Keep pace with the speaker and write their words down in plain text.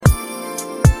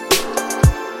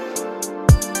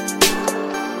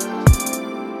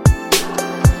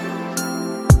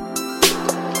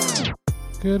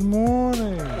Good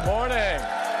morning. Good morning.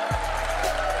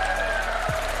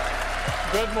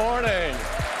 Good morning.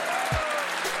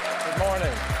 Good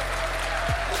morning.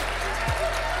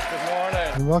 Good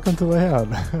morning. And welcome to Layout,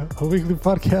 a weekly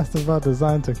podcast about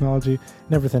design, technology,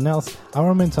 and everything else.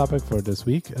 Our main topic for this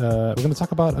week, we're going to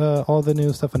talk about all the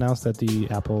new stuff announced at the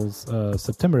Apple's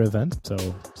September event. So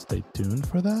stay tuned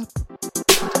for that.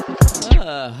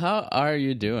 How are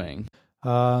you doing?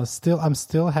 I'm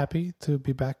still happy to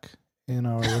be back in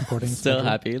our recording. Still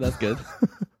happy? That's good.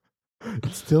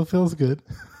 It still feels good.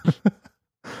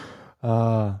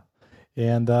 Well,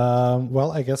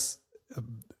 I guess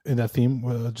in that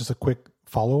theme, just a quick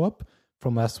follow-up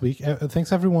from last week.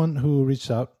 Thanks everyone who reached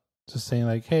out, just saying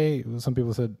like, hey, some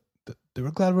people said they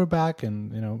were glad we're back,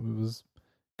 and it was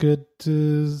good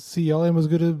to see y'all, and it was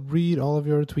good to read all of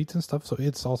your tweets and stuff. So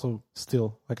it's also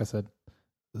still, like I said,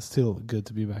 still good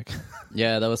to be back.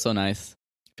 Yeah, that was so nice.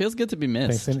 Feels good to be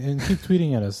missed. Thanks, and keep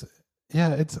tweeting at us.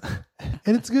 Yeah, it's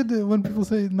good when people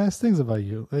say nice things about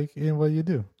you, like in what you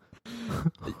do.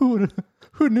 Who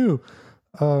knew?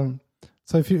 So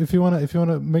if you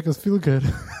wanna make us feel good,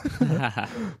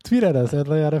 tweet at us at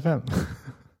Layout FM.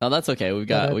 No, that's okay. We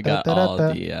got all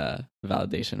the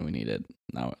validation we needed.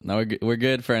 Now we're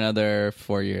good for another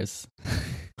 4 years.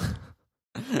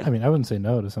 I mean, I wouldn't say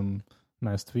no to some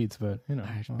nice tweets, but fair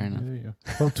enough.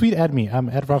 Well, tweet at me. I'm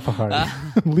at Rafa Hardy.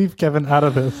 Leave Kevin out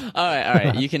of this. All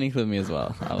right. You can include me as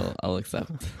well. I'll accept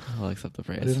the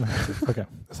praise. Okay,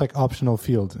 it's like optional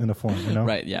field in a form,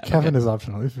 Right? Yeah. Kevin is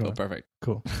optional. If you want. Perfect.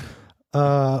 Cool.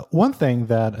 One thing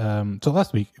that so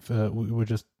last week we were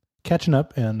just catching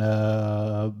up and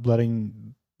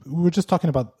we were just talking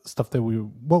about stuff that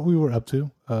what we were up to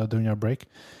during our break,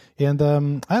 and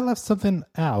I left something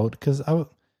out because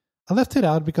I left it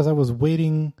out because I was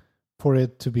waiting for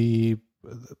it to be,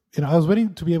 I was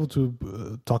waiting to be able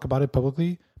to talk about it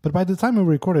publicly. But by the time we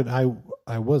recorded, I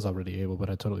was already able, but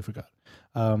I totally forgot.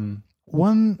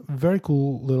 One very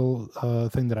cool little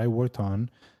thing that I worked on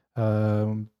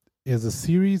is a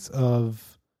series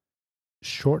of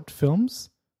short films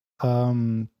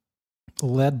led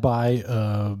by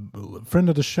a friend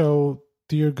of the show,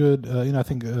 Dear Good. I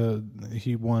think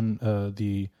he won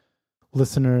the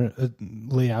listener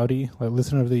layouty, like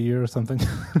listener of the year or something.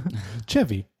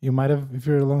 Chevy, you might have, if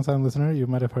you're a long time listener, you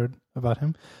might have heard about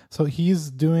him. So he's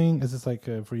doing, it's like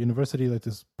for university, like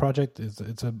this project. It's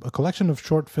a collection of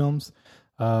short films,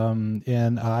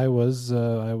 and I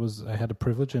had the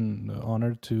privilege and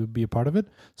honor to be a part of it.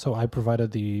 So I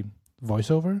provided the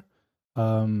voiceover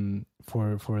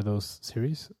for those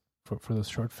series, for those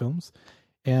short films.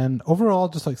 And overall,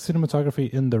 just like cinematography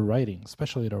in the writing,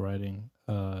 especially the writing,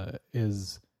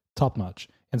 is top notch.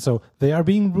 And so they are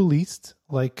being released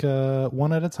like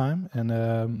one at a time. And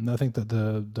I think that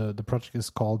the project is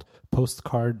called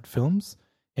Postcard Films.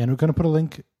 And we're going to put a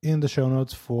link in the show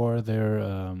notes for their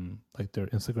their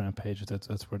Instagram page.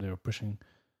 That's where they're pushing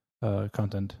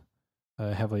content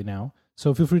heavily now.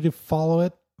 So feel free to follow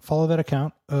that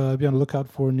account. Be on the lookout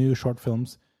for new short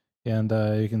films. And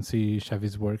you can see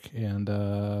Chevy's work and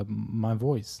my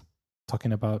voice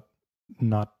talking about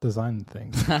not design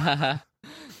things. That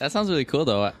sounds really cool,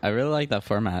 though. I really like that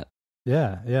format.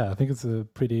 Yeah. I think it's a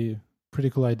pretty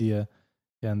cool idea.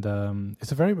 And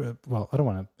it's a very, well, I don't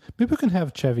want to, maybe we can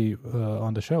have Chevy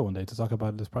on the show one day to talk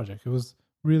about this project. It was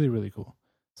really, really cool.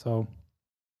 So,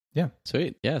 yeah.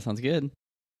 Sweet. Yeah, sounds good.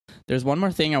 There's one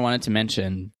more thing I wanted to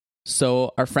mention.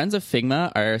 So our friends of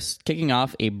Figma are kicking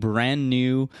off a brand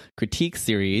new critique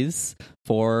series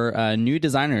for new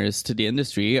designers to the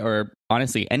industry, or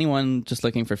honestly, anyone just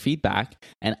looking for feedback.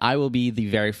 And I will be the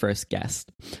very first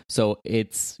guest. So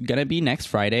it's going to be next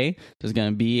Friday. There's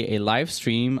going to be a live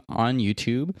stream on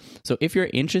YouTube. So if you're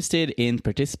interested in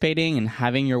participating and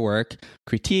having your work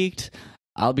critiqued,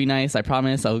 I'll be nice. I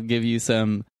promise. I'll give you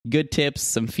some good tips,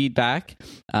 some feedback.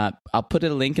 I'll put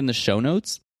a link in the show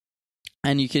notes.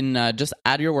 And you can just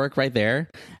add your work right there,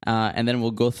 and then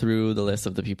we'll go through the list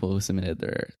of the people who submitted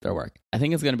their work. I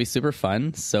think it's going to be super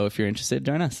fun. So if you're interested,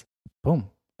 join us.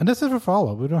 Boom. And that's it for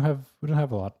follow. We don't have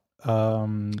a lot.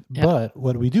 But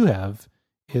what we do have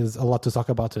is a lot to talk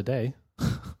about today.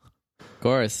 Of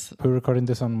course. We're recording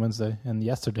this on Wednesday, and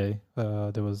yesterday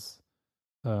there was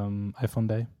iPhone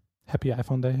Day. Happy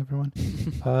iPhone Day, everyone.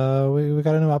 We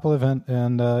got a new Apple event,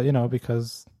 and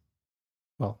because,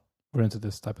 well, we're into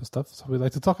this type of stuff, so we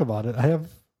like to talk about it. I have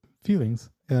feelings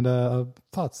and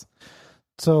thoughts.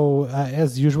 So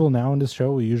as usual now in this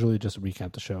show, we usually just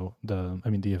recap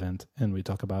the event, and we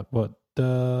talk about what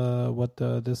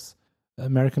this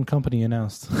American company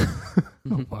announced.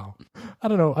 Oh, wow. I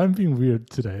don't know. I'm being weird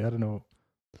today. I don't know.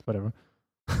 Whatever.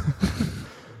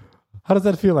 How does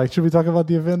that feel like? Should we talk about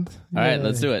the event? All right,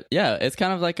 let's do it. Yeah, it's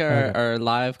kind of like our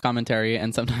live commentary,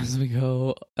 and sometimes we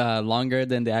go longer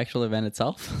than the actual event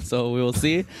itself. So we will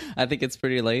see. I think it's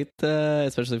pretty late,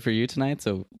 especially for you tonight,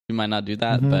 so we might not do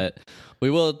that, but we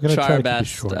will try our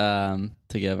best to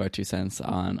give our 2 cents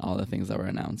on all the things that were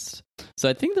announced. So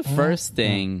I think the first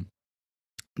thing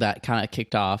that kind of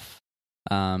kicked off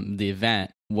the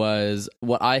event was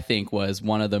what I think was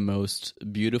one of the most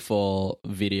beautiful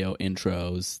video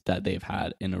intros that they've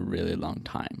had in a really long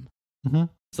time. So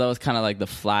that was kind of like the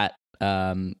flat,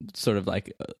 sort of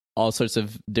like all sorts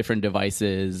of different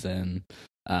devices and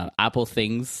Apple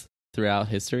things throughout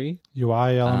history.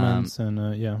 UI elements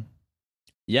and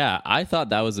Yeah, I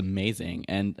thought that was amazing.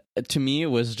 And to me, it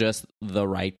was just the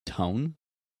right tone.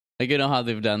 Like, you know how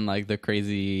they've done like the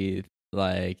crazy,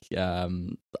 like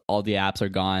all the apps are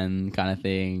gone kind of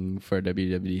thing for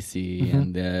WWDC,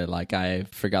 and like I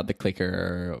forgot the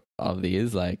clicker of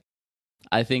these. Like,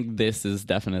 I think this is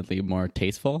definitely more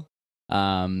tasteful.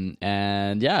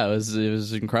 And yeah, it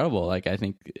was incredible. Like, I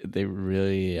think they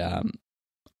really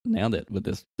nailed it with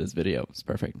this video. It's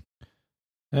perfect.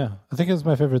 Yeah, I think it's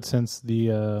my favorite since the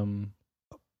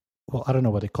well, I don't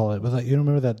know what they call it, but like, you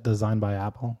remember that design by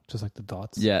Apple, just like the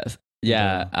dots. Yes.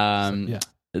 Yeah. Yeah.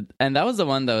 And that was the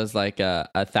one that was like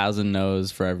 1,000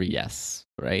 no's for every yes,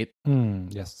 right?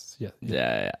 Yes.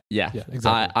 Yeah.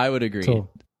 Exactly. I would agree. So,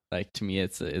 like, to me,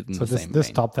 it's in so the same this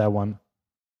vein. topped that one.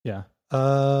 Yeah.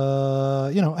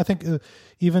 I think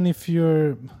even if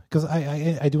you're, because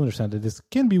I do understand that this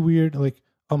can be weird. Like,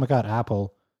 oh my God,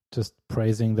 Apple just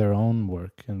praising their own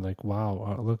work and like,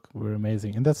 wow, look, we're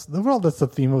amazing. And that's the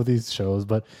theme of these shows.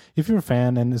 But if you're a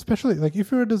fan, and especially like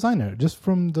if you're a designer, just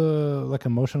from the like a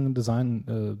motion design,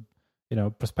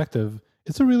 perspective,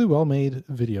 it's a really well made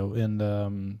video.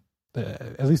 And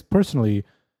at least personally,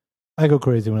 I go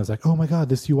crazy when it's like, oh my God,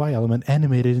 this UI element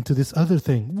animated into this other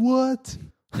thing. What?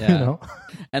 Yeah.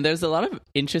 And there's a lot of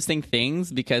interesting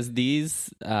things because these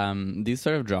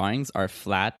sort of drawings are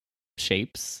flat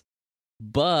shapes.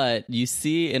 But you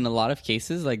see in a lot of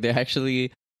cases, like they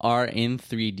actually are in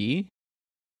 3D,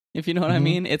 if you know what I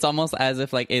mean. It's almost as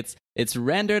if like it's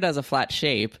rendered as a flat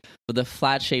shape, but the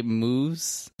flat shape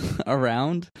moves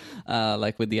around,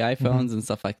 like with the iPhones and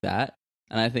stuff like that.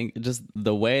 And I think just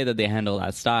the way that they handle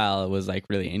that style was like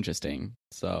really interesting.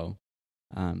 So,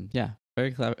 yeah,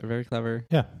 very clever, very clever.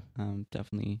 Yeah,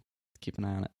 definitely keep an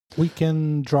eye on it. We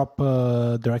can drop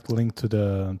a direct link to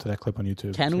that clip on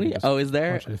YouTube. Can we? Oh, is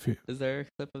there a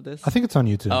clip of this? I think it's on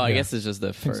YouTube. Oh, I guess it's just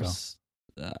the first,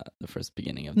 the first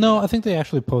beginning of. No, I think they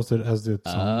actually posted as its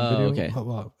own video. Okay.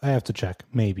 Well, I have to check.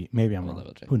 Maybe I'm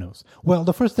wrong. Who knows? Well,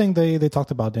 the first thing they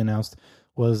talked about, they announced,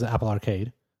 was Apple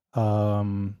Arcade.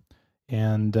 So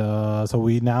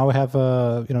we now have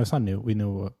it's not new. We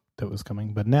knew that was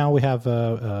coming, but now we have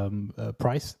a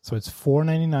price. So it's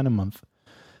 $4.99 a month.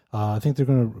 I think they're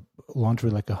going to launch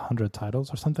with like 100 titles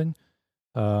or something.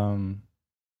 Then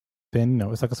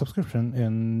it's like a subscription,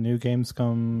 and new games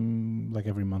come like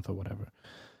every month or whatever.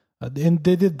 And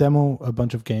they did demo a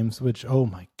bunch of games, which, oh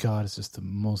my God, it's just the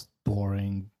most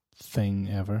boring thing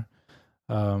ever.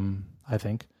 I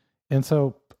think. And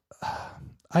so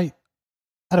I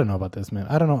don't know about this, man.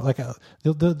 I don't know. Like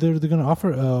they're going to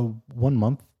offer 1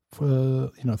 month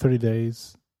for 30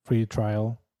 days free to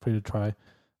try.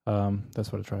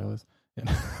 That's what a trial is.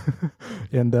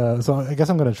 And so I guess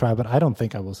I'm going to try, but I don't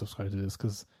think I will subscribe to this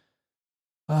because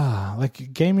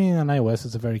like gaming on iOS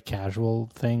is a very casual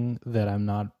thing that I'm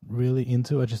not really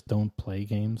into. I just don't play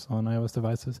games on iOS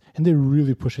devices. And they're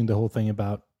really pushing the whole thing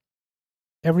about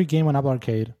every game on Apple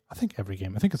Arcade. I think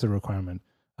it's a requirement.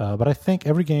 But I think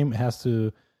every game has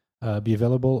to be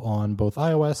available on both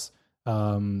iOS,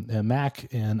 Mac,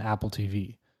 and Apple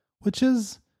TV, which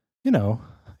is,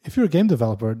 if you're a game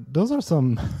developer, those are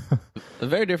some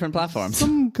very different platforms.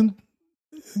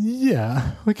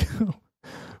 Yeah. Like,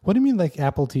 what do you mean, like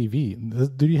Apple TV?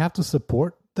 Do you have to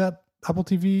support that Apple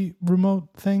TV remote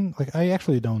thing? Like, I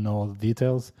actually don't know all the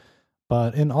details.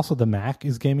 And also the Mac,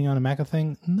 is gaming on a Mac a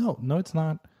thing? No, it's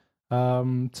not.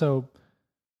 So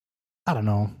I don't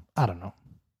know.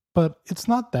 But it's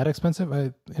not that expensive.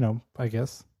 I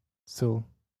guess still.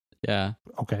 Yeah.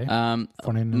 Okay.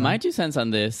 My 2 cents on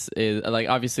this is like,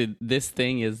 obviously this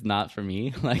thing is not for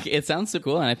me. Like, it sounds so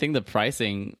cool, and I think the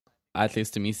pricing, at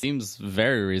least to me, seems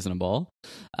very reasonable.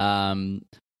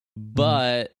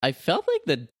 But I felt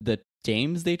like the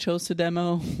games they chose to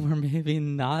demo were maybe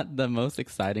not the most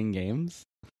exciting games.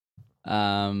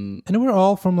 And they were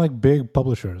all from like big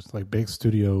publishers, like big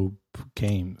studio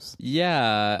games.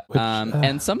 Yeah.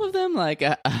 And some of them, like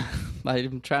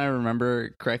I'm trying to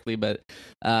remember correctly, but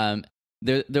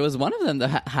there was one of them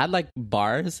that had like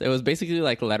bars. It was basically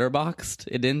like letterboxed.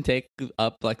 It didn't take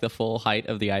up like the full height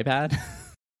of the iPad.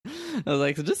 I was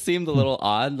like, it just seemed a little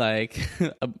odd. Like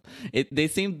they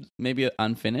seemed maybe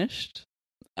unfinished.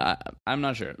 I'm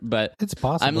not sure, but It's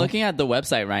possible. I'm looking at the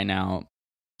website right now.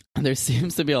 There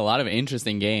seems to be a lot of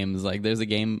interesting games. Like there's a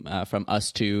game from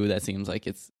Us 2 that seems like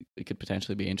it could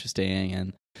potentially be interesting,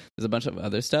 and there's a bunch of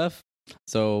other stuff.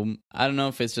 So I don't know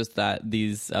if it's just that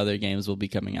these other games will be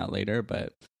coming out later,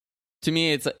 but to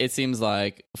me, it seems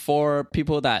like for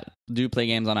people that do play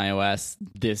games on iOS,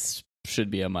 this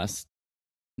should be a must.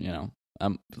 You know,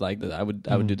 I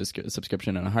would do the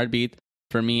subscription in a heartbeat.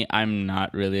 For me, I'm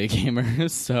not really a gamer,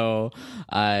 so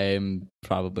I'm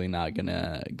probably not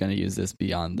gonna use this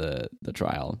beyond the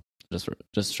trial.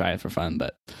 Just try it for fun,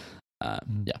 but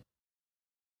yeah.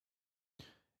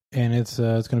 And it's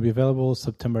going to be available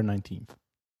September 19th,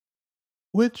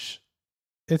 which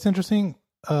it's interesting.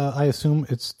 I assume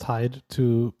it's tied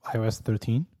to iOS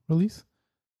 13 release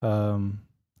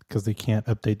because they can't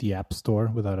update the App Store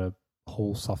without a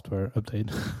whole software update.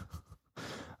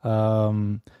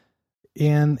 And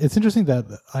it's interesting that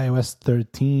iOS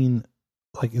 13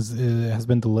 has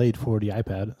been delayed for the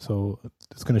iPad, so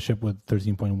it's going to ship with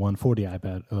 13.1 for the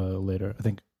iPad later. I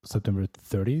think September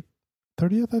 30th. I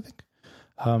think.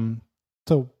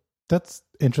 So that's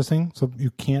interesting. So you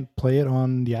can't play it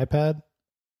on the iPad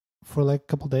for like a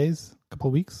couple days, couple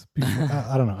weeks. Before.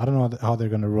 I don't know. I don't know how they're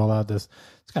going to roll out this.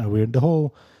 It's kind of weird. The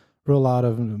whole rollout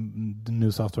of the new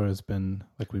software has been,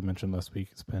 like we mentioned last week,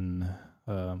 it's been,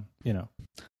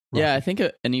 Yeah, I think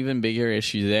an even bigger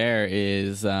issue there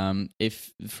is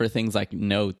if for things like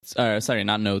reminders,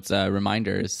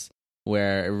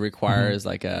 where it requires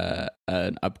like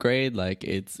an upgrade, like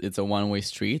it's a one-way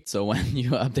street. So when you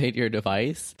update your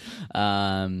device,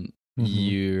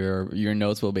 your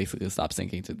notes will basically stop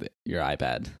syncing to your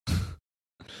iPad.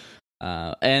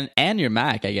 And your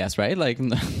Mac, I guess, right? Like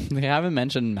they haven't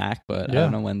mentioned Mac, but I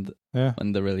don't know when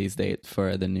the release date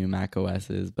for the new Mac OS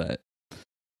is, but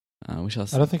we shall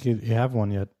see. I don't think you have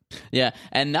one yet. Yeah,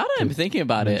 and now that I'm thinking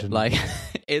about it, like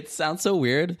it sounds so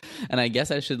weird, and I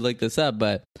guess I should look this up,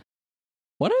 but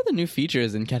what are the new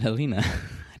features in Catalina?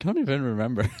 I don't even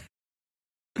remember.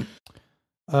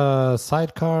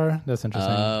 Sidecar, that's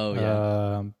interesting. Oh,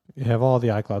 yeah. You have all the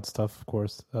iCloud stuff, of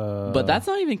course. But that's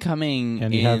not even coming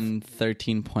in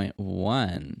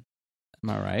 13.1. Am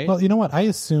I right? Well, you know what? I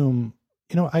assume,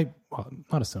 not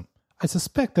assume. I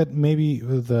suspect that maybe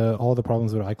with all the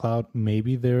problems with iCloud,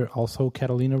 maybe they're also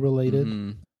Catalina related.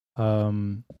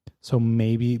 Mm-hmm. So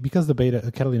maybe, because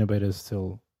the Catalina beta is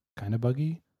still kind of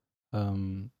buggy,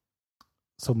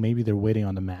 so maybe they're waiting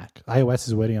on the Mac. iOS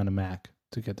is waiting on the Mac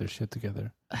to get their shit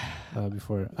together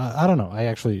before. I don't know. I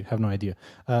actually have no idea.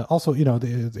 Also,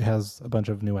 it has a bunch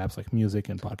of new apps like music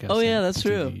and podcasts. Oh yeah, that's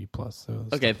true. Plus, so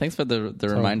okay, thanks for the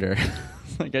reminder.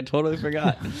 Like I totally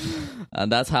forgot.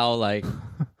 That's how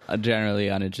generally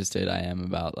uninterested I am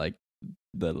about like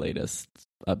the latest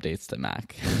updates to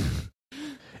Mac.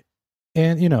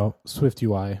 And Swift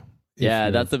UI.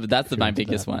 Yeah, that's my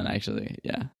biggest one actually.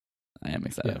 Yeah, I am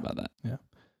excited about that. Yeah.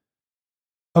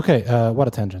 Okay, what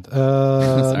a tangent.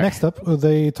 Next up,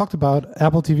 they talked about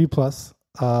Apple TV Plus,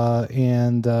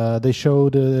 and they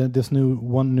showed this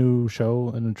new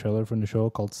show, a new trailer for a new show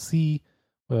called C,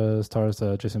 stars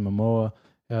Jason Momoa.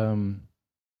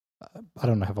 I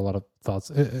don't have a lot of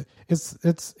thoughts.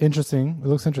 It's interesting. It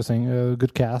looks interesting.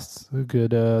 Good casts,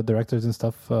 good directors and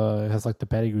stuff. It has like the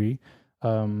pedigree.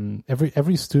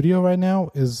 Every studio right now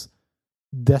is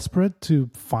desperate to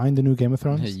find the new Game of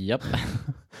Thrones. Yep.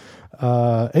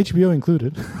 HBO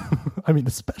included. I mean,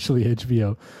 especially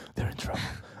HBO. They're in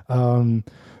trouble.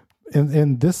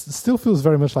 And this still feels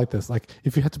very much like this. Like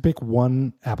if you had to pick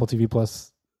one Apple TV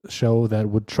Plus show that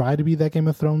would try to be that Game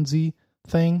of Thrones-y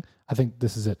thing, I think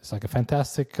this is it. It's like a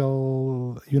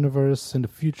fantastical universe in the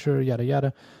future, yada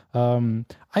yada.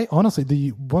 I honestly, the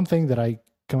one thing that I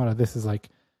come out of this is like,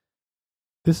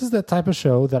 this is that type of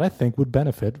show that I think would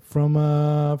benefit from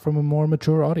a more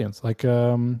mature audience. Like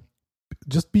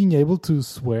just being able to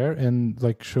swear and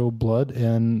like show blood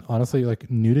and honestly like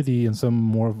nudity and some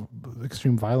more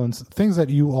extreme violence, things that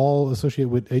you all associate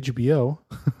with HBO.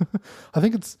 I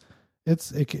think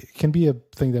it can be a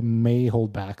thing that may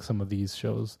hold back some of these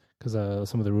shows because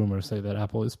some of the rumors say that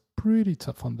Apple is pretty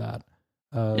tough on that.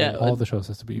 All the shows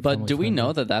has to be. But do we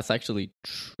know that that's actually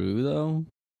true though?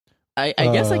 I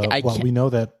guess we know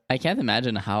that I can't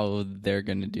imagine how they're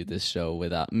going to do this show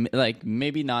without like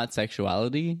maybe not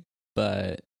sexuality,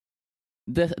 but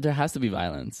there has to be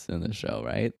violence in the show,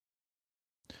 right?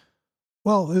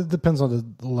 Well, it depends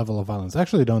on the level of violence. I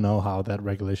actually don't know how that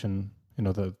regulation,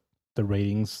 the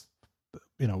ratings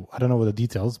I don't know what the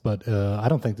details, but I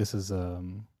don't think this is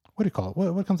what do you call it?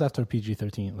 What comes after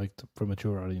PG-13, like for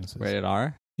mature audiences? Rated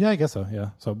R? Yeah, I guess so.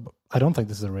 Yeah, so I don't think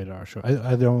this is a rated R show.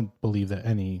 I don't believe that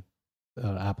any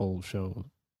Apple show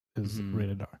is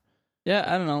rated R. Yeah,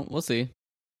 I don't know. We'll see.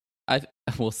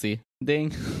 We'll see.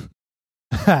 Ding.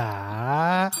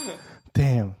 Damn,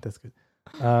 that's good.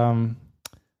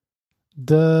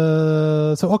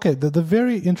 The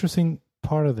very interesting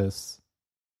part of this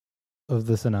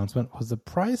announcement was the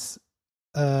price,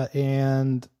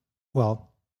 and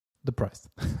the price.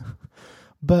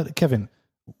 But Kevin,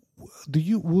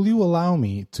 will you allow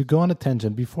me to go on a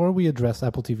tangent before we address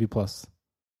Apple TV Plus?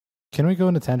 Can we go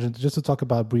on a tangent just to talk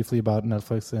briefly about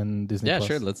Netflix and Disney Plus? Yeah,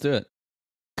 sure. Let's do it.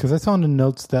 Because I saw in the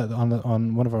notes that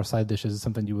on one of our side dishes is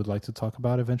something you would like to talk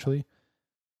about eventually.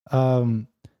 I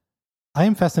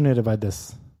am fascinated by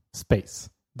this space,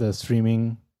 the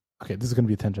streaming. Okay, this is going to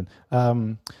be a tangent.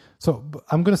 So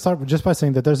I'm going to start just by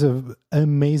saying that there's an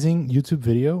amazing YouTube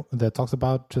video that talks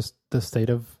about just the state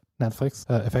of Netflix,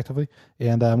 effectively,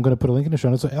 and I'm going to put a link in the show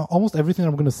notes. So almost everything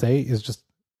I'm going to say is just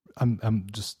I'm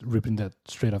just ripping that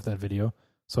straight off that video.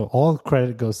 So all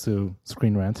credit goes to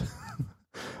Screen Rant.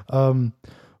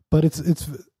 But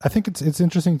I think it's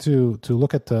interesting to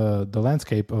look at the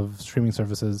landscape of streaming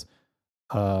services,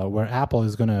 where Apple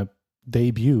is going to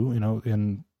debut,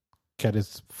 and get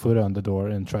its foot on the door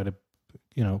and try to,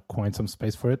 coin some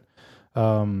space for it.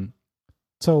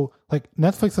 So like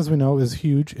Netflix, as we know, is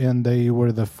huge, and they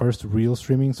were the first real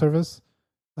streaming service,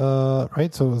 right?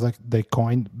 So it was like they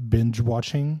coined binge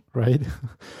watching, right?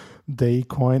 They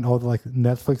coined all the like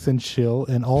Netflix and chill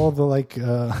and all the like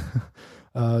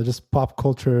just pop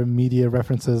culture media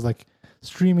references. Like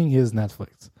streaming is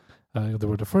Netflix. They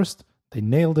were the first. They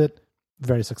nailed it.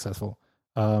 Very successful.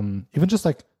 Even just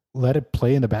like let it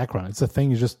play in the background. It's a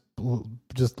thing. You just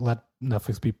let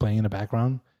Netflix be playing in the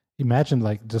background. Imagine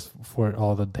like just for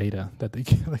all the data that they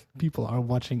get, like people are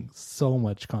watching so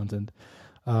much content.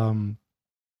 So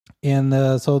they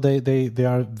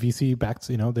are VC backed,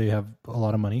 they have a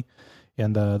lot of money,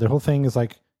 and their whole thing is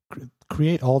like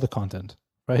create all the content,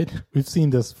 right? We've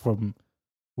seen this from,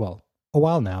 a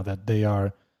while now, that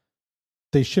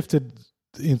they shifted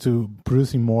into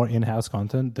producing more in-house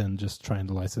content than just trying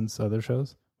to license other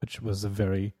shows, which was a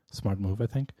very smart move, I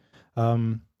think.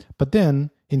 But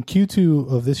then in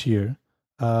Q2 of this year,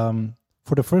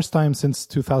 for the first time since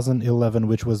 2011,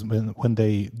 which was when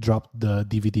they dropped the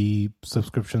DVD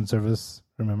subscription service,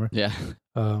 remember? Yeah.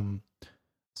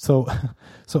 So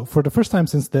for the first time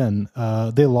since then,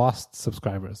 they lost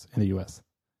subscribers in the US,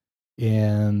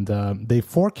 and they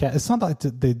forecast. It's not like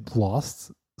they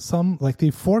lost some, like they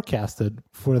forecasted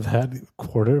for that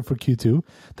quarter, for Q2,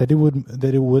 that they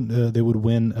would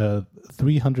win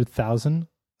 300,000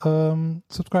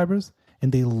 subscribers,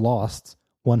 and they lost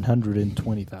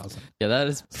 120,000. Yeah, that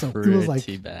is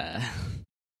pretty bad.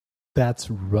 That's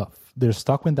rough. Their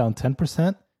stock went down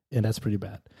 10%, and that's pretty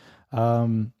bad.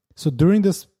 So during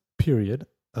this period,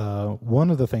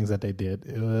 one of the things that they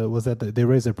did was that they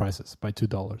raised their prices by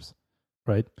 $2,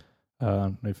 right? I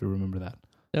don't know if you remember that.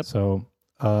 Yep. So,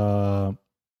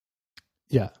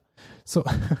 yeah. So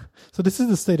this is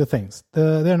the state of things.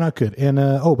 They're not good. And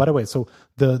by the way, so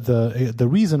the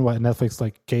reason why Netflix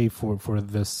like gave for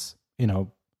this,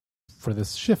 for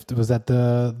this shift was that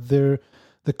the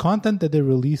content that they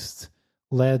released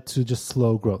led to just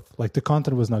slow growth. Like the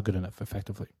content was not good enough,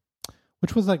 effectively,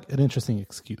 which was like an interesting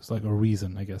excuse, like a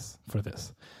reason, I guess, for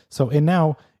this. So, and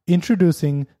now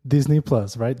introducing Disney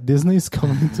Plus, right? Disney's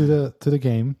coming to the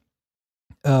game.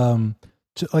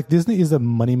 Like Disney is a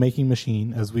money-making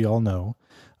machine, as we all know.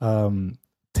 10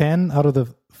 out of the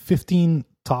 15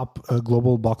 top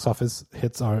global box office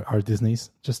hits are Disney's.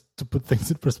 Just to put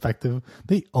things in perspective,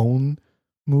 they own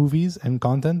movies and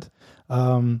content.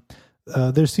 Their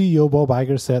CEO Bob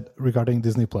Iger said regarding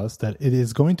Disney Plus that it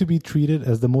is going to be treated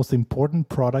as the most important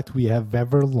product we have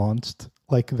ever launched.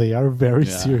 Like they are very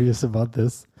serious about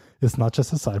this. It's not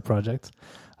just a side project.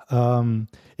 And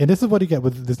this is what you get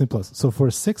with Disney Plus. So for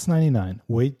 $6.99,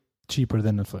 way cheaper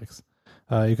than Netflix,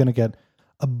 you're going to get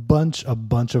a bunch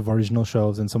of original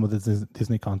shows and some of the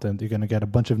Disney content. You're going to get a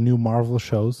bunch of new Marvel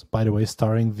shows, by the way,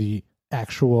 starring the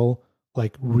actual,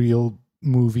 like, real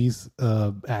movies,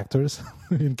 actors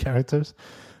and characters.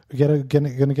 You're going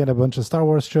to get a bunch of Star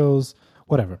Wars shows,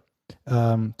 whatever.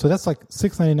 So that's like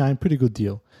 $6.99, pretty good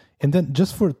deal. And then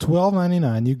just for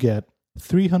 $12.99, you get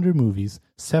 300 movies,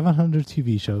 700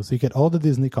 TV shows. You get all the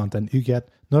Disney content. You get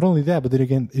not only that, but then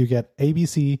again, you get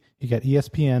ABC, you get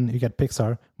ESPN, you get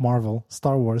Pixar, Marvel,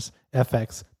 Star Wars,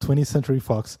 FX, 20th Century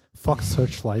Fox, Fox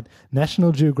Searchlight,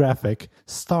 National Geographic,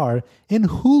 Star, and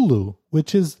Hulu,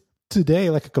 which is today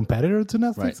like a competitor to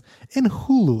Netflix, Right. and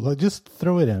Hulu. Like, just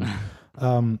throw it in.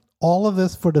 All of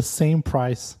this for the same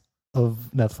price of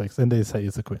Netflix, and they say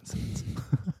it's a coincidence.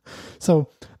 So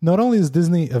not only is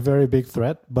Disney a very big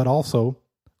threat, but also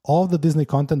all the Disney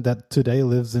content that today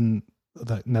lives in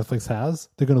that Netflix has,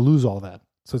 they're going to lose all that.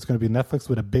 So it's going to be Netflix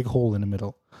with a big hole in the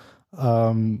middle.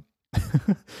 And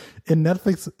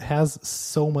Netflix has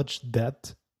so much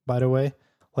debt, by the way.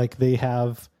 Like, they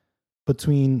have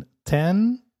between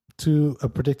 10 to a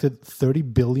predicted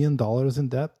 $30 billion in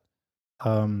debt.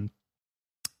 And,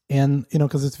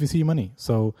 because it's VC money.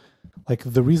 So, like,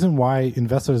 the reason why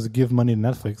investors give money to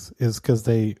Netflix is because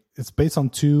it's based on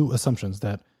two assumptions: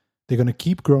 that they're going to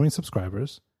keep growing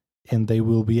subscribers and they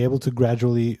will be able to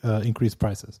gradually increase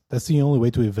prices. That's the only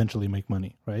way to eventually make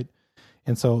money, right?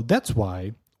 And so that's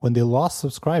why when they lost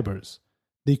subscribers,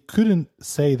 they couldn't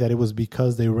say that it was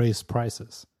because they raised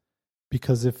prices.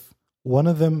 Because if one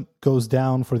of them goes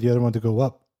down for the other one to go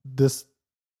up, this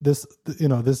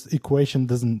equation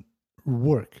doesn't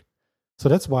work. So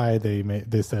that's why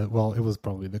they said, well, it was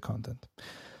probably the content.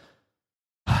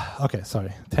 Okay,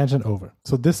 sorry, tangent over.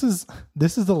 So this is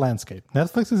the landscape.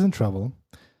 Netflix is in trouble.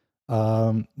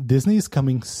 Disney is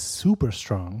coming super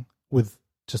strong with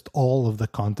just all of the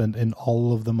content and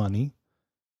all of the money,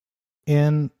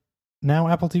 and now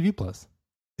Apple TV Plus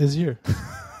is here.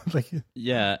 Like,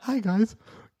 Yeah. hi guys,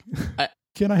 I-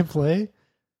 can I play?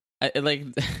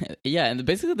 Yeah, and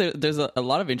basically there's a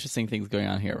lot of interesting things going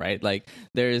on here, right? Like,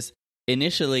 there's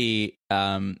initially,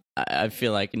 I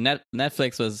feel like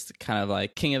Netflix was kind of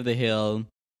like king of the hill,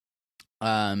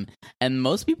 and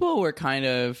most people were kind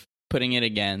of putting it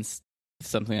against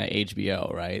something like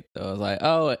HBO, right? So it was like,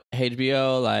 oh,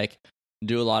 HBO, like,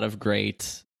 do a lot of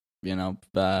great,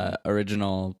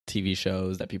 original TV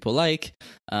shows that people like,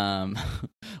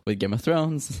 with Game of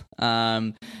Thrones,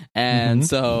 and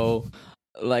so,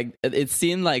 like, it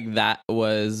seemed like that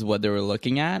was what they were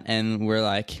looking at, and we're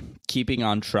like keeping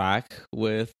on track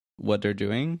with what they're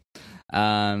doing.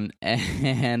 And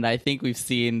I think we've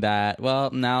seen that,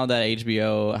 well, now that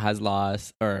HBO has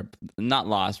lost, or not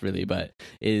lost really, but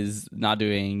is not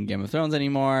doing Game of Thrones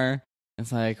anymore,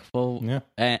 it's like, well, Yeah.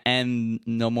 and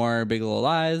no more Big Little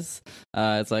Lies.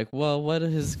 It's like, well, what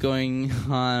is going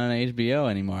on HBO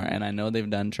anymore? And I know they've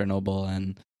done Chernobyl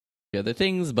and the other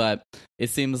things, but it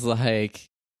seems like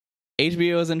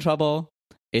HBO is in trouble.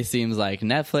 It seems like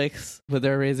Netflix, with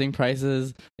their raising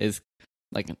prices, is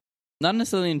like not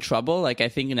necessarily in trouble. Like, I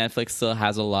think Netflix still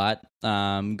has a lot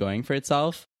going for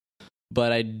itself,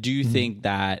 but I do think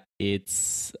that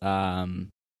it's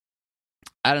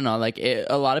I don't know, like,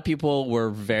 a lot of people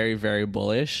were very, very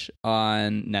bullish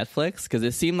on Netflix because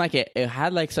it seemed like it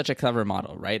had like such a clever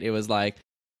model, right? It was like,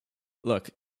 look,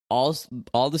 all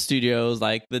the studios,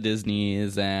 like the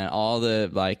Disneys and all the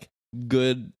like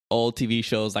good old TV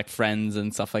shows like Friends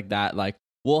and stuff like that, like,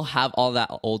 we'll have all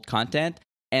that old content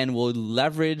and we'll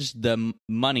leverage the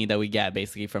money that we get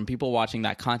basically from people watching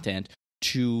that content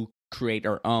to create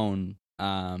our own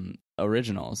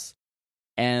originals.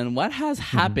 And what has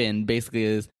happened basically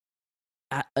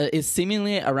is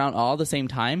seemingly around all the same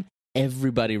time,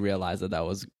 everybody realized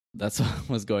that's what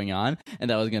was going on, and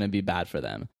that was going to be bad for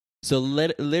them. So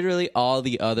literally all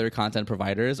the other content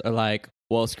providers are like,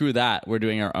 well, screw that, we're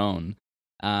doing our own.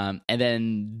 And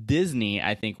then Disney,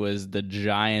 I think, was the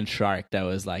giant shark that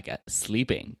was like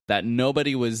sleeping, that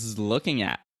nobody was looking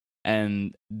at.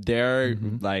 And they're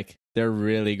like, they're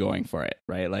really going for it,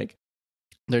 right? Like,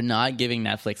 they're not giving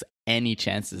Netflix any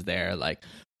chances there. Like,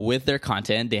 with their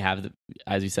content, they have,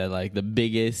 as you said, like the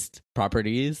biggest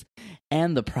properties,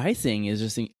 and the pricing is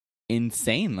just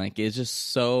insane. Like, it's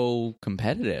just so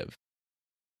competitive.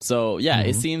 So yeah,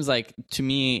 it seems like, to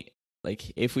me,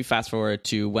 like, if we fast forward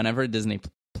to whenever Disney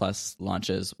Plus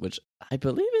launches, which I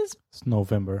believe is It's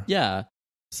November. Yeah.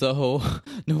 So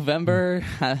November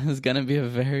is going to be a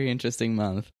very interesting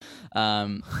month.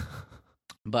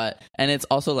 But, and it's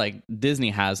also like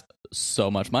Disney has so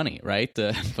much money, right,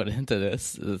 to put into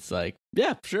this. It's like,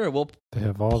 yeah, sure, we'll They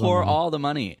have pour all the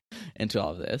money into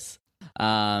all of this.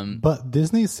 But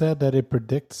Disney said that it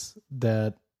predicts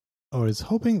that, or is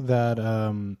hoping that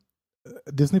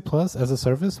Disney Plus as a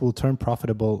service will turn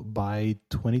profitable by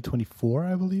 2024,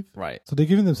 I believe. Right. So they're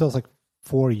giving themselves like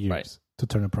 4 years Right. to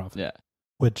turn a profit. Yeah.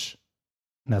 Which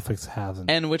Netflix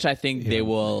hasn't. And which I think they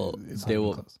will it's not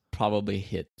even close. probably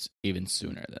hit even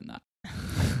sooner than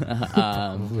that.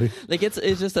 Probably. Like, it's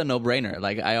just a no-brainer.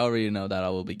 Like, I already know that I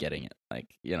will be getting it. Like,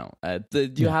 you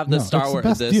have the Star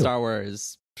Wars Star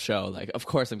Wars show. Like, of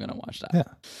course I'm gonna watch that. Yeah.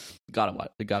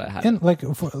 Gotta have And it. like,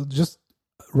 just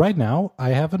right now, I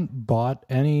haven't bought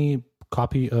any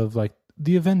copy of like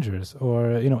the Avengers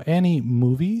or any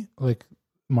movie like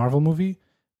Marvel movie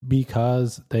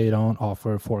because they don't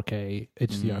offer 4K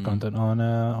HDR content on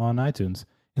iTunes.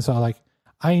 And so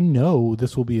I know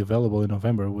this will be available in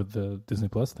November with the Disney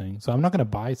Plus thing, so I'm not going to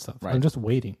buy stuff. Right. I'm just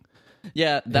waiting.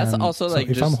 Yeah, that's And also so like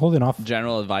if just I'm holding off,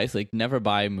 general advice, like never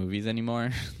buy movies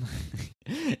anymore.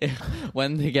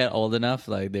 When they get old enough,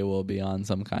 like they will be on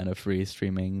some kind of free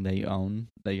streaming that you own,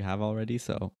 that you have already,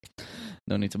 so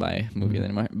no need to buy movies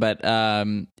anymore. But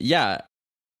yeah,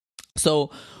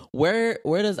 so where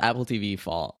does Apple TV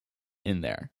fall in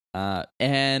there?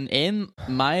 And in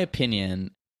my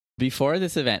opinion, before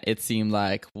this event, it seemed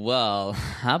like, well,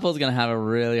 Apple's gonna have a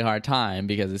really hard time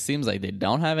because it seems like they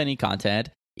don't have any content,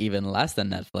 even less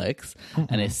than Netflix,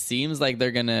 and it seems like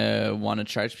they're gonna want to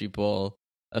charge people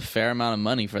a fair amount of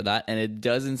money for that, and it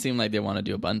doesn't seem like they want to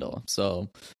do a bundle.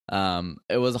 So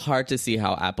it was hard to see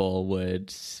how Apple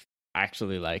would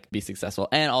actually like be successful,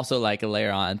 and also like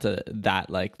layer on to that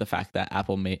like the fact that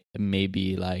Apple may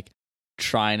be like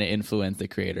trying to influence the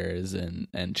creators and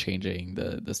changing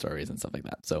the stories and stuff like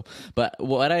that. So but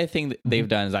what I think they've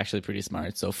done is actually pretty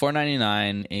smart. So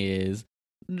 $4.99 is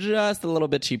just a little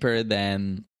bit cheaper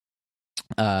than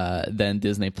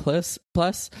Disney Plus.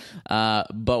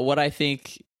 But what I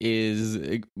think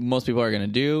is most people are going to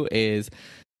do is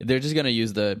they're just going to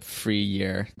use the free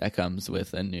year that comes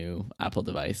with a new Apple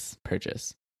device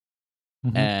purchase.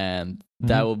 And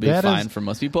that will be fine for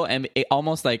most people. And it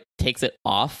almost like takes it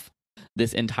off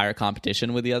this entire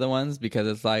competition with the other ones, because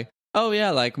it's like, oh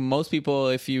yeah, like most people,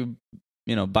 if you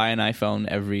buy an iPhone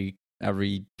every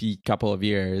couple of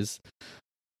years,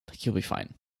 like you'll be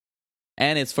fine.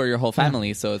 And it's for your whole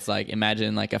family. So it's like,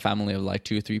 imagine like a family of like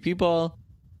 2 or 3 people.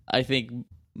 I think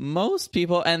most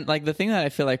people, and like the thing that I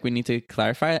feel like we need to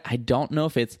clarify, I don't know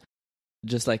if it's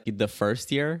just like the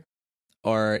first year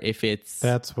or if it's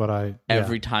that's what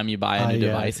every time you buy a new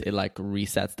device, it like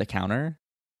resets the counter.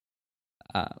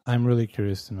 I'm really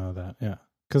curious to know that. Yeah.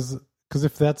 Because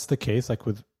if that's the case, like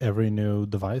with every new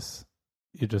device,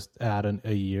 you just add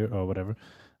a year or whatever.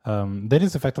 Then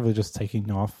it's effectively just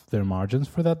taking off their margins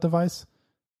for that device,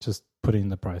 just putting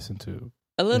the price into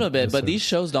a little bit. But these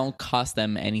shows don't cost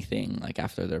them anything like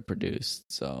after they're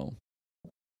produced. So I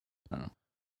don't know.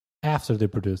 After they're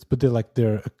produced, but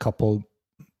they're a couple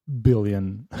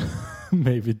billion,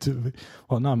 maybe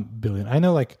not billion. I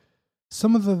know like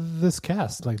some of this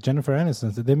cast, like Jennifer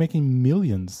Aniston, they're making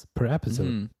millions per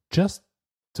episode just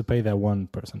to pay that one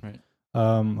person. Right.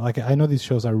 Like I know these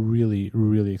shows are really,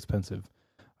 really expensive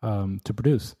to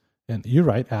produce, and you're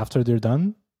right. After they're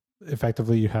done,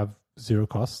 effectively you have zero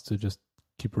costs to just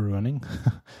keep running.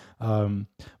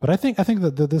 But I think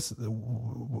that this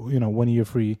 1 year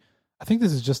free, I think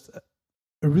this is just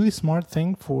a really smart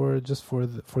thing for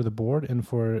the board, and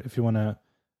for if you want to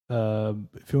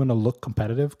look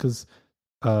competitive, because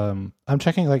I'm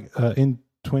checking like in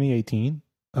 2018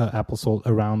 Apple sold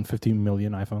around 50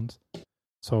 million iPhones,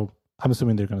 so I'm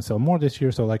assuming they're going to sell more this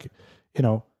year. So like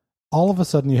all of a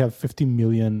sudden you have 50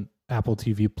 million Apple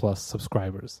TV Plus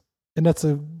subscribers, and that's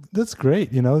great.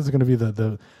 It's going to be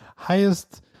the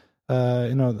highest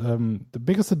the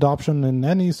biggest adoption in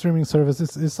any streaming service.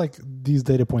 It's like these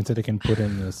data points that they can put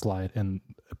in a slide and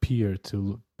appear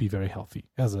to be very healthy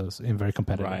and very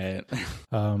competitive. Right.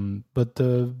 But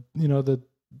the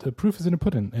proof is in the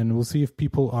pudding, and we'll see if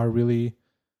people are really.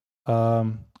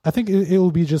 I think it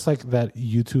will be just like that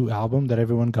YouTube album that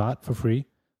everyone got for free.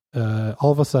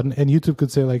 All of a sudden, and YouTube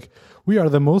could say like, we are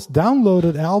the most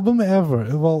downloaded album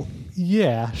ever. Well,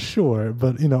 yeah, sure,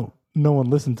 but no one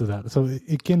listened to that. So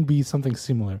it can be something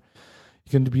similar. It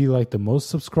can be like the most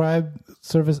subscribed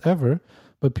service ever,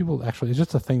 but people actually, it's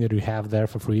just a thing that you have there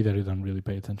for free that you don't really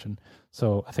pay attention.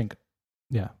 So I think,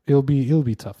 yeah, it'll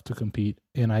be tough to compete.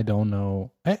 And I don't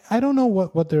know, I don't know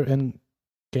what their end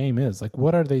game is. Like,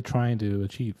 what are they trying to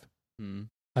achieve?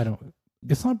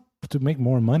 It's not to make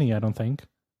more money, I don't think.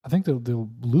 I think they'll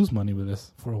lose money with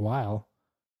this for a while.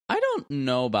 I don't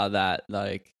know about that.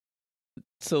 Like,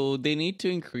 so they need to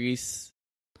increase.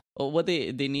 Well, what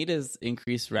they need is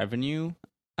increased revenue,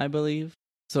 I believe.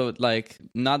 So, like,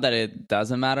 not that it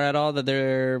doesn't matter at all that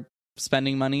they're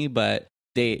spending money, but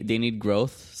they need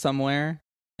growth somewhere,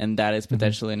 and that is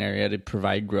potentially an area to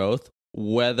provide growth.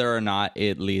 Whether or not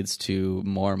it leads to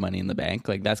more money in the bank,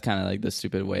 like that's kind of like the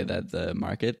stupid way that the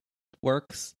market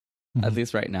works. At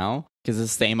least right now, because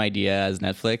it's the same idea as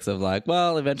Netflix of like,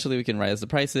 well, eventually we can raise the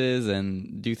prices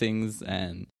and do things,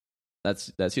 and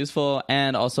that's useful.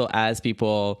 And also, as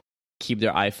people keep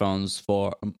their iPhones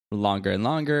for longer and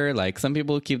longer, like some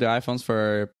people keep their iPhones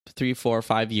for 3, 4,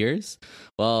 5 years.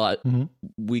 Well,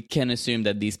 we can assume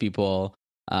that these people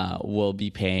will be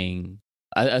paying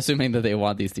assuming that they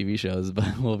want these TV shows,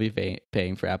 but we'll be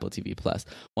paying for Apple TV Plus.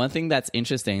 One thing that's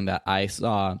interesting that I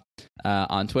saw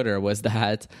on Twitter was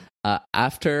that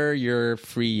after your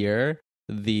free year,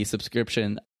 the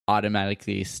subscription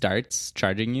automatically starts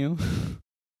charging you.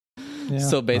 Yeah,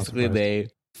 So basically, not surprised. they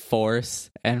force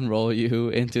enroll you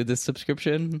into this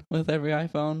subscription with every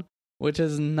iPhone, which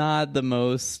is not the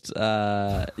most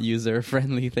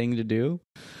user-friendly thing to do.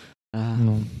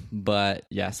 No. But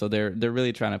yeah, so they're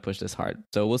really trying to push this hard.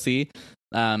 So we'll see.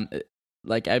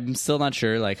 Like I'm still not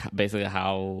sure, like basically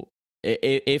how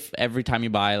if every time you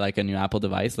buy like a new Apple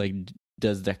device, like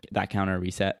does that counter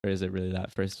reset, or is it really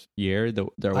that first year?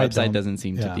 Their I website don't- doesn't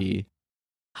seem to yeah. be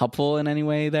helpful in any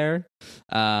way there.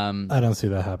 I don't see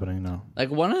that happening. No.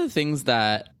 Like one of the things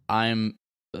that I'm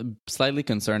slightly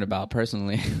concerned about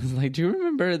personally is like, do you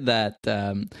remember that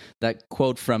that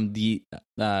quote from the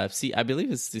I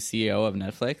believe it's the CEO of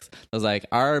Netflix? It was like,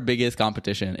 our biggest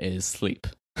competition is sleep.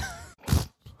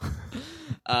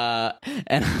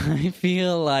 And I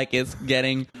feel like it's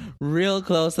getting real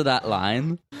close to that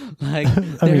line. Like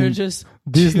there are mean, just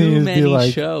Disney too is many be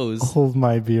like, shows. hold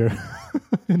my beer.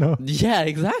 You know. Yeah,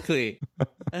 exactly.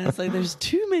 And it's like there's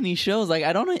too many shows. Like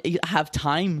I don't have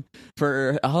time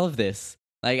for all of this.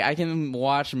 Like I can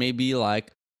watch maybe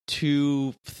like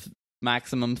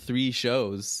maximum 3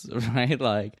 shows, right?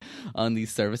 Like on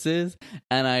these services,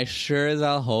 and I sure as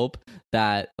hell hope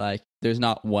that like there's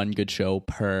not one good show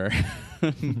per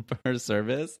per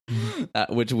service,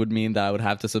 which would mean that I would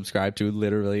have to subscribe to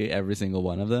literally every single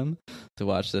one of them to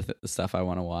watch the stuff I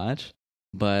want to watch.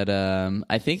 But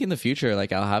I think in the future,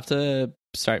 like I'll have to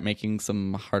start making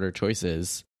some harder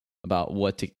choices about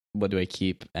what do I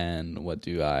keep and what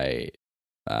do I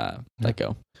let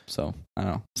go. So I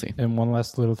don't know. See. And one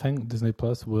last little thing: Disney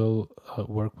Plus will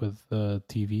work with the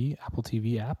Apple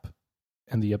TV app,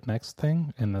 and the Up Next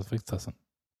thing, and Netflix doesn't.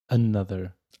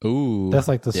 Another. Ooh, That's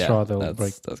like the yeah, straw that'll that's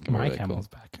break gonna be my really camel's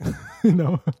back. You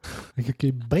know, like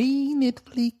okay, bye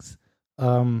Netflix.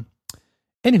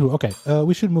 Anywho, okay,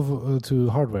 we should move to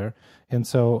hardware. And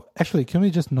so, actually, can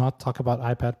we just not talk about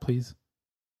iPad, please?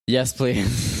 Yes,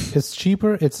 please. It's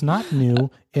cheaper. It's not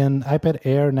new, and iPad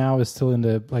Air now is still in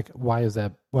the like. Why does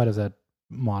that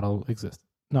model exist?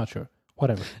 Not sure.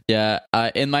 Whatever. Yeah,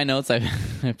 in my notes I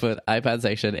put iPad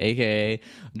section, aka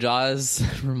Jaws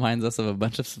reminds us of a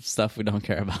bunch of stuff we don't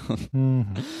care about.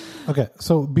 Mhm. Okay,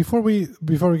 so before we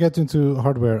get into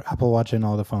hardware, Apple Watch and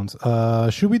all the phones,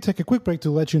 should we take a quick break to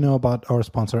let you know about our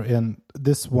sponsor? And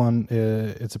this one,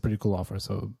 it's a pretty cool offer,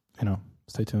 so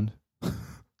stay tuned.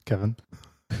 Kevin.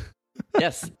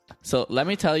 Yes. So let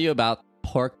me tell you about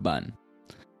Pork Bun.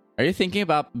 Are you thinking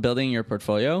about building your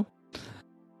portfolio?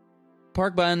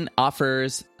 Pork Bun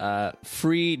offers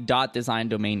free .design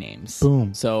domain names.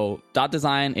 Boom. So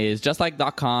 .design is just like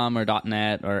 .com or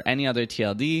 .net or any other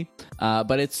TLD,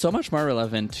 but it's so much more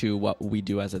relevant to what we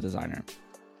do as a designer.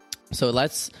 So it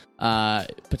lets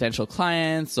potential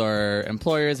clients or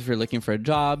employers, if you're looking for a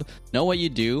job, know what you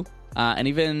do, and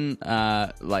even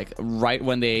like right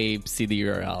when they see the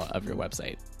URL of your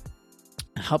website.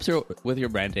 It helps you with your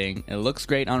branding. It looks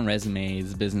great on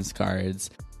resumes, business cards.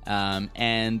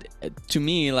 And to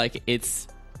me, like it's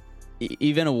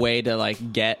even a way to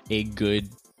like get a good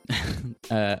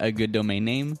a good domain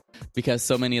name, because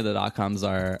so many of the .coms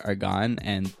are gone,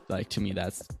 and like to me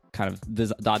that's kind of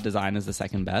 .design is the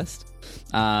second best.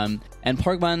 And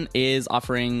Pork Bun is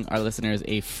offering our listeners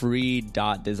a free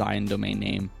 .design domain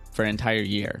name for an entire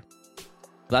year.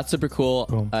 That's super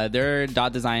cool. Their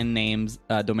 .design names,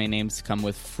 domain names come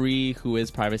with free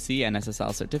Whois privacy and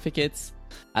SSL certificates,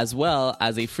 as well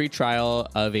as a free trial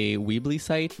of a Weebly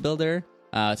site builder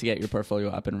to get your portfolio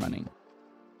up and running.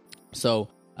 So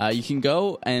you can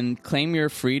go and claim your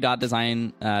free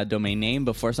 .design domain name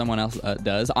before someone else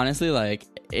does. Honestly, like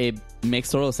it makes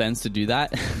total sense to do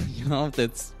that.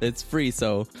 It's free,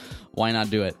 so why not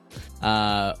do it?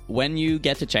 When you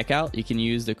get to checkout, you can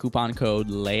use the coupon code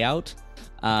LAYOUT.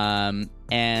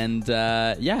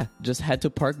 Just head to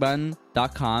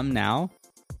porkbun.com now.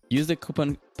 Use the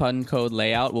coupon code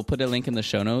LAYOUT. We'll put a link in the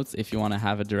show notes if you want to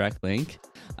have a direct link.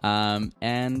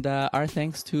 Our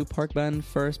thanks to Pork Bun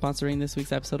for sponsoring this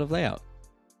week's episode of Layout.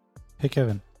 Hey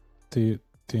Kevin, do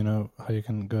you know how you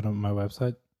can go to my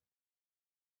website?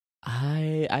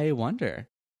 I wonder.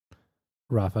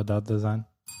 Rafa.design.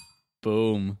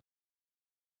 Boom.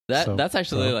 That's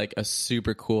actually so- like a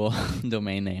super cool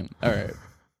domain name.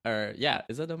 Or yeah,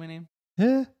 is that a domain name?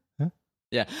 Yeah.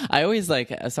 Yeah, I always like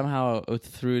somehow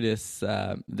through this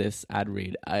this ad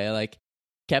read, I like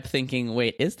kept thinking,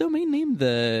 wait, is domain name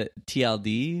the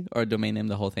TLD or domain name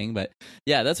the whole thing? But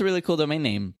yeah, that's a really cool domain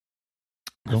name.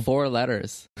 Cool. 4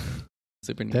 letters.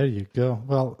 Super neat. There you go.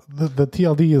 Well, the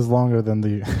TLD is longer than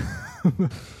the.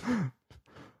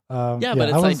 But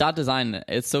it's like dot design.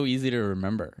 It's so easy to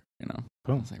remember.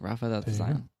 Boom. It's like Rafa dot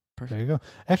design. Perfect. There you go.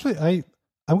 Actually,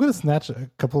 I'm going to snatch a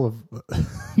couple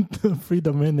of free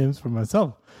domain names for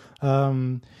myself.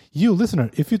 You listener,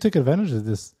 if you take advantage of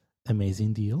this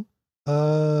amazing deal,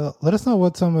 let us know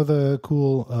what some of the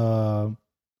cool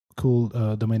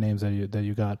domain names that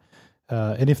you got,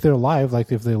 and if they're live,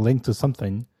 like if they link to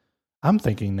something. I'm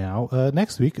thinking now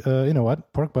next week. You know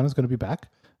what? Pork Bun is going to be back,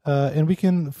 and we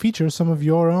can feature some of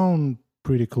your own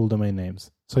pretty cool domain names.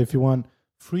 So if you want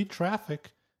free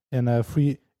traffic and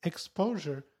free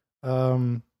exposure,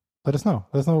 let us know.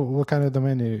 Let us know what kind of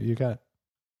domain you got.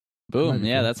 Boom!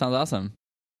 Yeah, cool. That sounds awesome.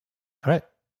 All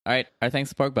right. Thanks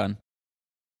to Pork Bun.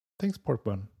 Thanks, Pork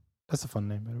Bun. That's a fun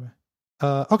name, by the way.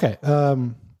 Okay.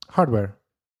 Hardware.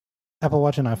 Apple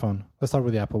Watch and iPhone. Let's start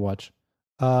with the Apple Watch.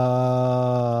 There's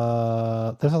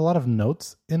a lot of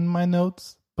notes in my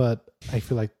notes, but I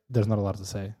feel like there's not a lot to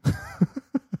say.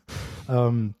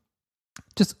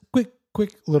 Just quick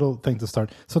little thing to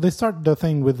start. So they start the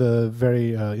thing with a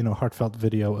very heartfelt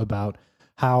video about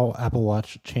how Apple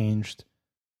Watch changed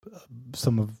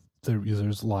some of their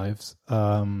users' lives,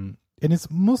 and it's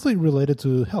mostly related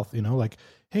to health. Like,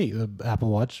 hey,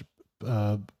 Apple Watch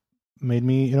made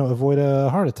me avoid a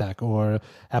heart attack, or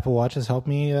Apple Watch has helped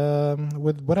me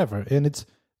with whatever, and it's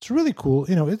really cool.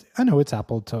 I know it's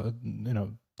Apple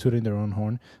tooting their own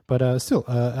horn, but still,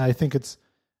 I think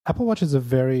Apple Watch is a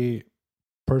very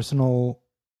personal,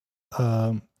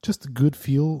 just good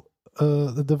feel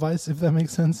device, if that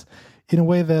makes sense, in a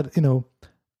way that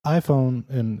iPhone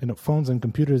and phones and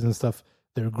computers and stuff,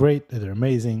 they're great, they're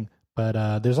amazing,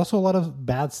 but there's also a lot of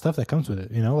bad stuff that comes with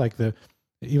it. Like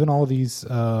even all these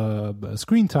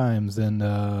screen times and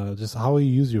just how you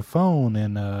use your phone,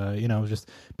 and just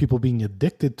people being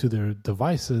addicted to their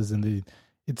devices, and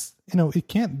it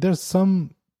can't. There's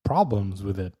some problems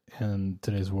with it in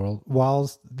today's world.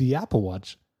 Whilst the Apple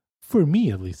Watch, for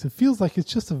me at least, it feels like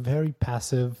it's just a very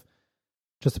passive,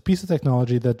 just a piece of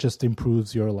technology that just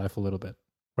improves your life a little bit,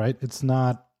 right? It's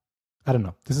not. I don't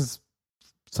know. This is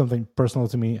something personal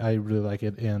to me. I really like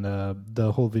it, and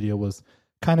the whole video was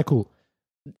kind of cool.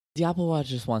 The Apple Watch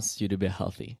just wants you to be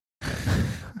healthy.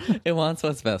 It wants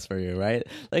what's best for you, right?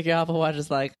 Like your Apple Watch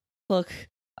is like, look,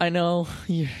 I know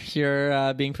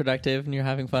you're being productive and you're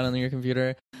having fun on your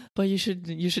computer, but you should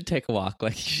take a walk.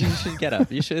 Like you should get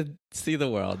up. You should see the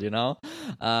world.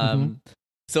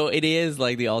 So it is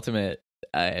like the ultimate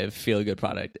feel good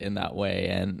product in that way.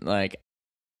 And like,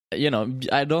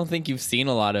 I don't think you've seen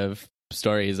a lot of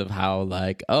stories of how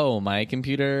like, oh, my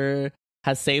computer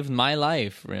has saved my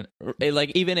life.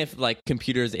 Like even if like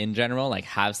computers in general like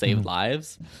have saved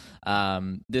lives,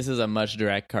 this is a much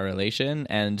direct correlation,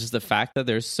 and just the fact that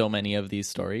there's so many of these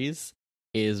stories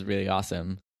is really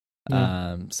awesome.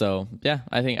 So yeah,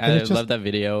 I think I love that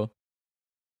video.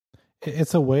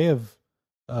 It's a way of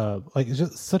like, it's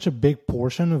just such a big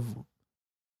portion of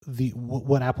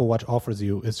what Apple Watch offers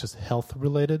you is just health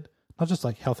related, not just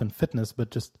like health and fitness, but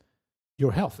just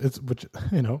your health. Which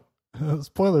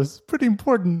spoilers, pretty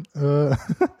important.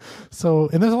 So,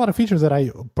 and there's a lot of features that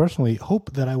I personally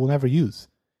hope that I will never use.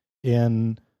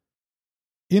 And,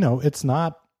 it's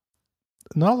not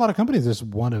a lot of companies just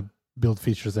want to build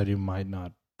features that you might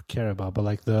not care about, but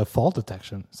like the fall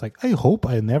detection, it's like, I hope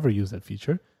I never use that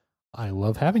feature. I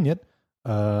love having it,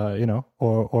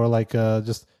 or like,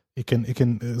 just, it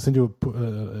can send you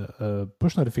a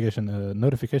push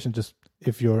notification just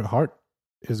if your heart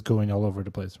is going all over the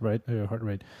place, right? Your heart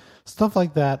rate, stuff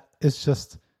like that. It's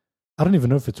just, I don't even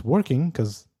know if it's working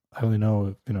because I only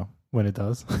know, when it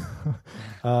does.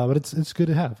 But it's good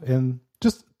to have. And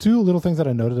just two little things that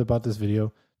I noted about this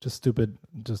video, just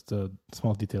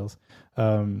small details.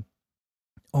 On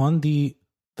the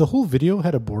whole video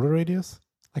had a border radius.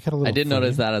 Like had a little. I did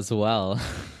notice that as well.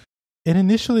 And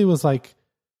initially was like,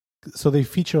 so they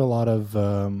feature a lot of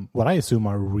what I assume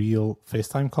are real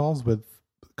FaceTime calls with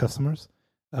customers.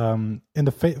 And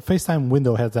the FaceTime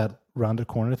window has that rounded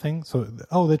corner thing. So,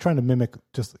 they're trying to mimic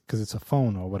just because it's a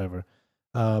phone or whatever.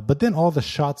 But then all the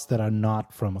shots that are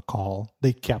not from a call,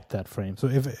 they kept that frame. So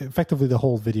effectively the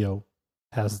whole video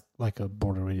has like a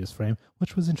border radius frame,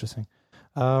 which was interesting.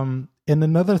 And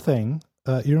another thing,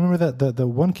 you remember that the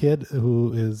one kid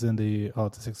who is in the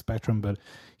autistic spectrum, but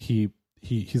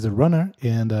he's a runner,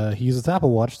 and he uses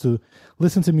Apple Watch to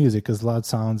listen to music because loud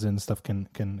sounds and stuff can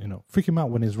freak him out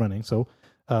when he's running. So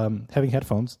having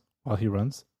headphones while he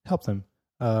runs helped him.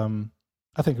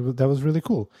 I think that was really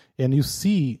cool. And you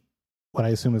see what I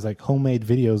assume is like homemade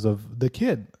videos of the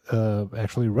kid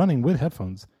actually running with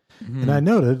headphones. Mm-hmm. And I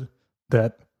noted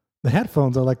that The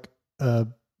headphones are like,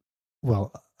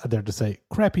 well, I dare to say,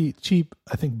 crappy, cheap,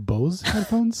 I think Bose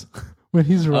headphones when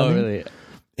he's running. Oh, really?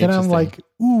 And I'm like,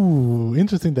 ooh,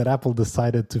 interesting that Apple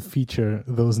decided to feature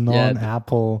those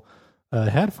non-Apple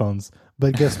headphones.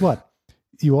 But guess what?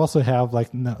 You also have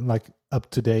like up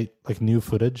to date, like new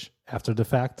footage after the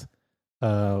fact,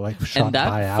 like shot and that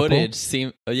by Apple. footage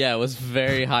seemed, it was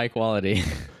very high quality.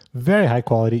 Very high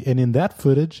quality. And in that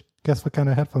footage, guess what kind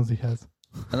of headphones he has?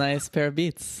 A nice pair of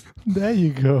Beats. There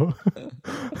you go.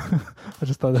 I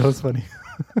just thought that was funny.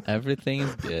 Everything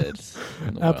is good.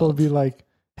 Apple will be like,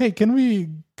 hey, can we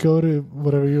go to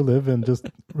whatever you live and just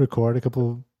record a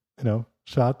couple,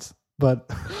 shots?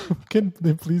 But can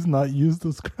they please not use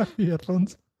those crappy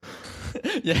headphones?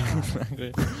 Yeah,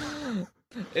 exactly.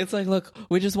 It's like, look,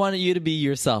 we just wanted you to be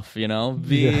yourself,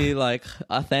 be like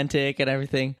authentic and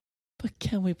everything. But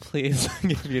can we please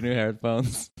give you new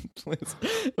headphones? Please.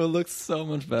 It will look so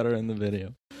much better in the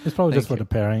video. It's probably just for the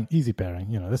pairing, easy pairing.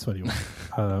 That's what you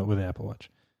want with the Apple Watch.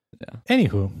 Yeah.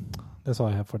 Anywho, that's all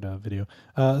I have for the video.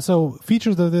 So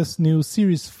features of this new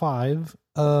Series 5.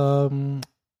 Kevin,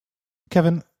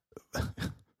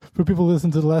 for people who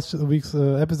listened to the last week's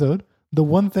episode, the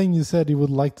one thing you said you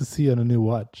would like to see on a new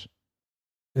watch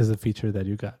is a feature that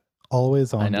you got.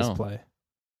 Always on display.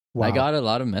 Wow. I got a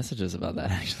lot of messages about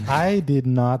that, actually. I did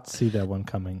not see that one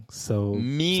coming.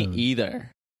 Me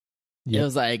either. Yep. It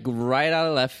was like right out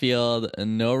of left field,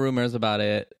 no rumors about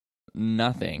it,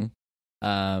 nothing.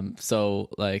 So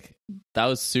like that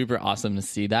was super awesome to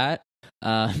see that.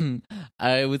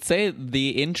 I would say the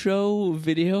intro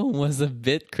video was a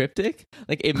bit cryptic.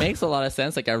 Like it makes a lot of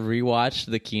sense. Like I rewatched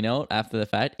the keynote after the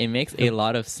fact. It makes a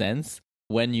lot of sense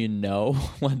when you know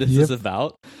what this is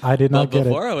about. I did not get it.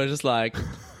 Before I was just like,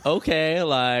 okay,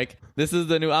 like this is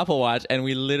the new Apple Watch, and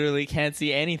we literally can't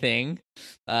see anything.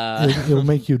 It'll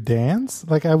make you dance.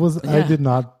 Like I did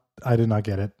not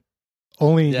get it.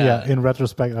 Only in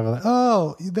retrospect, I was like,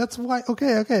 oh, that's why.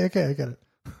 Okay, I get it.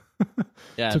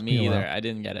 Yeah, me either. I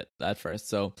didn't get it at first.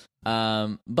 So,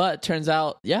 but turns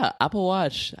out, Apple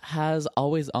Watch has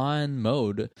always on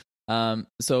mode.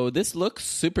 So this looks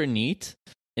super neat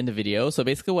in the video. So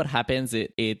basically, what happens?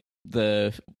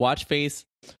 The watch face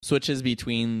switches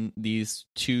between these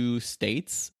two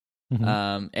states.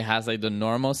 Mm-hmm. It has like the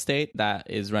normal state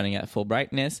that is running at full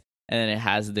brightness, and then it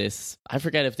has this, I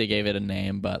forget if they gave it a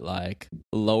name, but like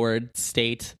lowered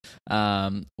state,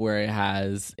 where it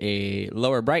has a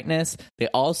lower brightness. They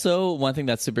also, one thing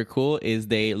that's super cool is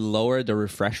they lower the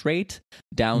refresh rate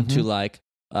down to like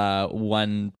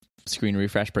 1 screen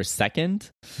refresh per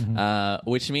second,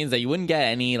 which means that you wouldn't get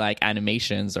any like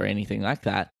animations or anything like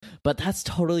that. But that's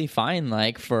totally fine.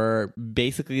 Like for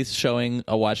basically showing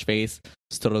a watch face,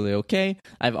 it's totally okay.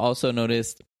 I've also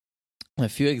noticed a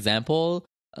few examples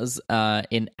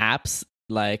in apps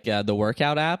like the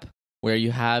workout app, where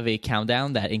you have a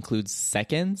countdown that includes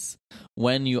seconds.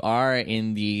 When you are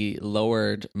in the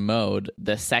lowered mode,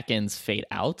 the seconds fade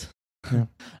out. Yeah.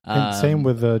 And same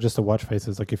with just the watch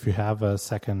faces. Like if you have a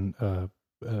second, what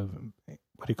do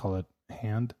you call it?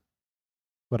 Hand?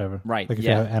 Whatever. Right. Like if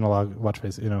you have an analog watch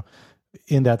face,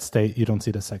 in that state, you don't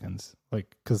see the seconds.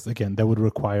 Like, because again, that would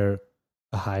require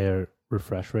a higher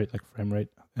refresh rate, like frame rate.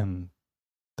 And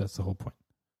that's the whole point.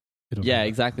 Yeah,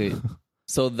 exactly.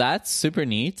 So that's super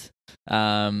neat.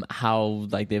 How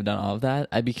like they've done all of that.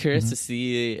 I'd be curious to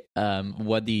see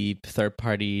what the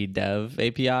third-party dev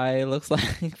API looks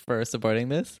like for supporting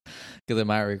this, because it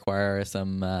might require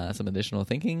some additional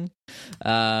thinking.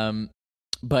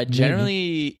 But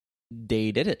generally,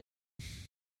 they did it.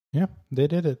 Yeah, they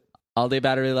did it. All-day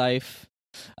battery life.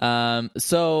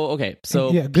 So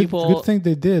good thing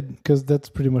they did, because that's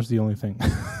pretty much the only thing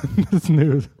that's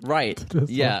new. Right.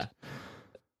 Yeah.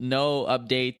 No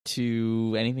update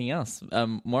to anything else,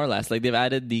 more or less. Like they've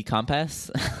added the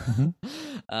Compass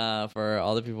for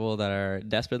all the people that are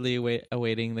desperately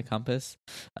awaiting the Compass.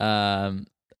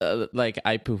 Like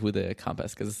I poo-poo the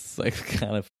Compass because it's like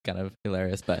kind of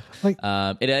hilarious, but like,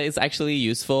 it is actually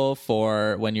useful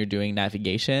for when you're doing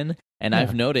navigation. And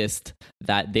I've noticed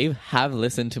that they have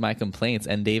listened to my complaints,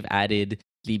 and they've added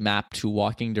the map to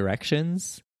walking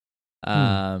directions.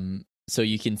 So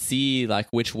you can see like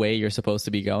which way you're supposed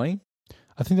to be going.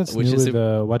 I think that's new with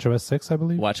WatchOS 6, I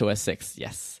believe. WatchOS 6,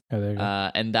 yes. Oh, there you go.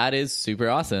 And that is super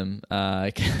awesome.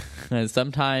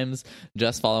 Sometimes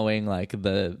just following like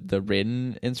the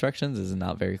written instructions is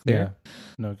not very clear. Yeah.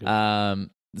 No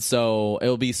good. So it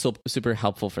will be super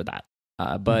helpful for that.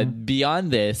 But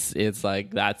beyond this, it's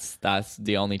like that's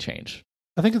the only change.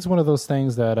 I think it's one of those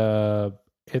things that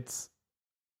it's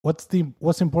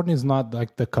what's important is not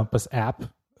like the Compass app.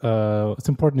 What's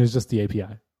important is just the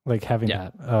API, like having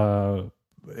that.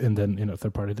 and then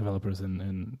third-party developers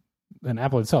and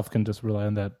Apple itself can just rely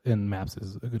on that. And Maps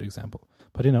is a good example.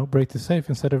 But break to safe,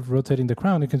 instead of rotating the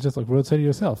crown, you can just rotate it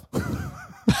yourself.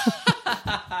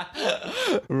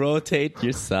 Rotate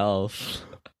yourself.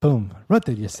 Boom,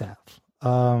 rotate yourself.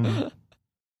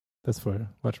 That's for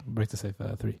watch Break to Safe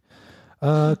 3.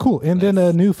 Cool. And Nice.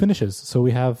 then new finishes. So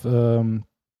we have the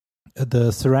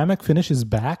ceramic finish is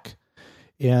back,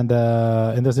 and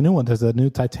there's a new one. There's a new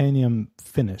titanium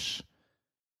finish.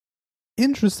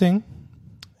 Interesting.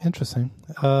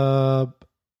 They are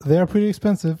pretty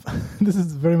expensive. This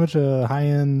is very much a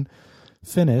high-end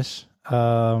finish.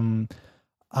 I've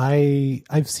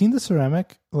seen the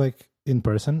ceramic in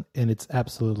person, and it's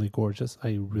absolutely gorgeous.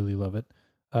 I really love it.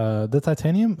 The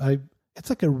titanium, it's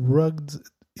like a rugged.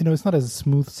 It's not as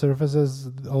smooth surface as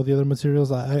all the other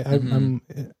materials. I'm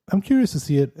curious to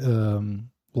see it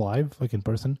live, in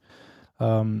person.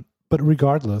 But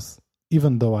regardless,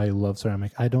 even though I love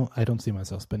ceramic, I don't see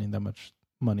myself spending that much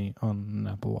money on an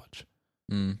Apple Watch.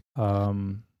 Mm.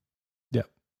 Yeah.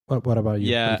 What about you?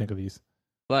 Yeah. What do you think of these?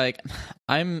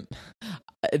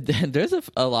 There's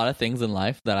a lot of things in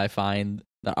life that I find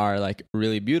that are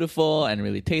really beautiful and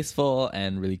really tasteful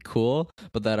and really cool,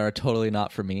 but that are totally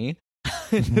not for me.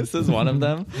 This is one of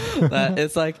them. That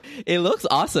it's it looks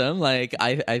awesome.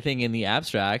 I think in the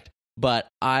abstract, but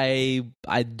I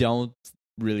don't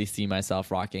really see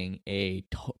myself rocking a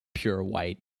pure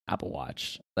white Apple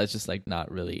Watch. That's just not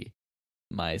really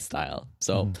my style.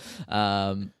 So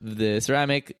the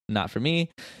ceramic, not for me.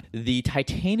 The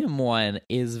titanium one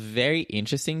is very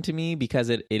interesting to me because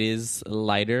it is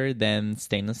lighter than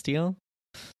stainless steel,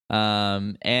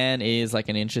 and is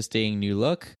an interesting new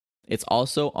look. It's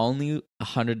also only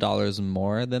 $100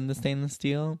 more than the stainless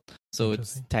steel, so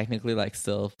it's technically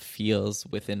still feels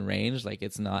within range.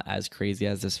 It's not as crazy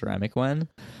as the ceramic one.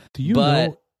 Do you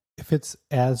know if it's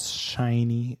as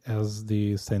shiny as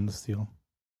the stainless steel?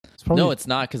 No, it's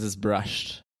not, because it's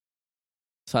brushed.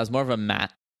 So it has more of a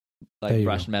matte,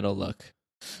 brushed metal look.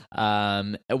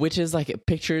 Which is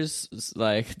pictures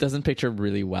doesn't picture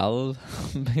really well,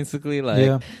 basically.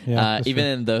 Even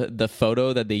in the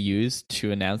photo that they use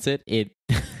to announce it, it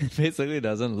basically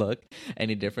doesn't look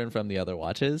any different from the other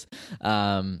watches.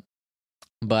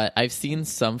 But I've seen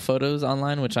some photos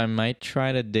online, which I might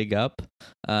try to dig up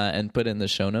and put in the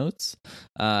show notes,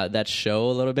 that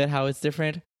show a little bit how it's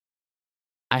different.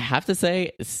 I have to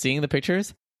say, seeing the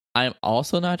pictures, I'm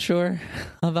also not sure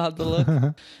about the look.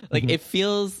 It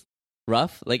feels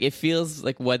rough. It feels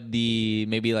like what the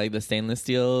stainless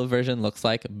steel version looks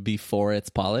like before it's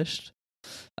polished.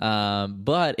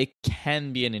 But it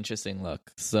can be an interesting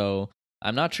look. So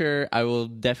I'm not sure. I will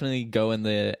definitely go in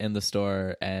the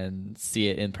store and see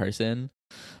it in person.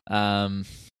 My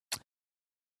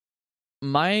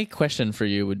question for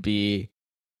you would be,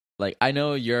 I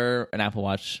know you're an Apple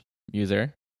Watch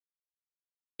user.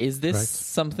 Is this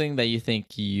something that you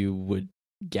think you would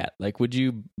get? Would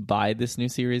you buy this new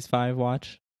Series 5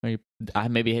 watch? Or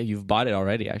maybe you've bought it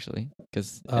already, actually,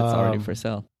 because it's already for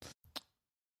sale.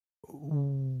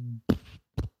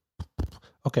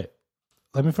 Okay.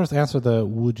 Let me first answer the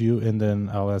would you, and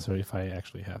then I'll answer if I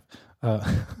actually have,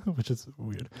 which is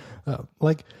weird.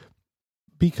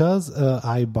 Because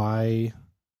I buy,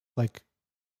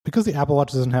 because the Apple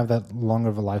Watch doesn't have that long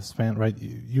of a lifespan, right?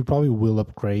 You probably will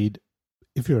upgrade.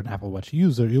 If you're an Apple Watch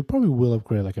user, you probably will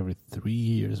upgrade every 3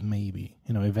 years, maybe.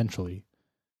 Eventually.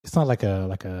 It's not like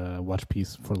a watch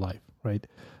piece for life, right?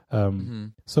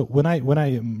 So when I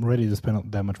am ready to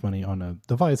spend that much money on a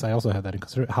device, I also have that in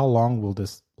consideration. How long will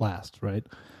this last, right?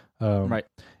 Right.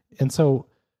 And so,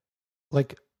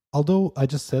 although I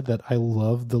just said that I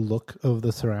love the look of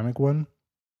the ceramic one,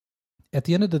 at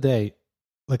the end of the day,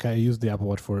 I use the Apple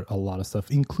Watch for a lot of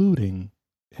stuff, including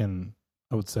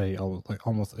I would say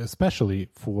almost especially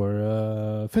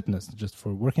for fitness, just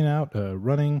for working out,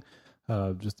 running,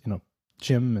 just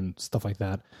gym and stuff like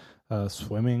that,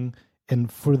 swimming.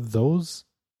 And for those,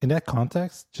 in that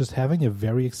context, just having a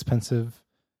very expensive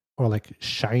or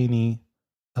shiny,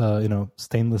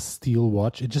 stainless steel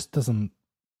watch, it just doesn't.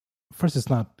 First, it's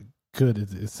not good.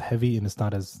 It's heavy and it's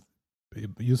not as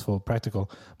useful,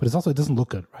 practical. But it doesn't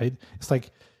look good, right? It's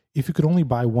if you could only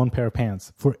buy one pair of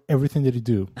pants for everything that you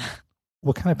do.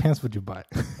 What kind of pants would you buy?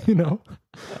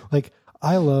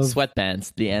 I love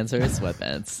sweatpants. The answer is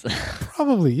sweatpants.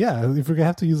 Probably, yeah. If you're gonna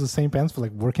have to use the same pants for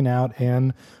working out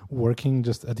and working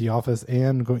just at the office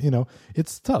and go,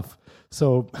 it's tough.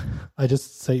 So I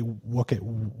just say, okay,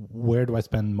 where do I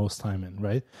spend most time in,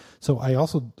 right? So I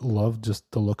also love just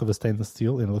the look of the stainless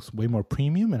steel, and it looks way more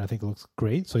premium, and I think it looks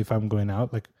great. So if I'm going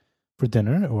out for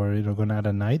dinner or going out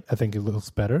at night, I think it looks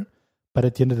better. But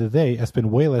at the end of the day, I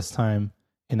spend way less time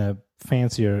in a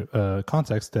fancier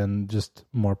context than just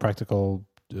more practical,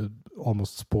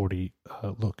 almost sporty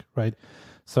look, right?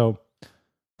 So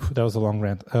that was a long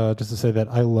rant. Just to say that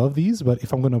I love these, but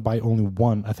if I'm going to buy only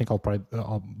one, I think I'll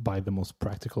buy the most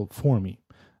practical for me.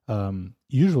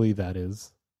 Usually that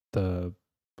is the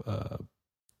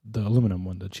aluminum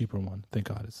one, the cheaper one. Thank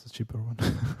God it's the cheaper one.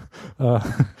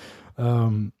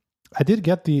 I did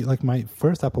get my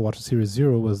first Apple Watch Series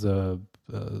 0 was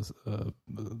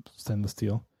stainless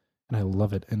steel, and I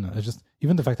love it. And I just,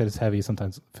 even the fact that it's heavy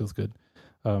sometimes feels good.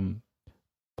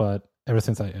 But ever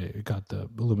since I got the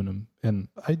aluminum, and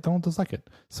I don't dislike it.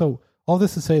 So all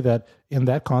this to say that in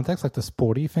that context, like the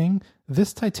sporty thing,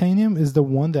 this titanium is the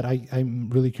one that I'm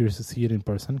really curious to see it in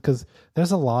person, because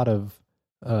there's a lot of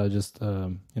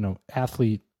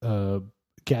athlete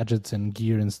gadgets and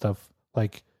gear and stuff,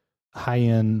 like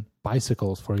high-end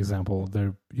bicycles, for example.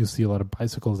 There you see a lot of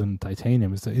bicycles in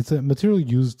titanium. It's a material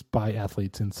used by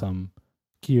athletes in some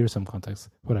gear, some context,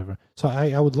 whatever. So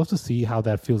I would love to see how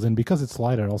that feels in, because it's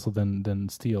lighter also than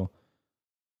steel.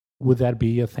 Would that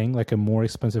be a thing, like a more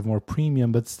expensive, more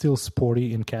premium, but still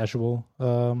sporty and casual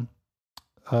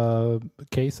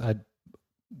case?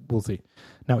 We'll see.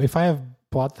 Now, if I have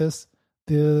bought this,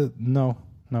 no,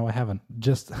 I haven't.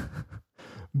 Just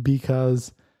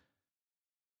because.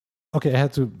 Okay, I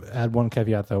had to add one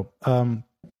caveat though.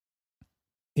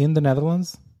 In the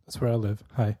Netherlands, that's where I live.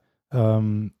 Hi.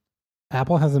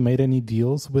 Apple hasn't made any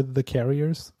deals with the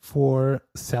carriers for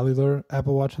cellular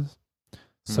Apple Watches.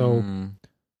 So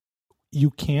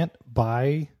you can't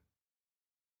buy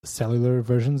cellular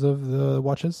versions of the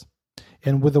watches.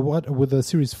 And with the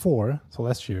Series 4, so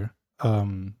last year, I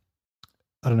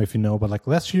don't know if you know, but like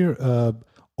last year,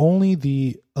 only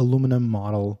the aluminum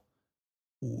model,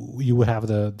 you would have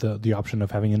the option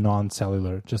of having a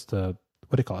non-cellular, just what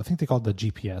do they call it? I think they call it the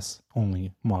GPS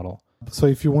only model. So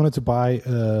if you wanted to buy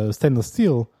stainless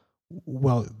steel,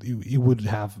 well,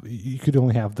 you could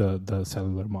only have the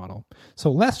cellular model.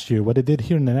 So last year, what they did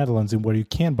here in the Netherlands, and where you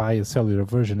can buy a cellular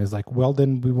version, is like, well,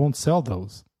 then we won't sell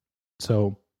those.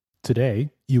 So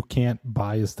today, you can't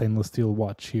buy a stainless steel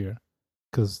watch here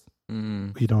because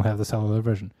you don't have the cellular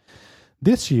version.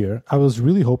 This year, I was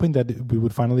really hoping that we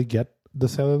would finally get the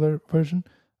cellular version,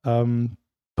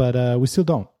 but we still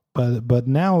don't. But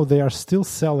now they are still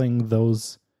selling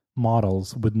those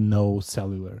models with no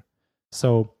cellular.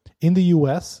 So in the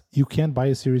US, you can't buy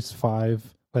a Series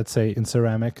 5, let's say in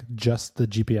ceramic, just the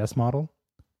GPS model,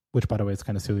 which, by the way, it's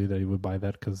kind of silly that you would buy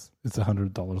that because it's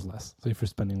 $100 less. So if you're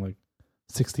spending like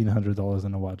 $1,600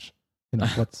 on a watch,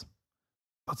 what's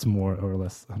more or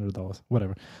less $100,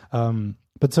 whatever.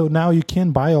 But so now you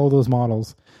can buy all those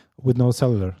models with no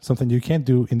cellular, something you can't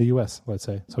do in the US, let's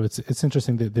say. So it's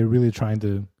interesting that they're really trying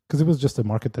to, because it was just a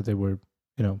market that they were,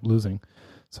 losing.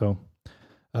 So,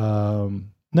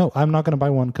 no, I'm not going to buy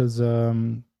one because,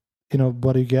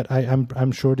 what do you get?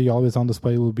 I'm sure the always on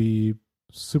display will be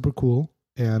super cool.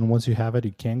 And once you have it,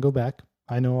 you can go back.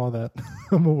 I know all that.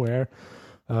 I'm aware.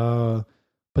 But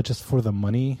just for the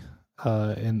money,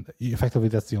 and effectively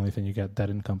that's the only thing you get that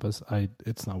encompass,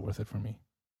 it's not worth it for me.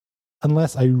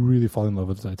 Unless I really fall in love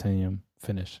with the titanium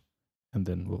finish, and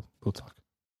then we'll talk.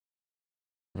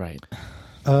 Right.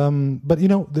 But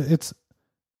it's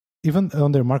even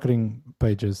on their marketing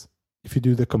pages. If you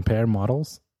do the compare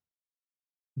models,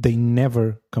 they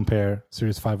never compare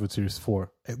Series 5 with Series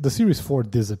 4. The Series 4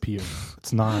 disappeared.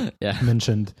 It's not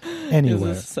mentioned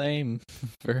anywhere. It's the same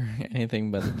for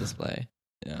anything but the display.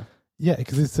 Yeah. Yeah,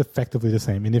 because it's effectively the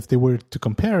same. And if they were to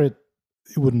compare it,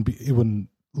 it wouldn't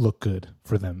look good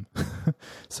for them.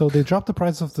 So they dropped the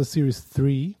price of the Series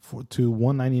 3 to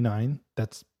 $199.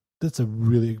 That's a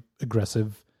really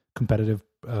aggressive, competitive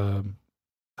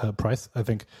price. I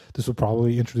think this will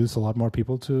probably introduce a lot more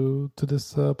people to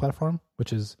this platform,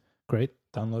 which is great.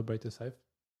 Download Break to Safe.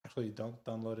 Actually, don't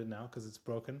download it now because it's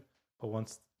broken. But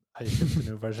once I ship the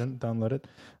new version, download it.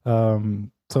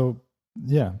 So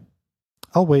yeah,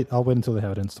 I'll wait until they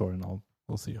have it in store, and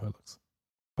we'll see how it looks.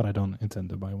 But I don't intend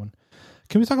to buy one.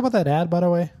 Can we talk about that ad, by the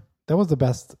way? That was the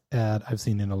best ad I've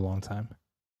seen in a long time.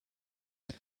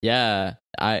 Yeah,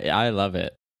 I love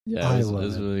it. Yeah, it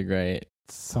was really great.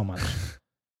 So much.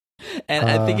 And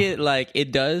I think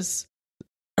it does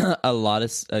a lot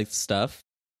of stuff,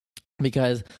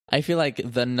 because I feel like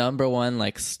the number one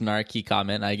snarky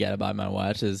comment I get about my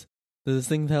watch is, does this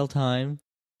thing tell time?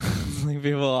 Like,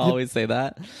 people always say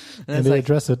that. And they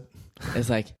address it. It's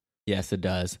like, yes, it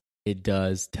does. It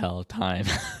does tell time.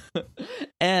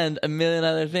 And a million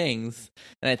other things.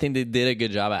 And I think they did a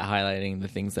good job at highlighting the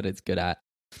things that it's good at.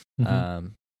 Mm-hmm.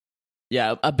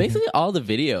 Basically all the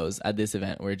videos at this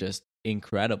event were just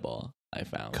incredible, I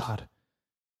found. God,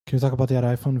 Can we talk about the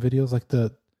iPhone videos? Like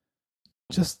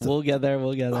We'll get there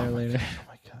later. Oh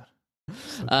my god.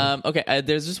 So cool. Okay,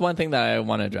 there's just one thing that I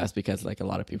want to address because like a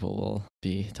lot of people will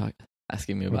be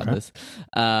asking me about Okay. this.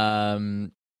 Oh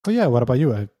yeah, what about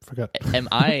you? I forgot. Am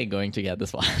I going to get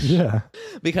this watch? Yeah.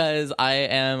 Because I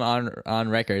am on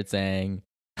record saying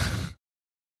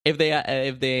if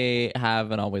they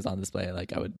have an always on display,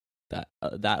 like I would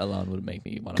that alone would make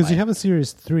me want to. Because you have a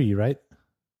Series 3, right?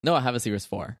 No, I have a Series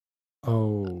 4.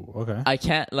 Oh, okay. I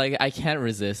can't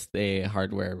resist a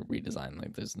hardware redesign.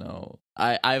 Like there's no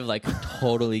I've like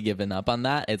totally given up on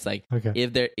that. It's like Okay.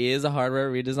 if there is a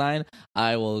hardware redesign,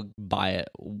 I will buy it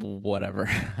whatever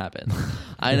happens.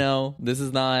 I know this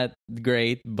is not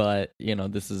great, but you know,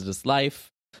 this is just life.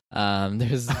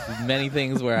 There's many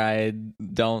things where I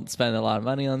don't spend a lot of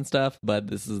money on stuff, but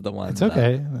this is the one It's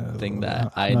okay. thing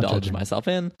that I I'm not indulge judging. myself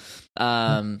in.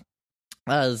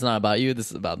 It's not about you.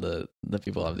 This is about the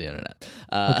people of the internet.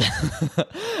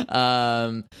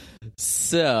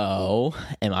 So,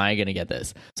 am I going to get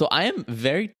this? So, I am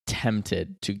very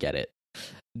tempted to get it.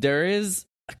 There is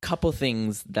a couple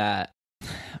things that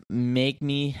make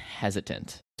me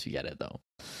hesitant to get it, though.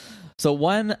 So,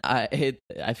 one,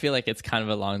 I feel like it's kind of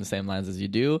along the same lines as you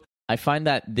do. I find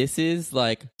that this is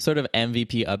like sort of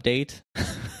MVP update,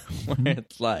 where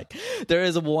it's like there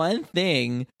is one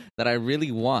thing that I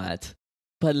really want,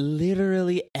 but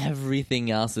literally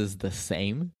everything else is the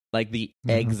same, like the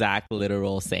exact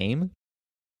literal same.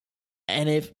 And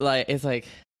if like it's like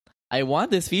I want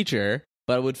this feature,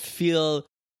 but it would feel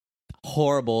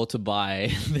horrible to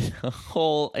buy a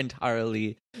whole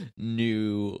entirely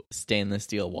new stainless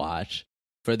steel watch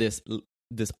for this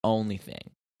only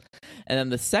thing. And then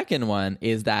the second one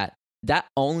is that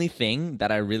only thing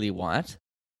that I really want,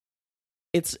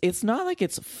 it's not like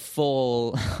it's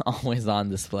full always on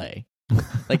display.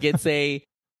 Like it's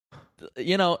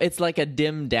it's like a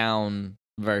dimmed down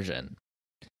version.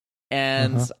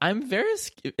 And I'm very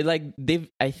like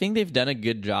I think they've done a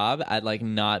good job at like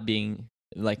not being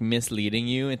like misleading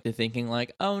you into thinking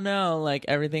like, oh no, like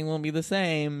everything will be the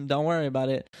same, don't worry about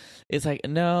it. It's like,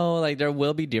 no, like there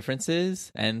will be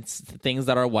differences, and things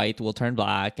that are white will turn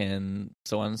black and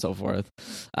so on and so forth.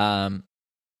 I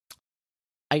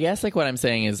guess like what I'm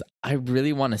saying is I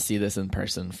really want to see this in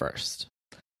person first.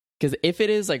 Because if it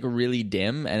is like really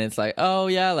dim and it's like, oh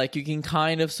yeah, like you can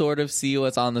kind of sort of see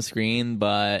what's on the screen,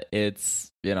 but it's,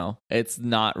 it's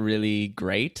not really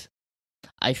great.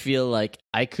 I feel like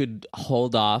I could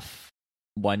hold off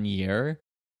 1 year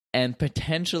and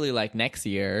potentially like next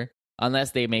year, unless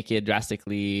they make it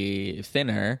drastically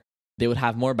thinner, they would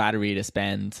have more battery to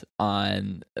spend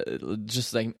on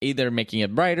just like either making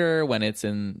it brighter when it's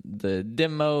in the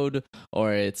dim mode,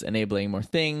 or it's enabling more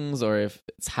things, or if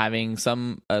it's having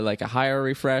some like a higher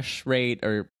refresh rate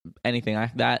or anything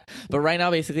like that. But right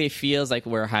now, basically, it feels like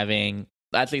we're having,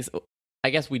 at least, I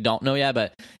guess we don't know yet,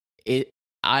 but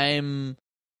I'm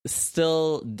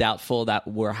still doubtful that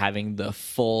we're having the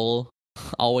full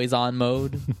always on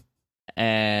mode.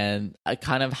 And I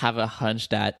kind of have a hunch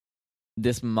that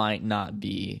this might not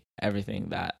be everything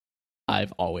that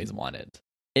I've always wanted.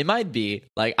 It might be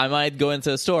like I might go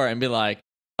into a store and be like,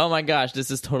 oh my gosh, this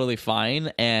is totally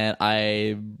fine and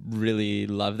I really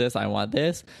love this, I want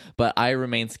this, but I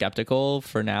remain skeptical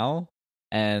for now.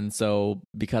 And so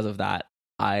because of that,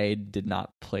 I did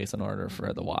not place an order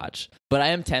for the watch. But I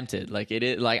am tempted. Like it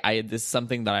is like this is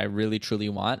something that I really truly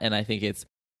want, and I think it's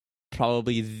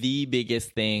probably the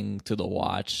biggest thing to the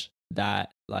watch that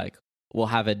like will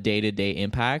have a day-to-day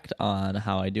impact on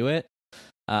how I do it,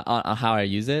 on how I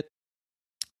use it.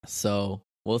 So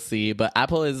we'll see. But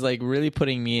Apple is like really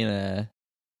putting me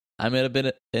I'm in a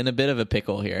bit of a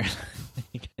pickle here.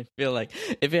 I feel like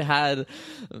if it had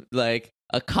like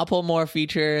a couple more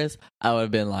features, I would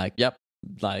have been like, yep,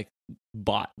 like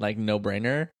bought, like no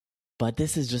brainer. But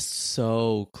this is just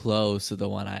so close to the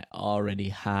one I already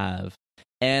have.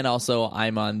 And also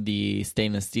I'm on the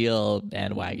stainless steel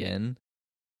bandwagon.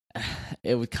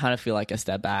 It would kind of feel like a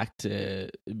step back to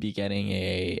be getting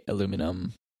a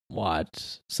aluminum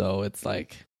watch. So it's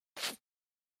like,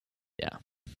 yeah.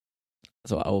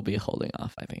 So I will be holding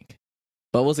off, I think.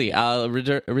 But we'll see. I'll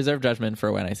reserve judgment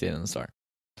for when I see it in the store.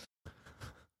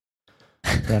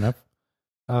 Fair enough.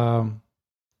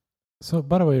 So,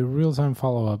 by the way, real-time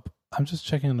follow-up. I'm just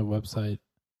checking on the website.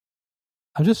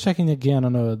 I'm just checking again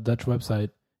on a Dutch website,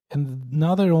 and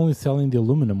now they're only selling the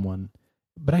aluminum one.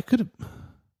 But I could have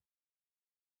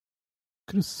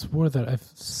swore that I've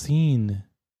seen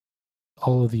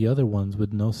all of the other ones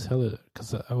with no cellular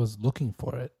because I was looking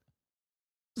for it.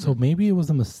 So maybe it was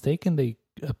a mistake and they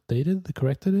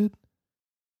corrected it.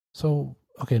 So,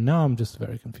 okay, now I'm just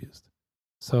very confused.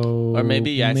 So Or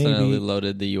maybe you accidentally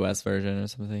loaded the US version or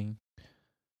something.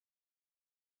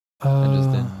 I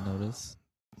just didn't notice.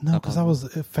 No, because I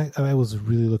was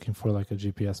really looking for like a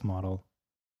GPS model.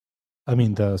 I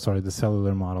mean the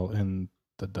cellular model in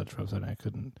the Dutch website. I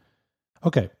couldn't.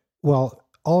 Okay, well,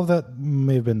 all of that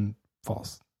may have been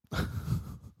false.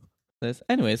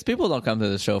 Anyways, people don't come to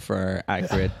the show for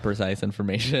accurate, precise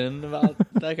information about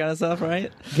that kind of stuff,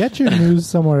 right? Get your news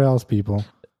somewhere else, people.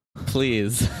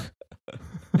 Please.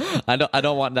 I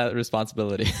don't want that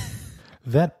responsibility.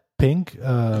 That pink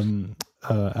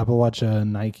Apple Watch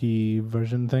Nike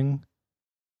version thing.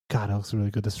 God, it looks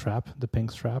really good. The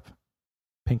pink strap,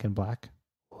 pink and black.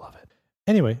 Love it.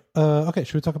 Anyway, okay,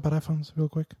 should we talk about iPhones real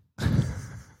quick?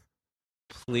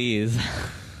 Please.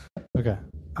 Okay.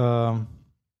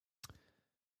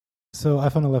 So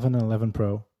iPhone 11 and 11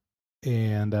 Pro,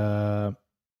 and can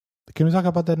we talk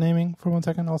about that naming for 1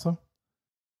 second also?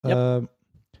 Yep.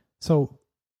 So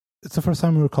it's the first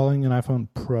time we were calling an iPhone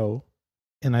Pro,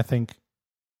 and I think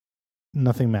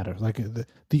nothing matters. Like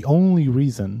the only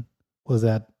reason was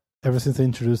that ever since they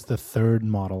introduced the third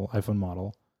iPhone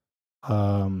model,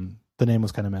 the name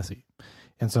was kind of messy.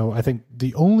 And so I think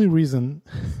the only reason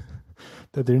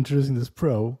that they're introducing this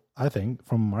Pro, I think,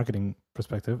 from a marketing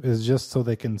perspective, is just so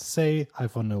they can say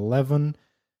iPhone 11,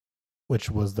 which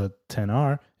was the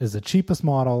 10R, is the cheapest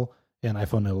model, and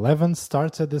iPhone 11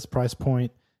 starts at this price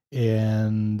point,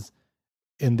 and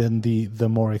then the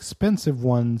more expensive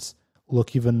ones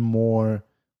look even more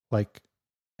like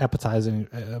appetizing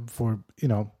for, they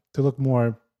look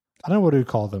more, I don't know what to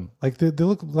call them. Like they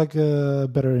look like a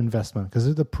better investment because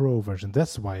they're the Pro version.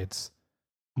 That's why it's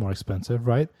more expensive,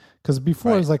 right? Because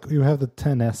before it's like you have the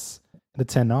 10S, the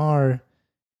 10R,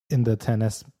 in the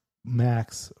 10S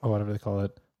Max, or whatever they call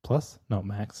it, Plus? No,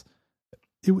 Max.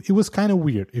 It was kind of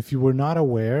weird if you were not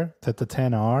aware that the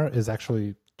 10R is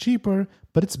actually cheaper,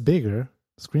 but it's bigger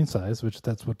screen size, which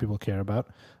that's what people care about.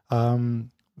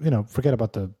 Forget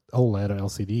about the OLED or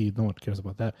LCD. No one cares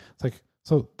about that. It's like,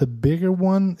 so the bigger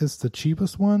one is the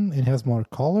cheapest one. It has more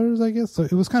colors, I guess. So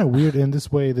it was kind of weird. In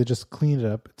this way, they just cleaned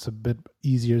it up. It's a bit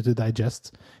easier to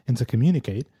digest and to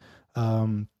communicate.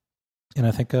 And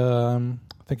I think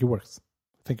it works.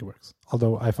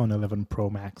 Although iPhone 11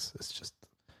 Pro Max is just,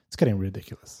 it's getting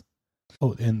ridiculous.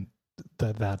 Oh, and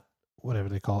that whatever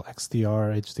they call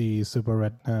XDR HD Super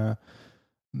Retina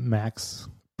Max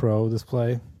Pro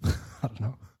display. I don't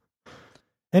know.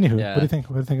 Anywho, Yeah. What do you think?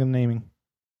 What do you think of the naming?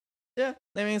 Yeah,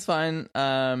 naming's fine.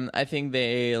 I think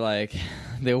they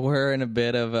were in a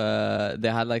bit of they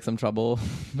had like some trouble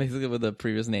basically with the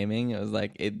previous naming. It was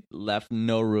like it left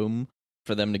no room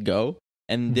for them to go.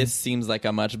 And this seems like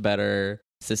a much better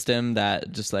system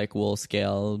that just like will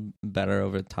scale better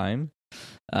over time.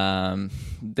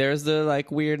 There's the like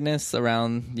weirdness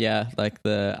around, like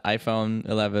the iPhone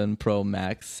 11 Pro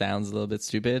Max sounds a little bit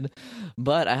stupid,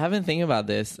 but I have been thinking about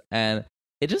this and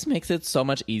it just makes it so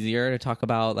much easier to talk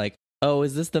about like, oh,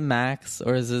 is this the Max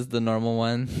or is this the normal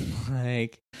one?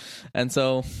 And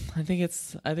so I think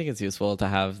it's useful to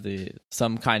have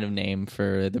some kind of name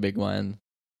for the big one.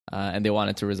 And they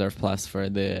wanted to reserve Plus for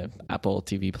the Apple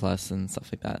TV Plus and stuff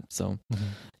like that. So,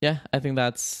 yeah, I think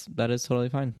that is totally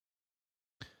fine.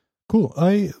 Cool.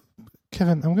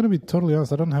 Kevin, I'm going to be totally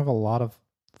honest. I don't have a lot of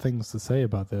things to say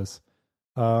about this.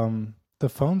 The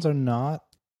phones are not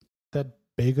that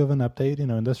big of an update,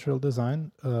 industrial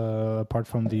design, apart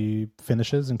from the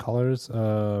finishes and colors,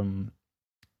 and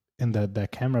that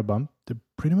camera bump. They're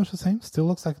pretty much the same. Still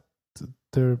looks like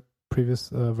their previous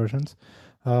versions.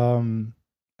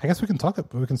 I guess we can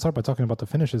start by talking about the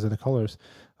finishes and the colors.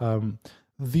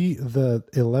 The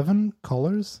 11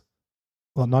 colors,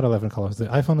 well, not 11 colors, the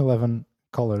iPhone 11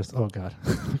 colors. Oh God.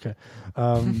 Okay.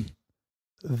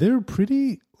 They're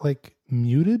pretty like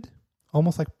muted,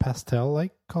 almost like pastel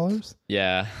like colors.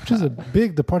 Yeah. Which is a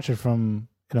big departure from,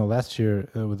 last year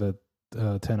with the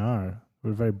 10R.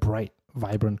 Were very bright,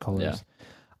 vibrant colors. Yeah.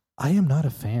 I am not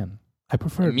a fan. I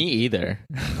prefer me either.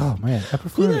 Oh man, I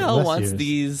prefer. Who the hell wants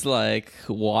these like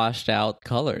washed out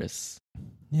colors?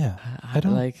 Yeah, I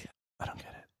don't get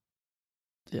it.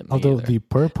 Yeah, although either.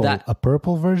 The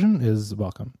purple version is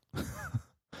welcome.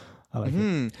 I like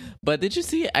it. But did you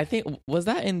see? I think was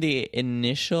that in the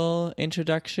initial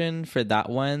introduction for that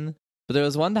one? But there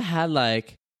was one that had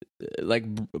like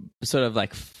sort of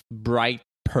like bright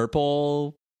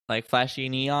purple, like flashy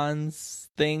neons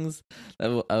things. I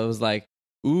was like,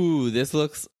 ooh, this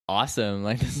looks awesome.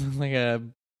 Like this is like a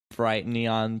bright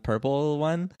neon purple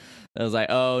one. I was like,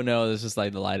 oh no, it's just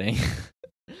like the lighting.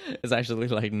 It's actually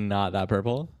like not that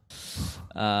purple.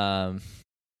 So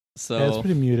yeah, it's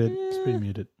pretty muted. It's pretty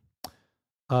muted.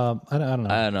 I don't know.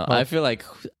 I don't know. Well, I feel like,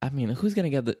 who's gonna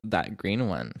get that green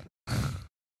one?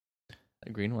 The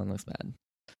green one looks bad.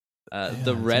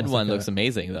 The it's red almost one like looks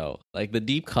amazing though. Like the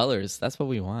deep colors, that's what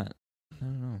we want. I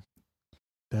don't know.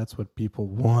 that's what people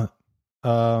want.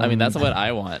 That's what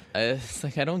I want. It's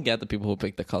like I don't get the people who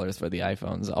pick the colors for the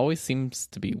iPhones. It always seems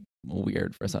to be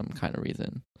weird for some kind of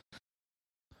reason.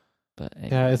 But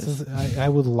Yeah, anyways. it's just, I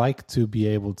would like to be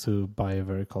able to buy a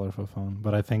very colorful phone,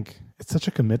 but I think it's such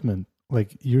a commitment.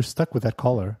 Like you're stuck with that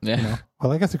color. Yeah. You know?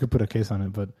 Well, I guess you could put a case on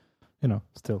it, but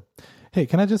still. Hey,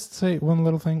 can I just say one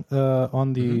little thing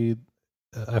on the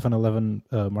iPhone 11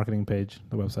 marketing page,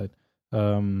 the website,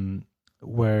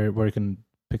 where you can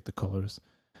pick the colors.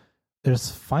 There's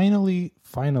finally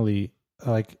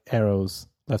like arrows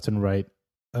left and right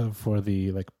for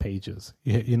the like pages.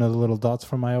 You know the little dots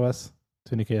from iOS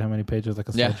to indicate how many pages, like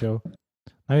a slideshow.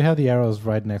 Now you have the arrows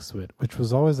right next to it, which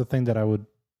was always the thing that I would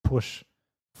push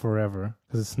forever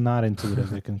because it's not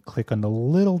intuitive. You can click on the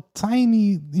little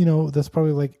tiny, that's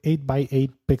probably like 8 by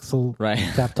 8 pixel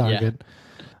tap target.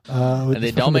 And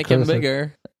they don't make him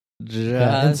bigger.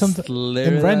 Just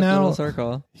and right now, little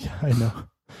circle. Yeah, I know.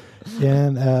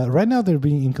 And right now they're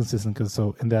being inconsistent because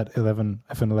so in that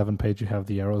iPhone 11 page you have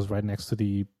the arrows right next to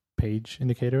the page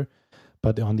indicator,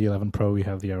 but on the 11 Pro we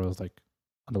have the arrows like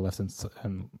on the left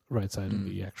and right side of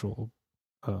the actual,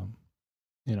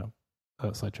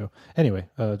 slideshow. Anyway,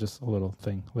 just a little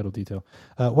detail.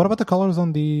 What about the colors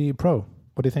on the Pro?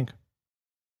 What do you think?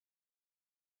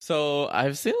 So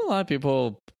I've seen a lot of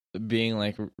people being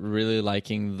like really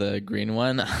liking the green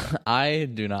one. I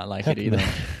do not like it either.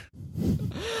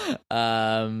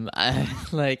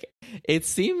 It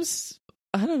seems,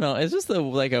 I don't know, it's just a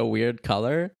weird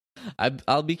color.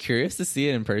 I'll be curious to see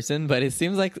it in person, but it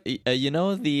seems like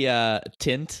the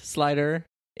tint slider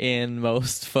in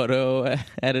most photo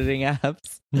editing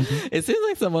apps. Mm-hmm. It seems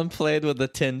like someone played with the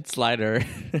tint slider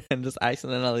and just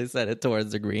accidentally set it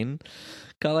towards the green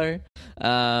color.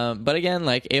 But again,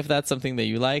 like if that's something that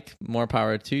you like, more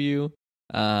power to you.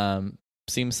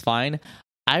 Seems fine.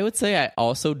 I would say I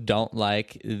also don't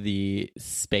like the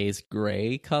space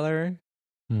gray color.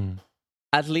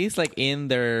 At least like in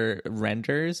their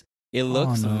renders, it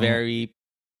looks very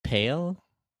pale.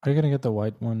 Are you gonna get the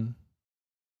white one?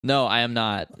 No, I am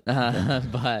not.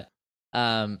 But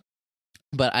I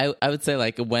would say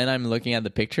like when I'm looking at the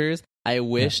pictures, I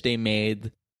wish they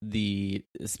made the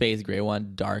space gray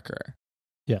one darker.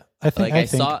 Yeah, I think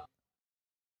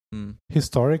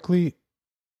historically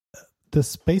the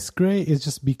space gray is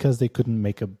just because they couldn't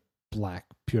make a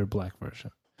pure black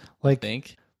version. Like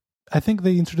I think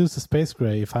they introduced the space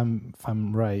gray, if I'm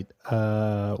right,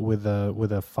 with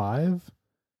a 5,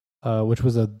 which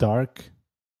was a dark,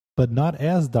 but not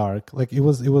as dark. Like it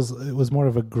was more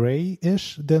of a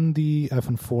grayish than the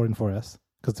iPhone 4 and 4S,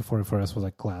 because the 4 and 4S was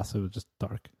like glass, it was just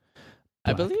dark. Black.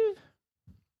 I believe.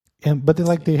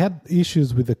 But they had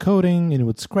issues with the coating, and it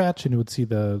would scratch, and you would see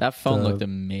that phone looked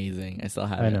amazing. I still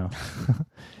have it. I know.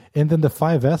 And then the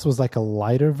 5S was like a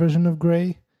lighter version of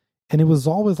gray. And it was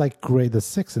always like gray. The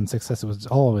 6 and 6S, it was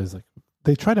always like,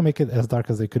 they tried to make it as dark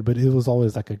as they could, but it was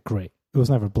always like a gray. It was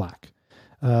never black.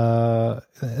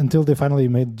 Until they finally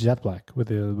made jet black with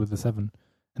the 7.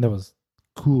 And that was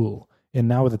cool. And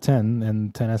now with the 10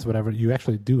 and 10S, whatever, you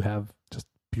actually do have just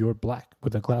pure black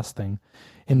with the glass thing.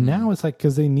 And now it's like,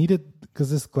 because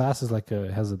this glass is like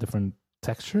has a different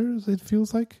texture, it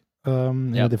feels like,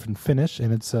 and a different finish.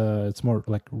 And it's more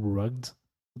like rugged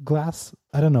glass.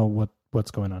 I don't know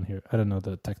what's going on here. I don't know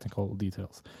the technical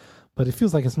details, but it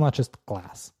feels like it's not just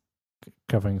glass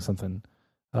covering something.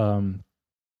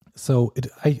 So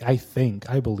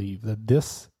I believe that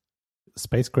this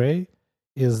space gray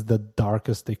is the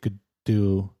darkest they could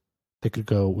do. They could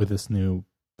go with this new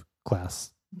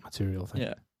glass material thing.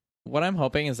 Yeah. What I'm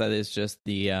hoping is that it's just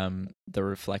the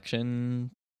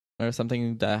reflection or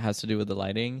something that has to do with the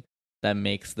lighting that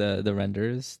makes the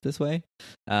renders this way.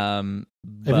 Have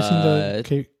you seen the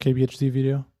KBHD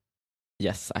video?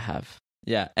 Yes, I have.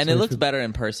 Yeah, and it looks better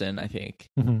in person, I think,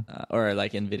 or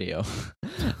like in video,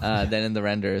 than in the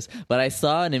renders. But I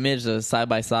saw an image of side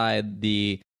by side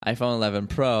the iPhone 11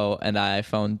 Pro and the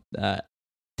iPhone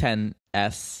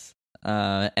 10s,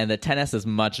 and the 10s is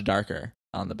much darker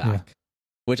on the back,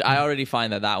 which I already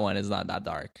find that one is not that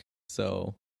dark.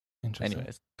 So,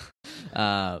 anyways.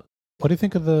 What do you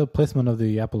think of the placement of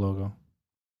the Apple logo?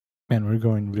 Man, we're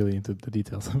going really into the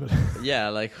details of it. Yeah,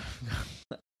 like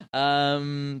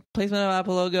placement of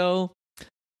Apple logo.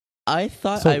 I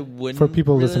thought I wouldn't. For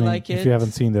people really listening, like if you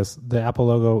haven't seen this, the Apple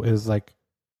logo is like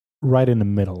right in the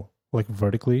middle, like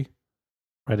vertically,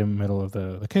 right in the middle of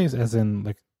the case. As in,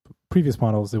 like previous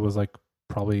models, it was like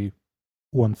probably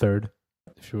 1/3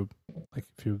 if you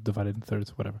divide it in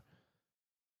thirds, whatever.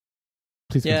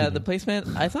 Please. Yeah, continue. the placement.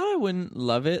 I thought I wouldn't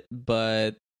love it,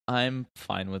 but I'm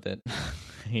fine with it.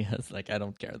 Yes, like I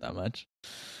don't care that much.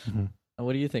 Mhm.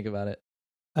 What do you think about it?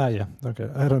 Yeah. Okay.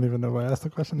 I don't even know why I asked the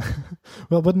question.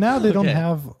 Well, but now they don't Okay.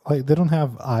 have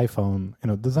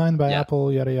iPhone, designed by Yeah.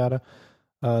 Apple, yada yada.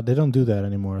 They don't do that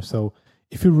anymore. So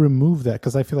if you remove that,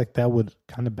 because I feel like that would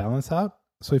kind of balance out.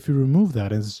 So if you remove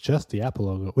that, it's just the Apple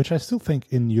logo, which I still think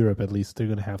in Europe at least they're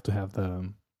gonna have to have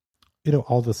the,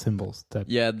 all the symbols that.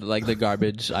 Yeah, like the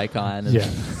garbage icon and Yeah.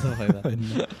 stuff like that.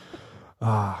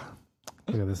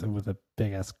 Look at this with a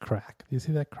big ass crack. Do you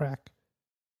see that crack?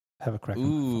 I have a crack.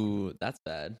 Ooh, that's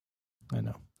bad. I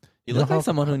know. You know look how- like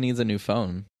someone who needs a new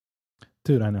phone.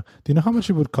 Dude, I know. Do you know how much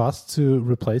it would cost to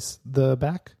replace the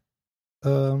back?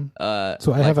 So I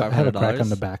like have a crack on $500?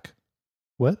 the back.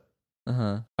 What?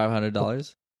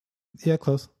 $500. Yeah,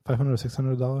 close. $500 or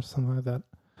 $600, something like that.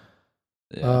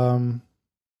 Yeah.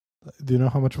 Do you know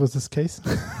how much was this case?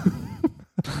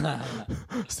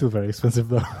 Still very expensive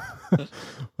though.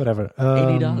 Whatever.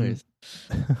 $80.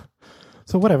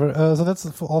 So whatever. So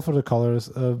that's all for the colors.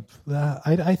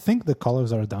 I think the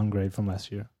colors are a downgrade from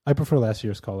last year. I prefer last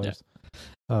year's colors.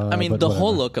 I mean, but the whole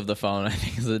whatever. look of the phone, I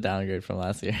think, is a downgrade from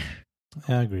last year.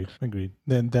 Yeah, agreed.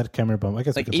 Then that camera bump. I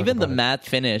guess we Like could talk even the about it. matte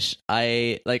finish,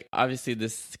 I like. Obviously,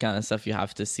 this kind of stuff you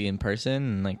have to see in person,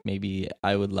 and like maybe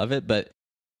I would love it, but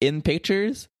in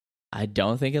pictures, I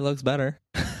don't think it looks better.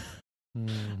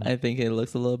 Mhm. I think it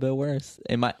looks a little bit worse.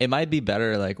 It might be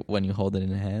better like when you hold it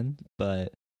in hand,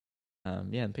 but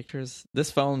yeah, in pictures, this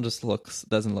phone just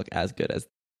doesn't look as good as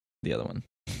the other one.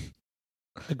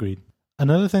 Agreed.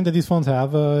 Another thing that these phones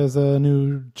have is a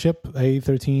new chip,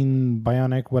 A13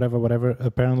 Bionic, whatever.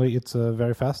 Apparently, it's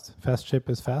very fast. Fast chip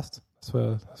is fast.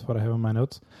 That's what I have in my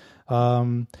notes.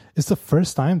 It's the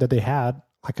first time that they had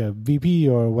like a VP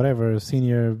or whatever,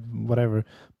 senior whatever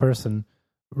person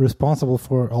responsible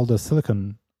for all the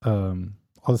silicon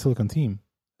team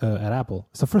at Apple.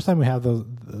 It's the first time we have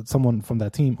someone from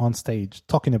that team on stage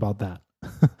talking about that.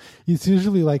 It's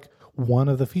usually like one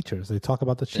of the features. They talk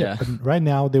about the chip. Yeah. But right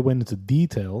now they went into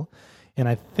detail, and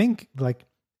I think like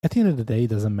at the end of the day, it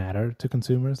doesn't matter to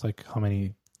consumers like how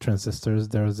many transistors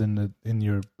there's in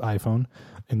your iPhone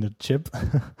in the chip.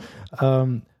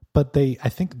 But I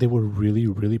think they were really,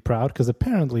 really proud because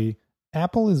apparently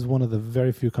Apple is one of the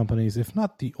very few companies, if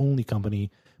not the only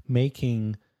company,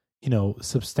 making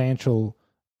substantial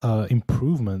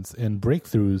improvements and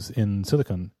breakthroughs in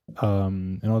silicon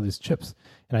and all these chips.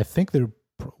 And I think they're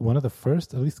one of the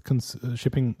first, at least,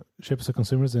 shipping chips to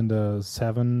consumers in the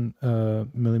 7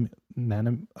 millimeter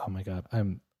nano. Oh my god, I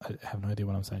have no idea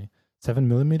what I'm saying. 7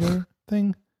 millimeter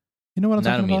thing. You know what I'm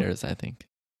talking about? Nanometers, I think.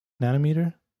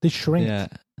 Nanometer. They shrink Yeah.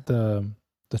 the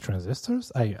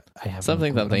transistors. I have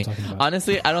Something. no clue what I'm talking about.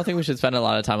 Honestly, I don't think we should spend a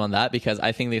lot of time on that because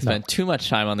I think they spent too much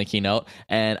time on the keynote,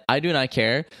 and I do not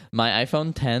care. My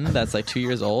iPhone 10, that's like 2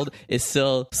 years old, is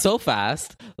still so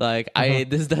fast. Like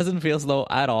this doesn't feel slow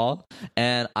at all,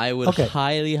 and I would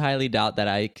highly, highly doubt that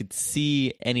I could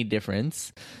see any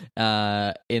difference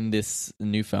in this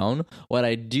new phone. What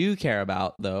I do care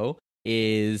about though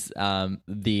is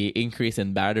the increase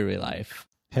in battery life.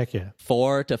 Heck yeah.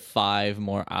 4 to 5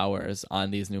 more hours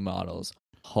on these new models.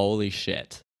 Holy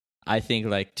shit. I think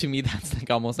like to me that's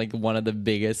like almost like one of the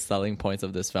biggest selling points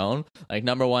of this phone. Like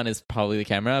number 1 is probably the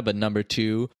camera, but number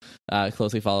 2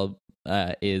 closely followed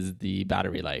is the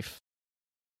battery life.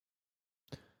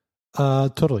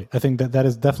 Totally. I think that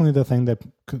is definitely the thing that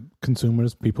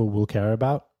people will care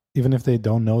about, even if they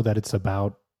don't know that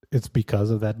it's because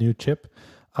of that new chip.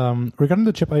 Regarding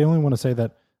the chip, I only want to say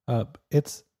that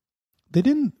they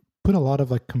didn't put a lot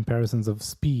of like comparisons of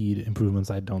speed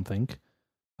improvements, I don't think.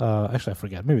 Actually, I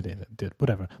forget. Maybe they did,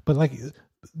 whatever. But like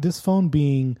this phone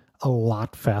being a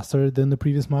lot faster than the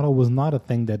previous model was not a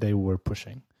thing that they were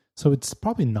pushing. So it's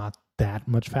probably not that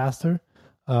much faster,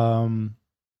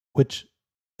 which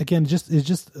again, it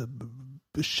just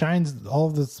shines all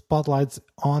of the spotlights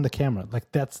on the camera.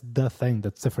 Like that's the thing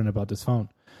that's different about this phone.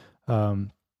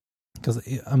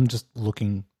 Because I'm just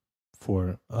looking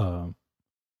for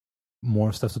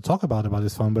more stuff to talk about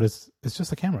this phone, but it's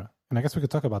just a camera, and I guess we could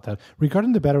talk about that.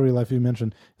 Regarding the battery life you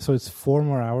mentioned, so it's 4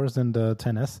 more hours than the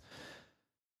 10s.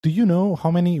 Do you know how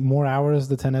many more hours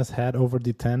the 10s had over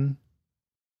the 10?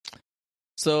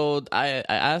 So I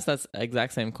asked that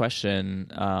exact same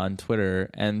question on Twitter,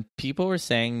 and people were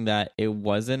saying that it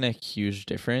wasn't a huge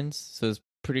difference, so it's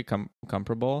pretty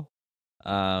comparable.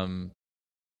 Let's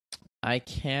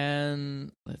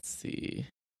see.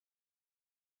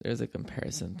 There's a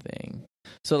comparison thing.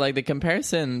 So like the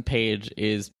comparison page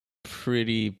is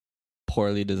pretty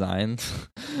poorly designed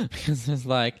because it's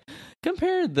like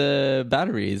compare the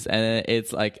batteries and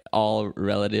it's like all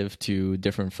relative to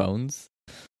different phones.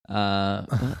 But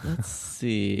let's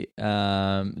see.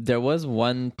 There was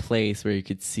one place where you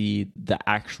could see the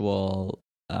actual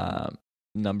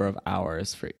number of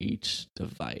hours for each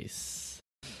device.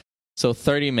 So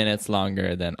 30 minutes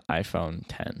longer than iPhone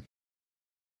 10.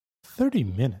 30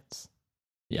 minutes?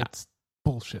 Yeah. That's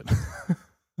bullshit.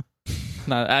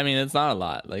 It's not a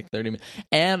lot, like 30 minutes.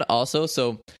 And also,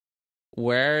 so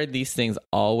where these things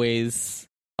always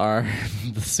are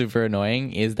super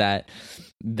annoying is that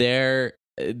they're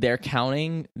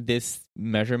counting this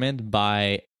measurement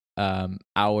by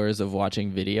hours of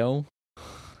watching video.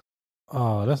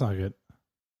 Oh, that's not good.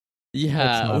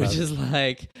 Yeah, which is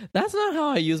like, that's not how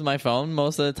I use my phone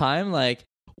most of the time. Like,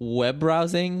 web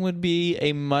browsing would be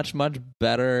a much, much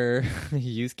better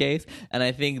use case. And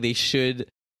I think they should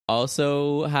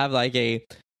also have like a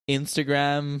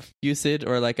Instagram usage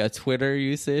or like a Twitter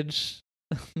usage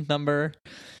number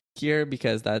here,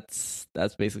 because that's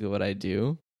basically what I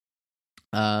do.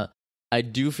 I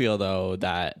do feel though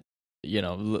that, you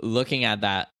know, looking at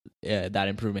that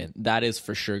improvement, that is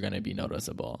for sure going to be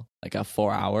noticeable. Like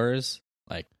 4 hours,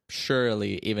 like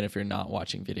surely, even if you're not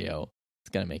watching video, it's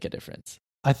going to make a difference.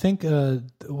 I think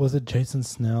was it Jason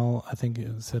Snell? I think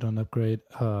it said on Upgrade,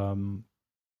 and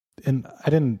I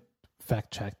didn't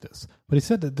fact check this, but he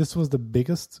said that this was the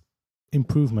biggest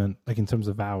improvement, like in terms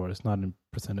of hours, not in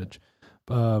percentage,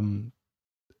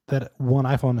 that one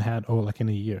iPhone had, like in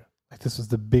a year. Like this was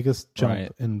the biggest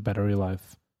jump in battery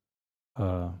life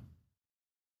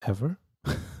ever.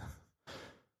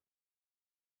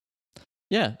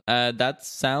 Yeah, that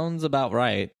sounds about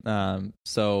right.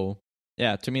 So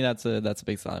yeah, to me that's a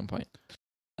big selling point.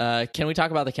 Can we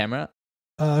talk about the camera?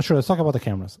 Sure, let's talk about the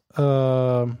cameras.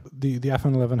 The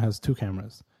iPhone 11 has 2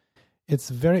 cameras. It's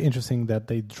very interesting that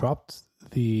they dropped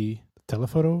the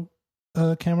telephoto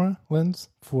camera lens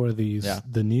for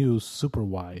the new super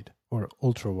wide or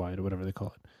ultra wide or whatever they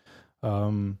call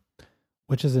it,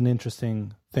 which is an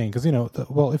interesting thing because, you know,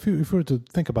 if you were to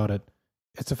think about it,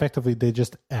 it's effectively they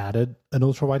just added an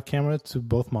ultra wide camera to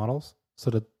both models. So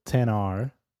the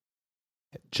 10R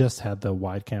just had the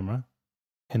wide camera,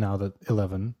 and now the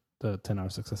 11, the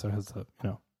 10R successor, has the, you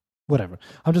know, whatever.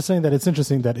 I'm just saying that it's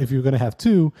interesting that if you're going to have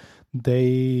 2,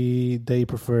 they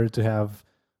prefer to have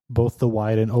both the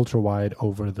wide and ultra wide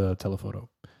over the telephoto.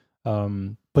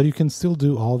 But you can still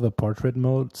do all the portrait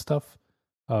mode stuff.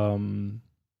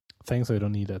 Things, so you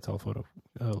don't need a telephoto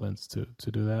lens to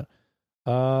do that.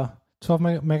 12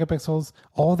 megapixels.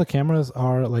 All the cameras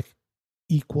are like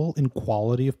equal in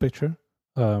quality of picture.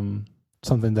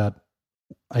 Something that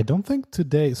I don't think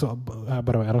today. So, by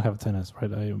the way, I don't have a 10S,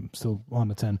 right? I am still on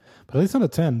the 10. But at least on the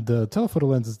 10, the telephoto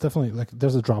lens is definitely like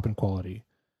there's a drop in quality.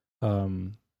 I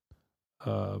don't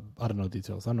know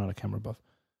details. I'm not a camera buff.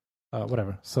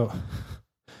 Whatever. So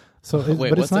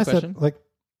but it's nice that like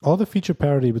all the feature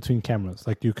parity between cameras.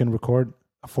 Like you can record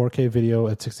a 4K video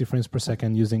at 60 frames per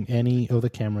second using any of the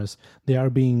cameras. They are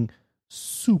being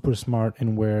super smart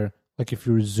in where, like, if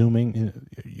you're zooming,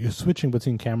 you're switching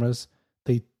between cameras,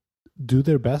 they do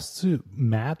their best to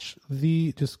match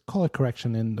the just color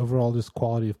correction and overall just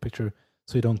quality of picture,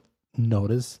 so you don't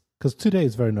notice. Because today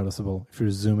it's very noticeable. If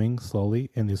you're zooming slowly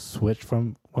and you switch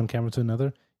from one camera to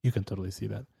another, you can totally see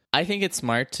that. I think it's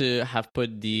smart to have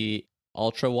put the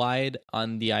ultra wide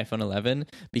on the iPhone 11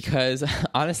 because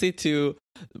honestly, to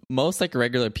most like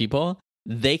regular people,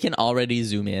 they can already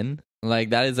zoom in.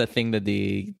 Like that is a thing that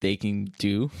they can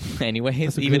do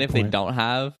anyways, even if they don't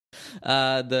have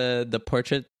the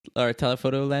portrait or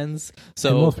telephoto lens. So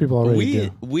and most people already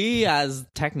do. We as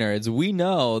tech nerds, we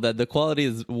know that the quality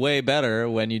is way better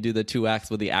when you do the 2x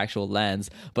with the actual lens.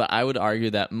 But I would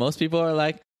argue that most people are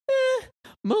like,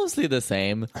 mostly the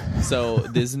same. So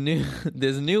this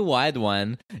new wide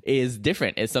one is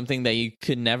different. It's something that you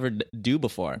could never do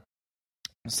before.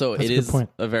 So it is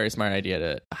a very smart idea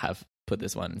to have put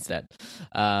this one instead.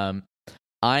 I'm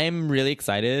really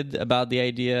excited about the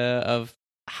idea of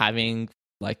having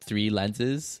like 3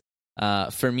 lenses.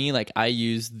 For me, like I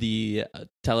use the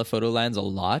telephoto lens a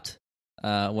lot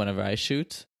whenever I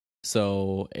shoot.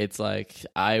 So it's like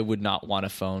I would not want a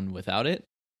phone without it.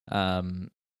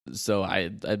 So I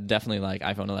definitely like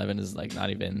iPhone 11 is like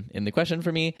not even in the question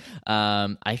for me.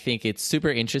 I think it's super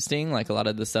interesting, like a lot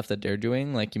of the stuff that they're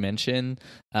doing, like you mentioned,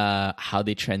 how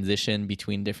they transition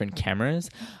between different cameras.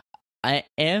 I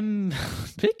am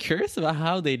a bit curious about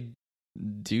how they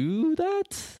do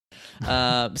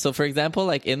that. So for example,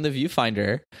 like in the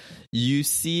viewfinder, you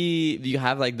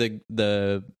have like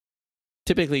the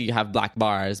typically you have black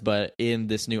bars, but in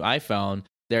this new iPhone,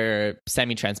 they're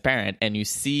semi-transparent, and you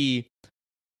see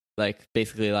like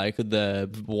basically like the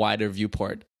wider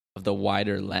viewport of the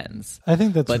wider lens. I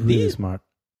think that's But really these- smart.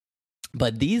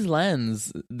 But these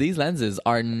lenses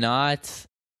are not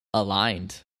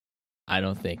aligned. I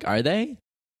don't think. Are they?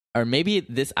 Or maybe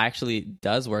this actually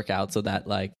does work out so that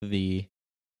like I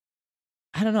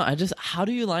don't know. How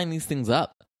do you line these things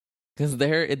up? Because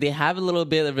they have a little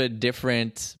bit of a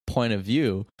different point of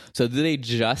view. So do they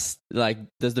just like,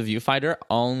 does the viewfinder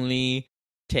only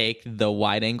take the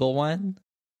wide angle one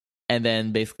and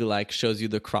then basically like shows you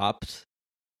the cropped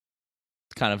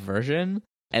kind of version?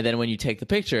 And then when you take the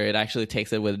picture, it actually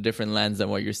takes it with a different lens than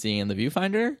what you're seeing in the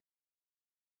viewfinder?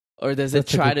 Or does it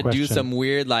That's a try good to do question. some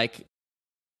weird, like,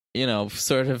 you know,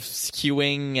 sort of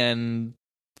skewing and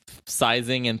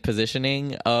sizing and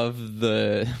positioning of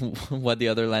the what the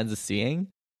other lens is seeing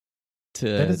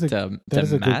That is a match?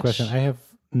 good question. I have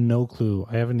no clue.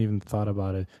 I haven't even thought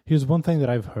about it. Here's one thing that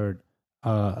I've heard,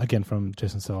 again from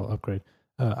Jason Sell Upgrade.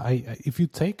 If you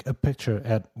take a picture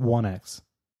at 1x,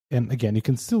 and again, you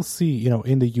can still see, you know,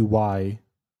 in the UI,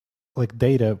 like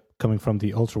data coming from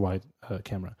the ultra wide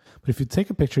camera. But if you take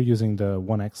a picture using the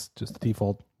 1x, just the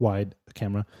default wide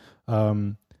camera,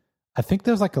 I think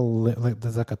there's like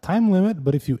there's like a time limit.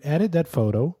 But if you edit that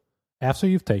photo after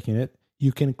you've taken it,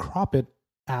 you can crop it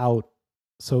out,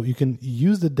 so you can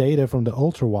use the data from the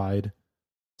ultra wide,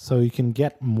 so you can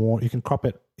get more. You can crop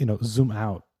it, you know, zoom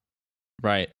out,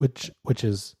 Right. which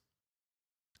is,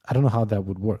 I don't know how that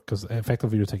would work, because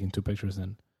effectively you're taking two pictures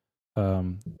and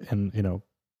you know,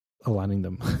 aligning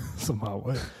them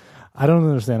somehow. I don't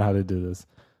understand how to do this,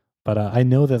 but I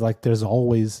know that like there's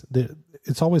always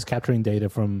it's always capturing data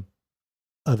from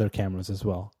other cameras as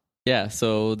well. Yeah,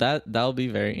 so that'll be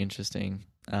very interesting.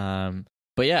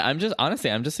 But yeah, I'm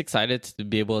just excited to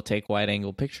be able to take wide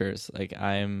angle pictures. Like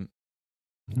I'd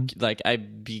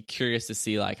be curious to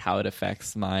see like how it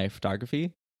affects my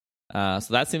photography. So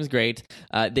that seems great.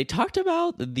 They talked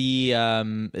about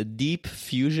the deep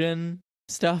fusion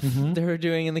stuff they were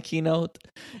doing in the keynote,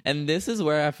 and this is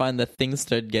where I find that things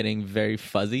start getting very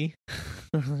fuzzy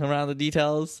around the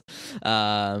details.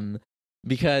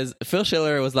 Because Phil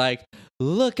Schiller was like,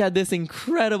 look at this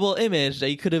incredible image that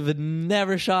you could have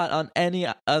never shot on any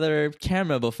other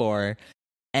camera before.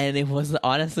 And it was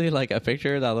honestly like a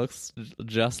picture that looks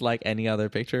just like any other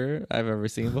picture I've ever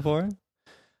seen before.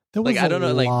 There was Like, I don't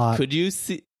know, like, lot- could you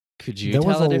there tell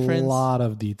was a a difference? lot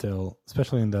of detail,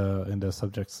 especially in the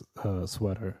subject's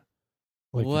sweater.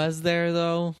 Like Was there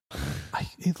though?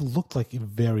 it looked like a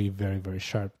very, very, very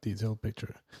sharp, detailed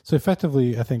picture. So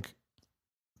effectively, I think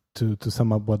to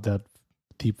sum up what that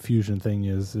deep fusion thing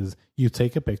is you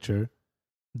take a picture,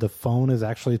 the phone is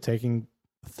actually taking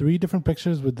 3 different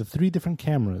pictures with the 3 different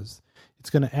cameras. It's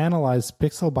going to analyze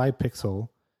pixel by pixel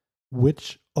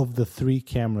which of the 3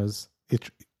 cameras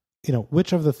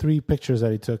which of the 3 pictures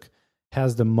that it took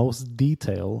has the most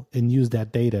detail, and use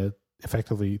that data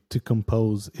effectively to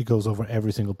compose. It goes over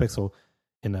every single pixel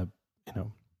in a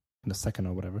second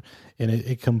or whatever, and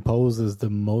it composes the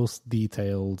most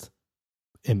detailed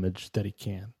image that it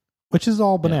can, which is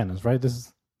all bananas, right?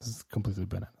 This is completely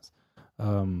bananas.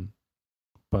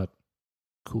 But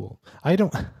cool. I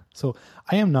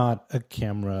am not a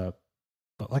camera,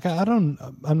 but like I'm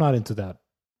not into that.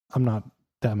 I'm not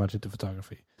that much into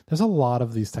photography. There's a lot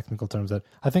of these technical terms that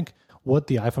I think what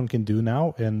the iPhone can do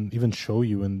now, and even show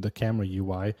you in the camera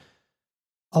UI,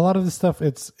 a lot of this stuff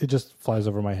it just flies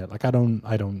over my head. Like I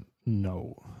don't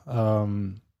know.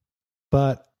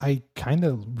 But I kind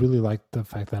of really like the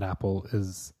fact that Apple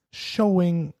is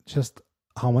showing just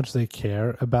how much they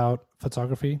care about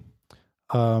photography.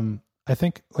 I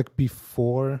think like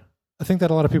before, I think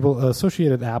that a lot of people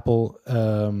associated Apple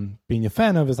being a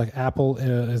fan of is like Apple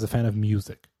is a fan of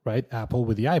music, right? Apple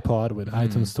with the iPod, with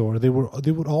iTunes Store, they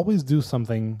would always do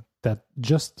something that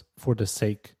just for the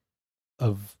sake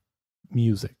of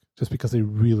music, just because they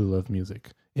really love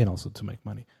music, and also to make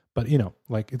money. But you know,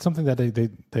 like it's something that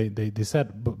they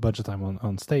set budget time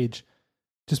on stage,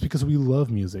 just because we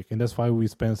love music, and that's why we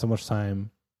spend so much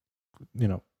time, you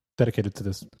know, dedicated to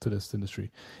this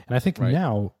industry. And I think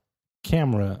now,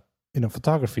 camera,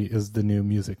 photography is the new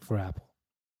music for Apple.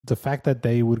 The fact that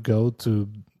they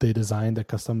designed a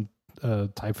custom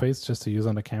typeface just to use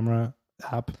on the camera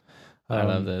app. I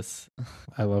love this.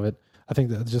 I love it. I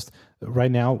think that just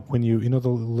right now, when the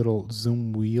little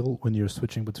zoom wheel, when you're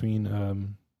switching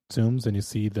between zooms and you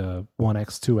see the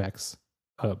 1x, 2x,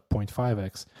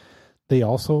 0.5x, they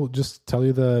also just tell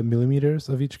you the millimeters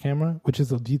of each camera, which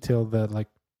is a detail that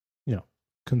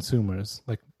consumers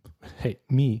like, hey,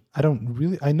 me, I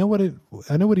know what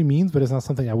it means, but it's not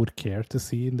something I would care to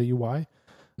see in the UI.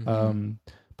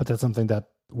 But that's something that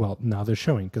well, now they're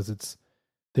showing, because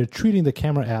they're treating the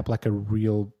camera app like a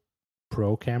real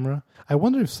pro camera. I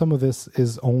wonder if some of this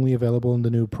is only available in the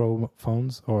new pro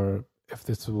phones, or if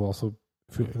this will also,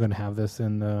 if you're going to have this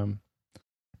in,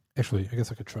 actually, I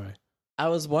guess I could try. I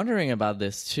was wondering about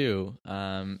this too,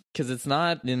 because it's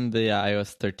not in the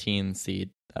iOS 13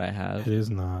 seed that I have. It is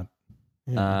not.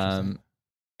 Yeah,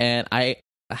 and I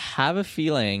have a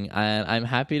feeling, and I'm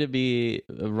happy to be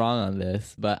wrong on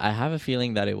this, but I have a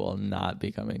feeling that it will not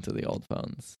be coming to the old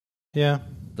phones. yeah.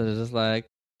 They're just like,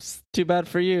 it's too bad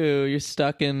for you. You're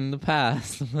stuck in the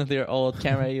past with your old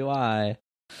camera UI.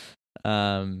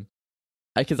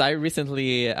 Because I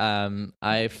recently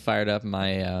I fired up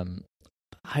my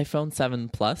iPhone 7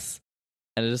 Plus,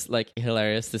 and it's just like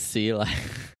hilarious to see like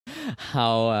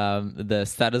how the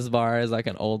status bar is like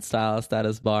an old style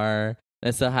status bar. And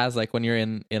it still has like when you're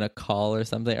in a call or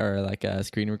something, or like a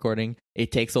screen recording,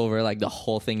 it takes over like the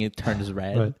whole thing. It turns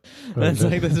red. Right. And it's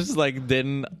like this just like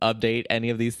didn't update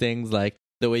any of these things. Like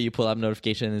the way you pull up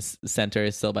notifications center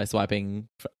is still by swiping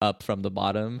up from the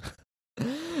bottom.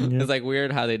 It's like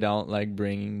weird how they don't like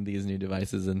bring these new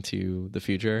devices into the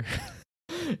future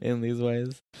in these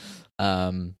ways.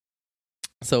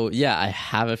 So yeah, I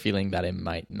have a feeling that it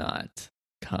might not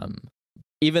come,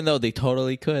 even though they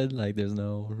totally could. Like, there's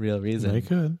no real reason They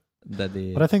could. that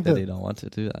they. But I think that that they don't want to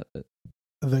do that. But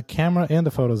the camera and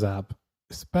the Photos app,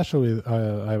 especially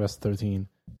iOS 13,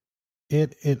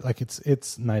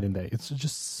 it's night and day. It's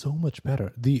just so much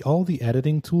better. All the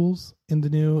editing tools in the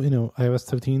new iOS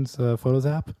 13's Photos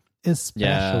app,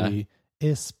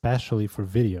 especially for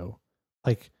video.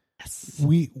 Like, yes.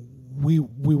 we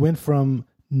went from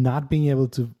not being able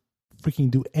to freaking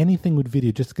do anything with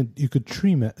video. Just you could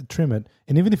trim it,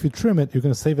 and even if you trim it, you're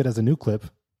going to save it as a new clip.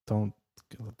 Don't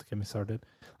get me started.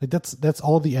 Like that's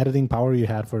all the editing power you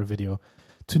had for a video.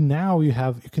 To now you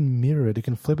can mirror it, you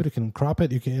can flip it, you can crop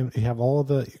it, you can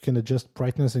adjust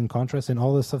brightness and contrast and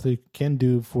all the stuff that you can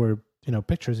do for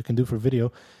pictures. You can do for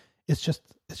video. It's just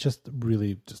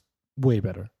really just way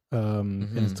better.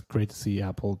 And it's great to see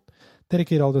Apple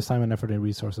dedicate all this time and effort and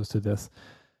resources to this.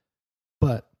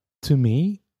 But to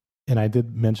me, and I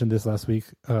did mention this last week,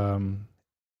 I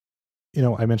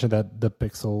mentioned that the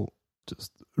Pixel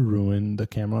just ruined the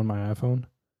camera on my iPhone.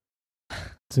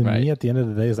 To me, at the end of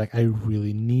the day, it's like I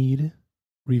really need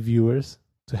reviewers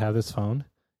to have this phone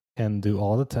and do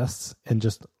all the tests and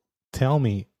just tell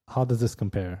me, how does this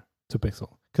compare to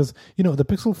Pixel? Because, the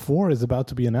Pixel 4 is about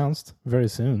to be announced very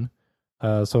soon.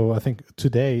 So I think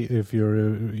today, if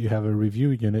you have a review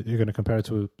unit, you're going to compare it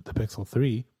to the Pixel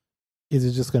 3. Is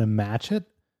it just going to match it?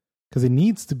 Because it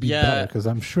needs to be better, because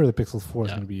I'm sure the Pixel 4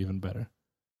 is going to be even better.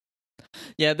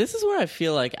 Yeah, this is where I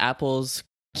feel like Apple's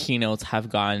keynotes have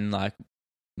gotten like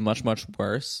much, much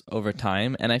worse over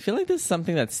time. And I feel like this is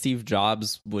something that Steve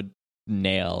Jobs would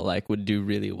nail, like would do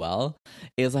really well.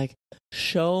 Is like,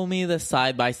 show me the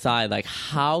side by side. Like,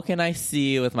 how can I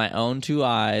see with my own two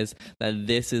eyes that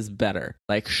this is better?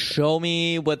 Like, show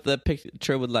me what the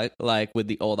picture would look like with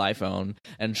the old iPhone,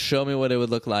 and show me what it would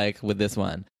look like with this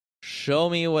one. Show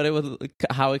me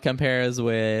how it compares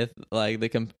with like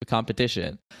the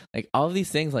competition. Like all of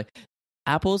these things, like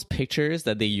Apple's pictures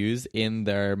that they use in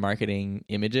their marketing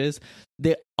images,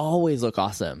 they always look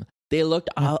awesome. They looked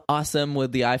awesome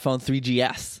with the iPhone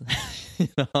 3GS.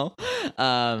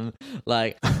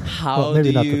 Like how maybe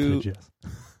do not you? The 3GS.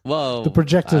 Whoa, the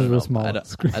projectors were small.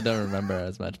 I don't remember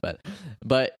as much,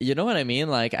 but you know what I mean?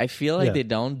 Like, I feel like they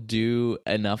don't do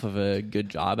enough of a good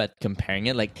job at comparing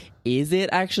it. Like, is it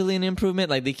actually an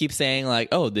improvement? Like, they keep saying like,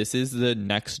 oh, this is the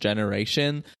next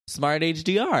generation smart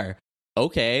HDR.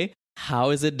 Okay,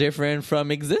 how is it different from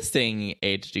existing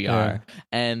HDR? Yeah.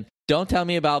 And don't tell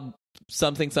me about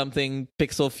something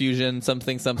Pixel Fusion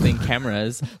something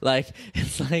cameras. Like,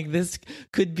 it's like this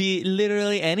could be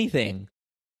literally anything.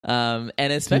 And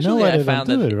especially I found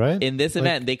that in this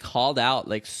event they called out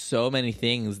like so many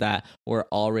things that were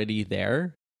already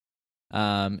there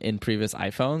in previous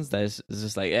iPhones. That is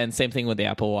just like, and same thing with the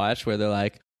Apple Watch, where they're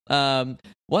like, one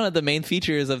of the main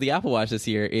features of the Apple Watch this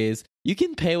year is you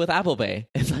can pay with Apple Pay.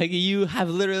 It's like, you have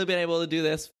literally been able to do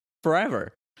this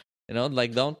forever.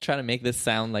 Like, don't try to make this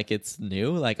sound like it's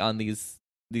new. Like on these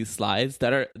slides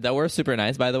that were super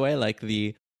nice, by the way, like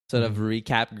the sort of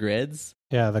recap grids.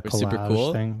 Yeah, the collage super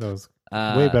cool thing. That was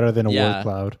way better than a word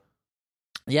cloud.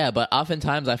 Yeah, but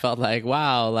oftentimes I felt like,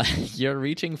 wow, like you're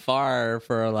reaching far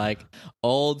for like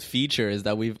old features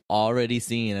that we've already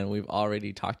seen and we've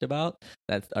already talked about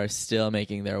that are still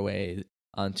making their way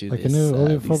onto like this, a new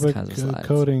oleophobic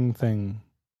coding thing.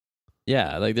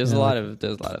 Yeah, like there's a lot of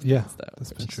things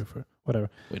that's been true for whatever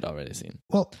we'd already seen.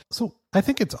 Well, so I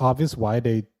think it's obvious why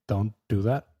they don't do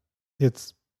that.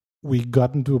 It's we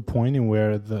gotten to a point in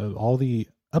where all the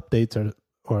updates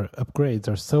or upgrades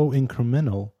are so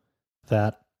incremental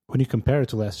that when you compare it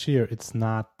to last year, it's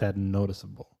not that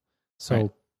noticeable. So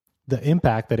Right. the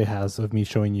impact that it has of me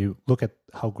showing you, look at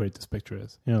how great this picture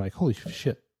is. Like, holy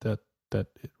shit, that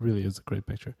it really is a great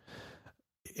picture.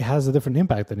 It has a different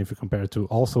impact than if you compare it to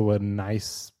also a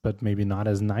nice, but maybe not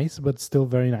as nice, but still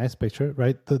very nice picture,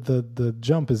 right? The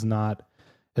jump is not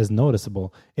as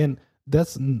noticeable. And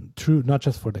that's true not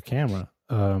just for the camera,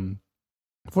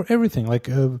 for everything. Like,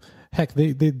 heck,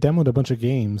 they demoed a bunch of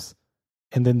games,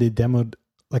 and then they demoed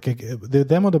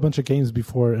a bunch of games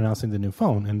before announcing the new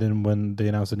phone, and then when they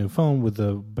announced a new phone with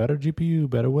a better GPU,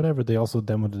 better whatever, they also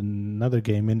demoed another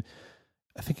game, and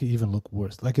I think it even looked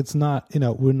worse. Like, it's not,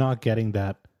 we're not getting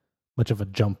that much of a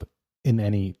jump in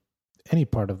any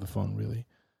part of the phone, really.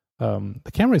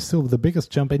 The camera is still the biggest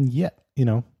jump, and yet,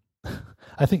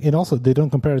 I think, and also they don't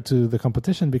compare it to the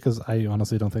competition because I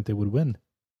honestly don't think they would win.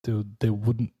 They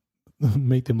wouldn't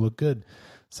make them look good.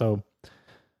 So,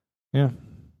 yeah.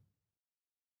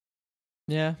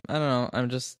 Yeah, I don't know. I'm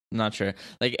just not sure.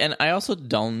 Like, and I also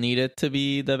don't need it to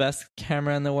be the best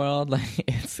camera in the world. Like,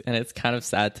 it's kind of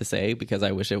sad to say because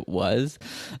I wish it was.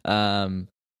 But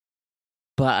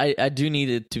I do need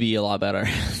it to be a lot better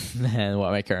than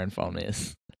what my current phone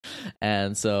is.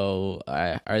 And so,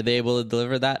 are they able to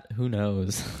deliver that? Who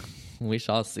knows? We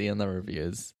shall see in the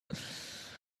reviews.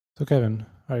 So, Kevin,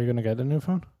 are you going to get a new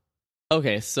phone?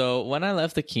 Okay, so when I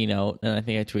left the keynote, and I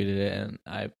think I tweeted it, and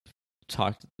I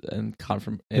talked and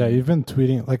confirmed. Yeah, you've been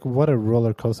tweeting. Like, what a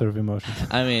roller coaster of emotions.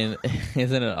 I mean,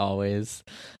 isn't it always?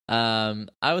 I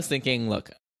was thinking, look,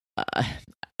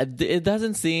 it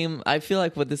doesn't seem. I feel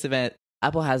like with this event,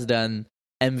 Apple has done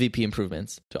MVP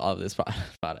improvements to all of this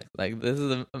product. Like, this is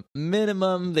the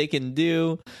minimum they can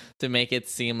do to make it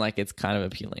seem like it's kind of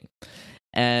appealing.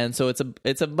 And so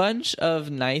it's a bunch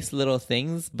of nice little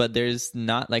things, but there's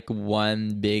not like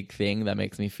one big thing that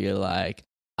makes me feel like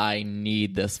I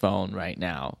need this phone right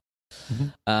now.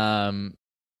 Mm-hmm.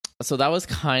 So that was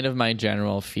kind of my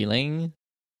general feeling.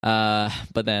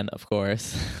 But then, of course,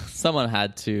 someone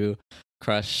had to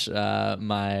crush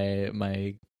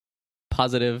my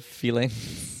positive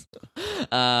feelings,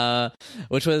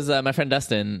 which was my friend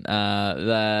Dustin.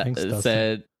 Thanks, Dustin.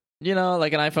 Said,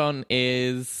 like, an iPhone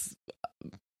is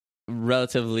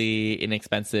relatively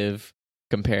inexpensive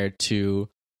compared to,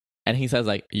 and he says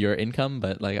like your income,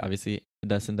 but like obviously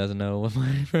Dustin doesn't know what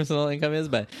my personal income is,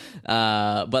 but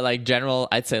like general,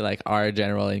 I'd say like our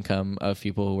general income of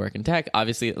people who work in tech.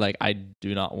 Obviously, like I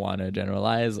do not want to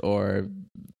generalize or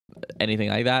anything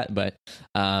like that, but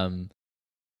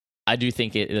I do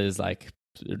think it is like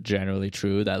generally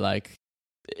true that like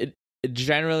it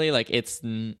generally like it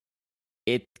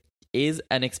is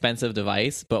an expensive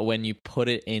device, but when you put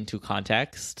it into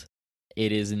context,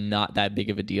 it is not that big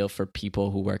of a deal for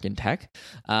people who work in tech.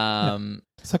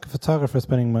 It's like a photographer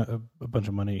spending a bunch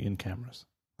of money in cameras.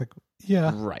 Like,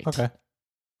 yeah, right. Okay,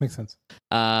 makes sense.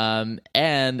 And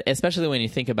especially when you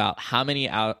think about how many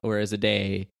hours a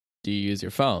day do you use your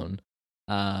phone,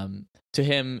 to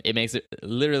him, it makes it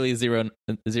literally zero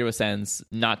sense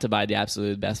not to buy the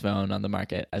absolute best phone on the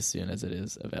market as soon as it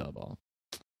is available.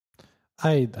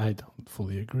 I don't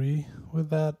fully agree with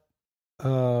that.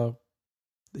 So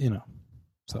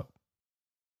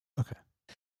okay.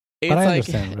 But I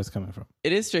understand where it's coming from.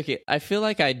 It is tricky. I feel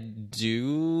like I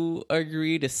do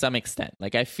agree to some extent.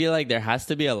 Like, I feel like there has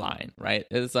to be a line, right?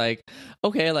 It's like,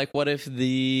 okay, like what if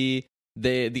the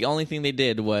only thing they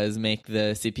did was make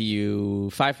the CPU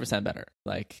 5% better?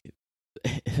 Like,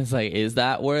 it's like, is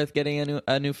that worth getting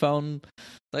a new phone?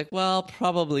 Like, well,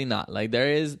 probably not. Like,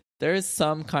 there is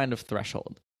some kind of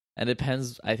threshold, and it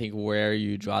depends, I think, where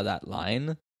you draw that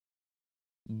line.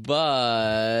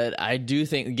 But I do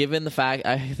think, given the fact,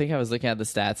 I think I was looking at the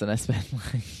stats, and I spent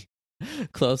like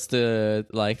close to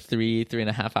like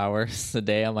 3.5 hours a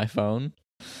day on my phone,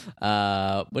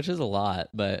 which is a lot.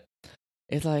 But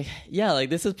it's like, yeah,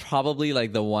 like this is probably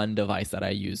like the one device that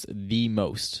I use the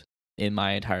most in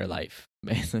my entire life,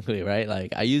 basically, right?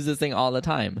 Like I use this thing all the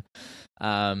time.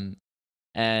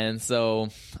 And so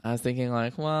I was thinking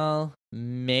like, well,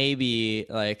 maybe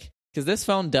like, because this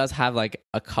phone does have like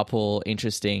a couple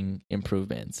interesting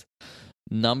improvements.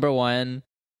 Number one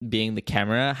being the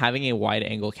camera. Having a wide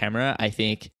angle camera, I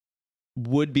think,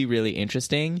 would be really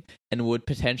interesting and would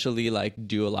potentially like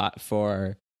do a lot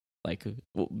for like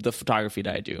the photography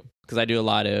that I do. Because I do a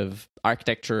lot of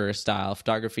architecture style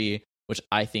photography, which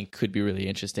I think could be really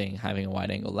interesting, having a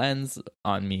wide angle lens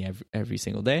on me every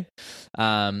single day.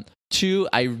 Two,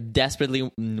 I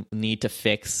desperately need to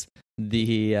fix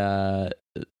the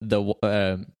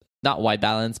not white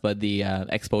balance, but the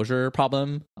exposure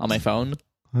problem on my phone.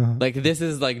 Like this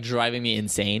is like driving me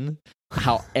insane.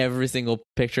 How every single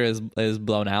picture is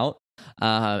blown out.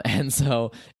 And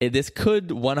so this could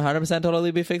 100%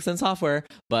 totally be fixed in software,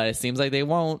 but it seems like they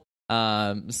won't.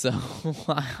 So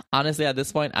honestly, at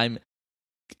this point, I'm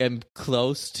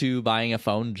close to buying a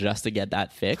phone just to get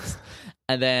that fixed.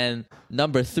 And then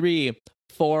number 3,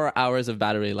 4 hours of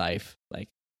battery life. Like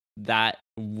that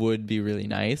would be really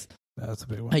nice. That's a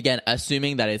big one. Again,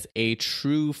 assuming that it's a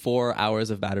true 4 hours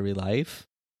of battery life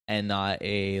and not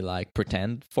a like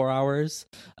pretend 4 hours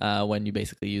when you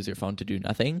basically use your phone to do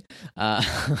nothing.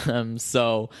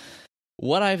 So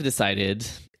what I've decided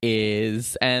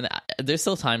is, and there's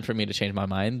still time for me to change my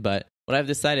mind, but what I've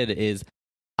decided is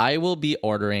I will be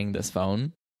ordering this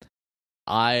phone.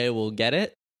 I will get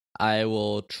it. I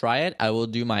will try it. I will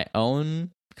do my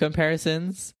own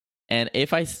comparisons. And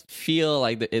if I feel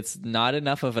like it's not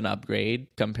enough of an upgrade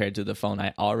compared to the phone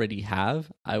I already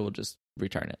have, I will just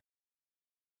return it.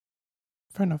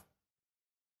 Fair enough.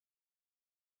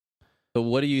 So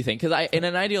what do you think? Because in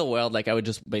an ideal world, like I would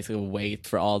just basically wait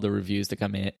for all the reviews to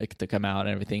come out and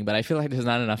everything. But I feel like there's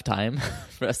not enough time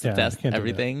for us to test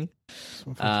everything.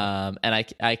 And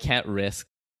I can't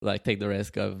take the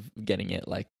risk of getting it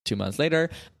like 2 months later.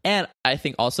 And I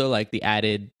think also like the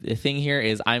thing here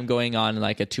is I'm going on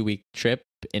like a 2-week trip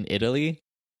in Italy,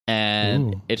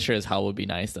 and it sure as hell would be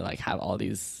nice to like have all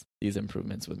these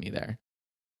improvements with me there.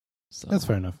 So that's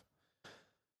fair enough.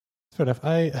 Fair enough.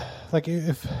 I like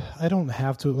if I don't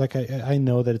have to, like I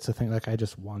know that it's a thing. Like I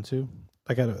just want to.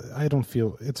 Like I don't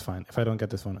feel it's fine if I don't get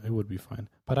this one. It would be fine.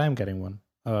 But I am getting one.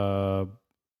 The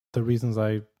reasons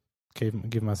I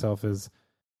give myself is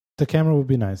the camera would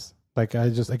be nice. Like I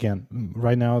just again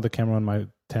right now the camera on my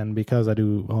 10, because I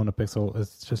do own a Pixel,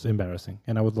 it's just embarrassing,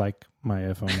 and I would like my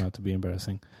iPhone not to be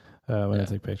embarrassing when I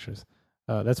take pictures.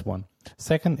 That's one.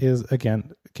 Second is,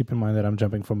 again, keep in mind that I'm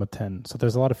jumping from a 10, so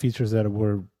there's a lot of features that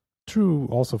were true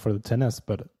also for the 10s,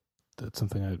 but that's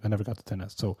something I never got the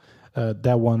 10s. So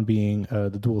that one being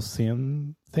the dual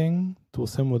SIM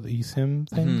with eSIM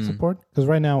thing support. Because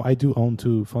right now I do own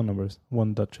 2 phone numbers,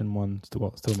 one Dutch and one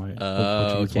still my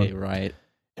Portuguese one. Right.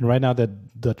 And right now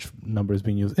that Dutch number is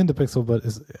being used in the Pixel, but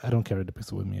I don't carry the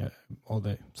Pixel with me all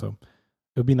day. So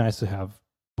it would be nice to have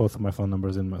both of my phone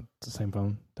numbers in the same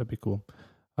phone. That'd be cool.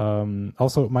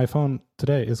 Also, my phone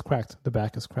today is cracked. The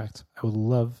back is cracked. I would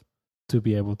love to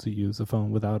be able to use a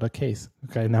phone without a case.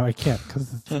 Okay, now I can't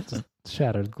because it's just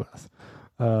shattered glass.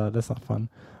 That's not fun.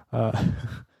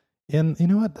 And you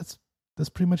know what? That's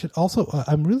pretty much it. Also,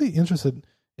 I'm really interested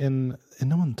in, and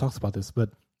no one talks about this, but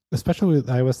especially with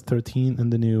iOS 13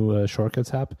 and the new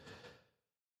Shortcuts app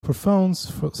for phones,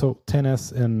 so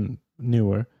 10s and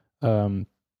newer.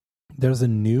 There's a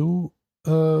new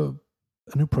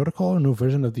protocol, a new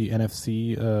version of the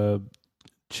NFC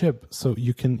chip, so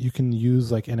you can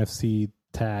use like NFC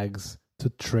tags to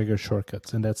trigger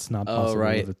shortcuts, and that's not possible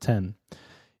with the 10.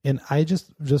 And I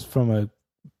just from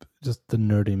the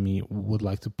nerd in me would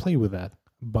like to play with that,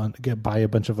 buy a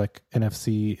bunch of like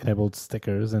NFC enabled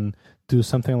stickers and do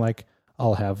something like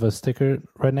I'll have a sticker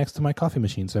right next to my coffee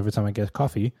machine, so every time I get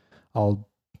coffee, I'll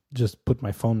just put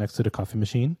my phone next to the coffee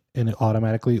machine and it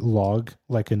automatically log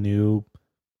like a new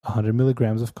 100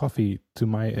 milligrams of coffee to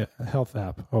my health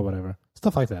app or whatever.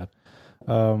 Stuff like that.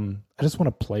 I just want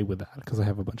to play with that because I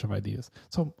have a bunch of ideas.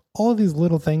 So all of these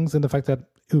little things, and the fact that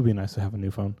it would be nice to have a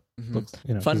new phone. Looks,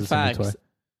 fun fact: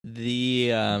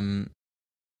 the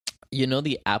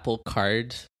the Apple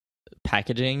Card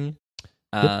packaging.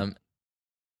 Yep.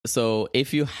 So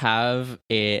if you have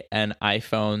an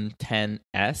iPhone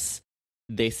 10s,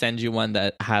 they send you one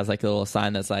that has like a little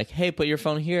sign that's like, "Hey, put your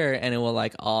phone here," and it will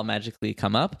like all magically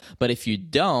come up. But if you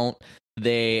don't,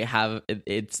 they have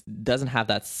it doesn't have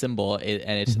that symbol, and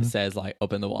it just says like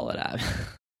 "Open the Wallet app."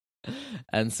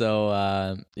 And so,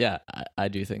 I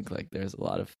do think like there's a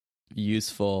lot of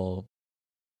useful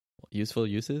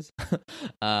uses.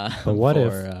 But what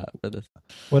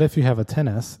if you have a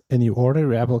 10s and you order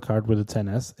your Apple Card with a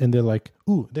 10s, and they're like,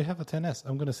 "Ooh, they have a 10s.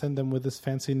 I'm going to send them with this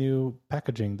fancy new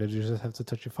packaging that you just have to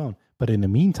touch your phone." But in the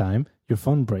meantime, your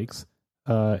phone breaks,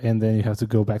 and then you have to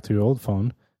go back to your old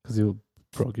phone because you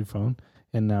broke your phone,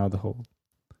 and now the whole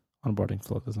onboarding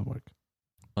flow doesn't work.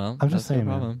 Well, I'm just saying,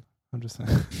 man. I'm just saying.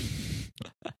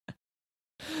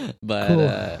 But cool.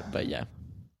 But yeah.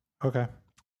 Okay.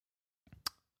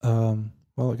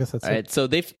 Well, I guess that's all right. So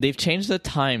they've changed the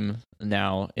time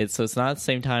now. It's not the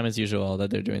same time as usual that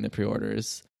they're doing the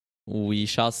pre-orders. We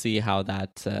shall see how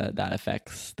that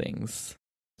affects things.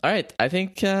 All right. I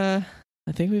think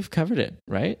we've covered it,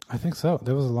 right? I think so.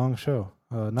 That was a long show.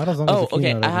 Not as long as the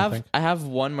okay. keynote, I have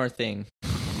one more thing.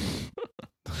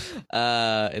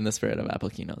 in the spirit of Apple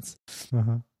keynotes.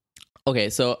 Uh-huh. Okay,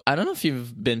 so I don't know if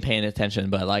you've been paying attention,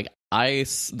 but like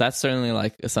that's certainly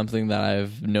like something that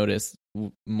I've noticed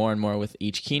more and more with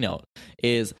each keynote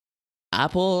is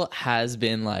Apple has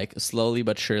been like slowly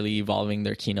but surely evolving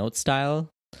their keynote style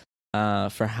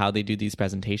for how they do these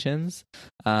presentations.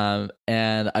 And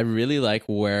I really like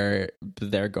where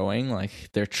they're going. Like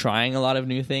they're trying a lot of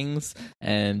new things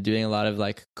and doing a lot of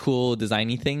like cool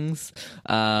designy things,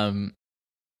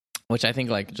 which I think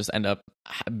like just end up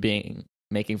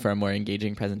making for a more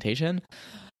engaging presentation.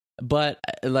 But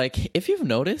like if you've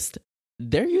noticed,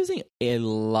 they're using a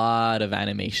lot of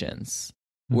animations.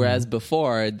 Whereas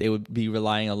before they would be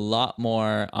relying a lot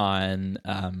more on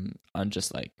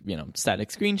just like, you know, static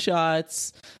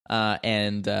screenshots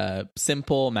and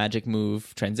simple magic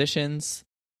move transitions.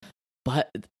 But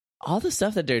all the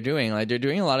stuff that they're doing, like they're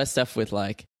doing a lot of stuff with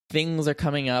like things are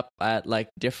coming up at like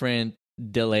different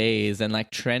delays and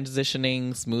like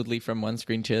transitioning smoothly from one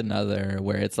screen to another,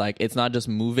 where it's like it's not just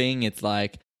moving, it's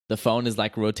like the phone is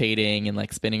like rotating and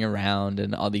like spinning around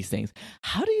and all these things.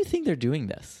 How do you think they're doing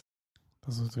this?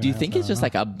 Do you think it's just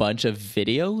like a bunch of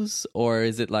videos, or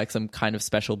is it like some kind of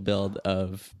special build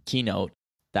of Keynote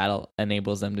that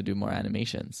enables them to do more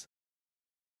animations?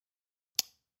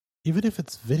 Even if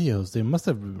it's videos, they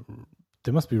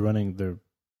must be running their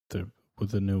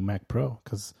with the new Mac Pro,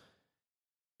 because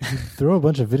if you throw a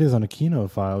bunch of videos on a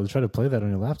Keynote file and try to play that on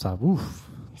your laptop, oof.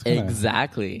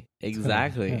 Exactly.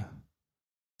 Yeah.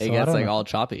 It gets like all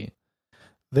choppy.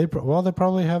 They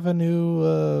probably have a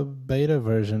new beta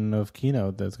version of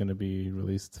Keynote that's going to be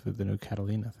released with the new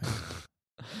Catalina thing.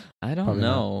 I don't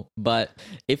know, but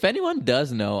if anyone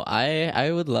does know,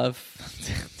 I would love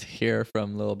to hear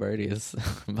from little birdies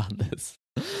about this,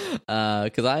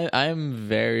 because I'm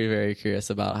very, very curious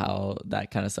about how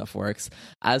that kind of stuff works.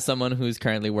 As someone who's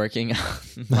currently working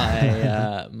on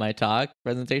my my talk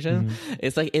presentation,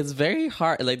 it's like it's very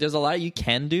hard. Like there's a lot you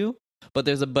can do. But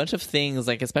there's a bunch of things,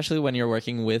 like especially when you're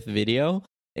working with video,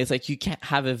 it's like you can't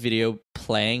have a video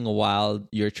playing while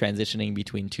you're transitioning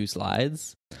between two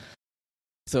slides.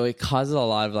 So it causes a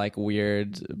lot of like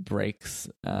weird breaks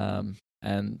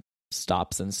and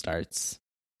stops and starts.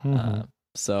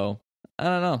 So I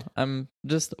don't know. I'm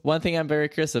just one thing I'm very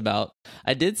curious about.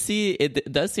 I did see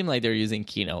it does seem like they're using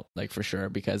Keynote, like for sure,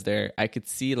 because I could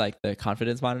see like the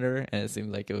confidence monitor, and it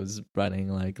seemed like it was running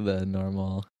like the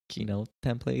normal Keynote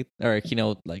template or a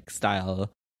Keynote like style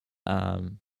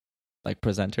like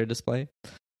presenter display.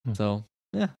 So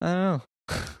yeah, I don't know.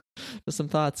 Just some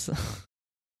thoughts.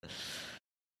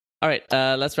 All right,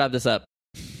 let's wrap this up.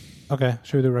 Okay,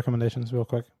 should we do recommendations real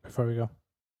quick before we go?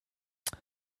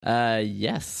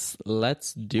 Yes,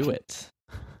 let's do it.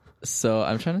 So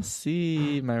I'm trying to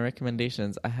see my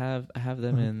recommendations. I have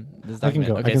them in this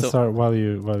document. I can start while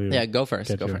you yeah, go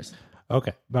first. First.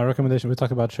 Okay, my recommendation. We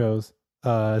talk about shows.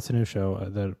 It's a new show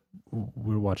that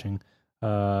we're watching.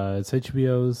 It's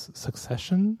HBO's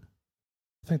Succession.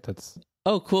 I think that's...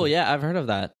 Oh, cool. Yeah, I've heard of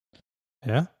that.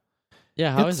 Yeah?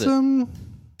 Yeah, how is it?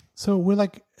 So we're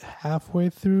like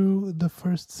halfway through the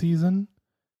first season.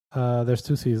 There's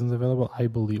 2 seasons available, I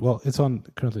believe. Well,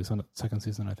 currently it's on the second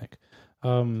season, I think.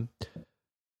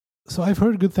 So I've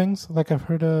heard good things. Like I've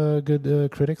heard good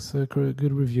critics,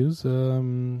 good reviews.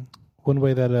 One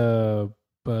way that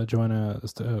Joanna...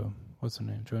 what's her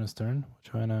name?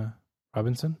 Joanna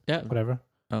Robinson? Yeah. Whatever.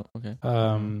 Oh, okay.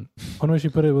 One way she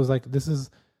put it was like, this is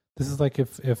like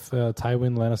if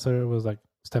Tywin Lannister was like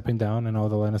stepping down and all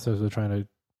the Lannisters were trying to,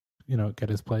 you know, get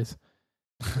his place.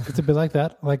 It's a bit like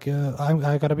that. Like,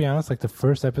 I gotta be honest, like the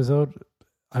first episode,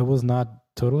 I was not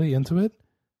totally into it.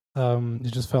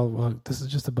 It just felt, well, this is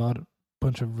just about a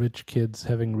bunch of rich kids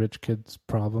having rich kids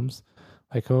problems.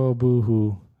 Like, oh,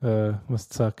 boo-hoo,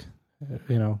 must suck.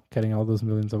 You know, getting all those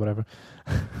millions or whatever.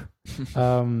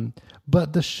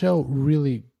 But the show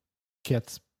really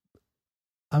gets,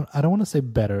 I don't want to say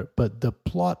better, but the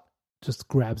plot just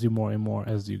grabs you more and more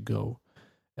as you go.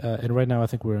 And right now I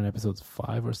think we're in episodes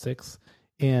 5 or 6.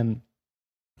 And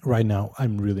right now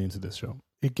I'm really into this show.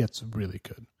 It gets really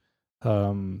good.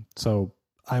 So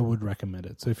I would recommend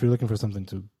it. So if you're looking for something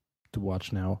to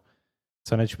watch now,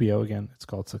 it's on HBO again. It's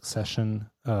called Succession.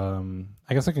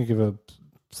 I guess I can give a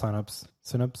synapse.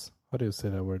 How do you say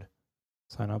that word?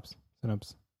 Synapse. I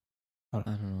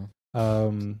don't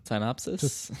know.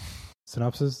 Synopsis.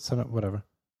 Whatever.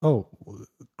 Oh,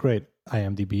 great.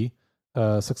 IMDb.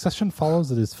 Succession follows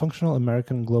the dysfunctional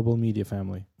American global media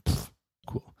family.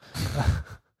 Cool.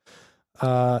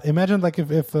 Imagine like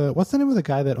if what's the name of the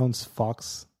guy that owns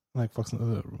Fox? Like Fox,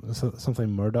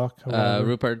 something Murdoch.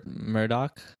 Rupert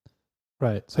Murdoch.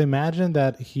 Right. So imagine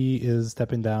that he is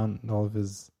stepping down all of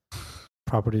his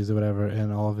properties or whatever,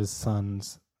 and all of his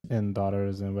sons and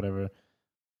daughters and whatever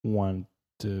want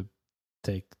to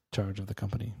take charge of the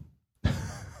company.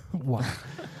 Wow.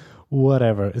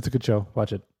 Whatever. It's a good show.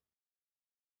 Watch it.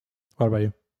 What about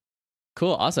you?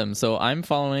 Cool, awesome. So I'm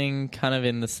following kind of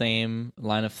in the same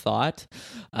line of thought.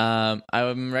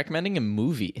 I'm recommending a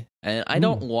movie, and I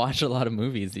don't watch a lot of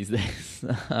movies these days,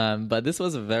 but this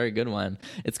was a very good one.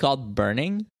 It's called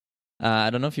Burning. I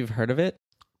don't know if you've heard of it.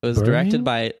 It was directed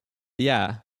by,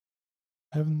 I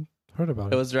haven't heard about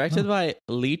it. It was directed by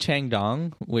Lee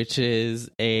Chang-dong, which is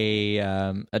a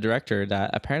director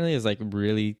that apparently is like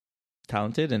really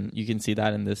talented, and you can see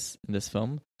that in this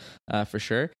film for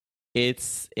sure.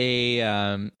 It's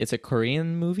a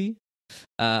Korean movie,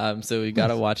 so you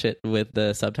gotta watch it with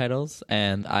the subtitles,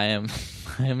 and I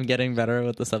am getting better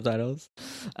with the subtitles.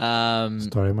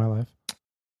 Story of my life.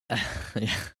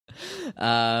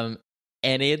 Yeah.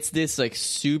 And it's this like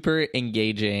super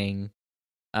engaging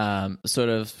sort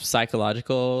of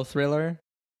psychological thriller.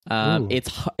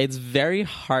 It's very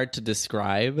hard to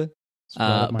describe,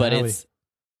 but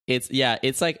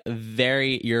it's like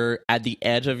you're at the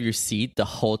edge of your seat the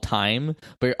whole time,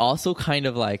 but you're also kind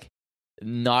of like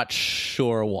not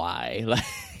sure why. Like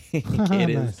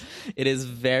it is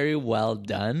very well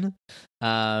done.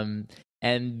 And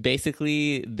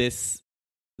basically the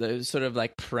sort of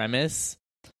like premise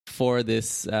for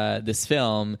this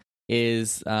film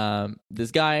is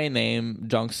this guy named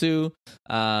Jong-soo,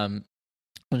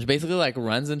 which basically like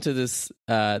runs into this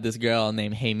girl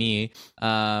named Hae-mi,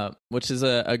 which is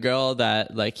a girl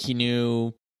that like he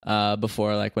knew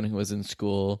before, like when he was in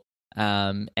school,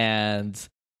 and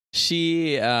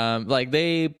she like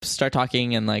they start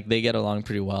talking and like they get along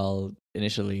pretty well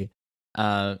initially,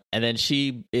 and then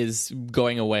she is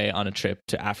going away on a trip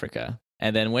to Africa,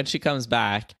 and then when she comes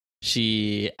back,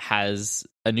 she has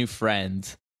a new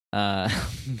friend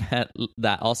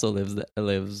that also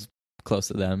lives close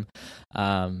to them,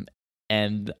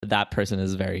 and that person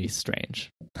is very strange.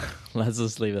 Let's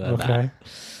just leave it at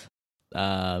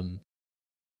that.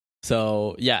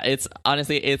 So yeah,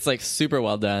 it's like super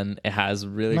well done. It has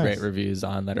really great reviews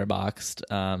on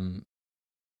Letterboxd.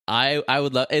 I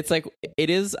would love. It's like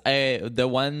it is the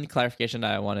one clarification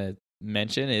that I want to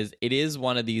mention is it is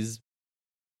one of these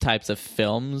types of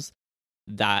films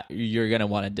that you're gonna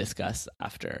want to discuss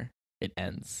after it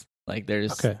ends. Like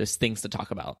there's things to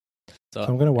talk about. So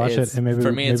I'm gonna watch it, and maybe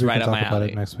for me it's right up my alley. About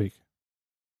it next week.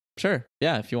 Sure,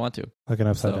 yeah, if you want to. Like an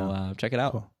upside down. Check it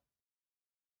out.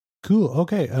 Cool.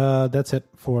 Okay, that's it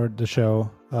for the show.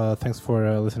 Thanks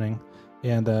for listening.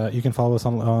 And you can follow us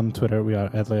on Twitter. We are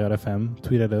at LayoutFM.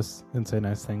 Tweet at us and say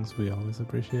nice things. We always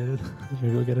appreciate it.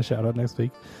 Maybe we'll get a shout out next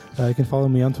week. You can follow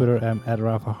me on Twitter. I'm at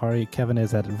Rafa Hari. Kevin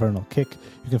is at Vernal Kick.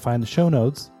 You can find the show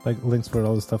notes, like links for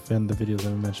all the stuff in the videos that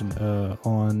we mentioned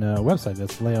on our website.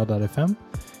 That's layout.fm.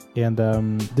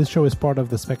 And this show is part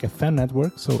of the Spec FM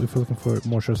network. So if you're looking for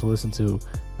more shows to listen to,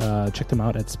 check them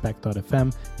out at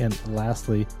spec.fm. And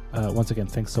lastly, once again,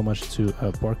 thanks so much to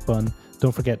Bark Bun.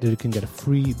 Don't forget that you can get a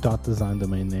free .design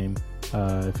domain name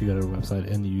if you go to our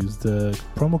website and use the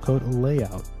promo code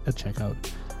layout at checkout.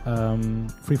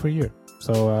 Free for a year.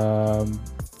 So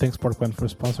thanks Bark Bun for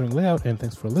sponsoring Layout, and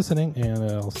thanks for listening.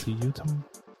 And I'll see you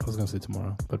I was going to say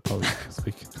tomorrow, but probably next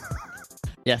week.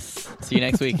 Yes. See you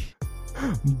next week.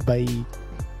 Bye.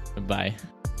 Bye.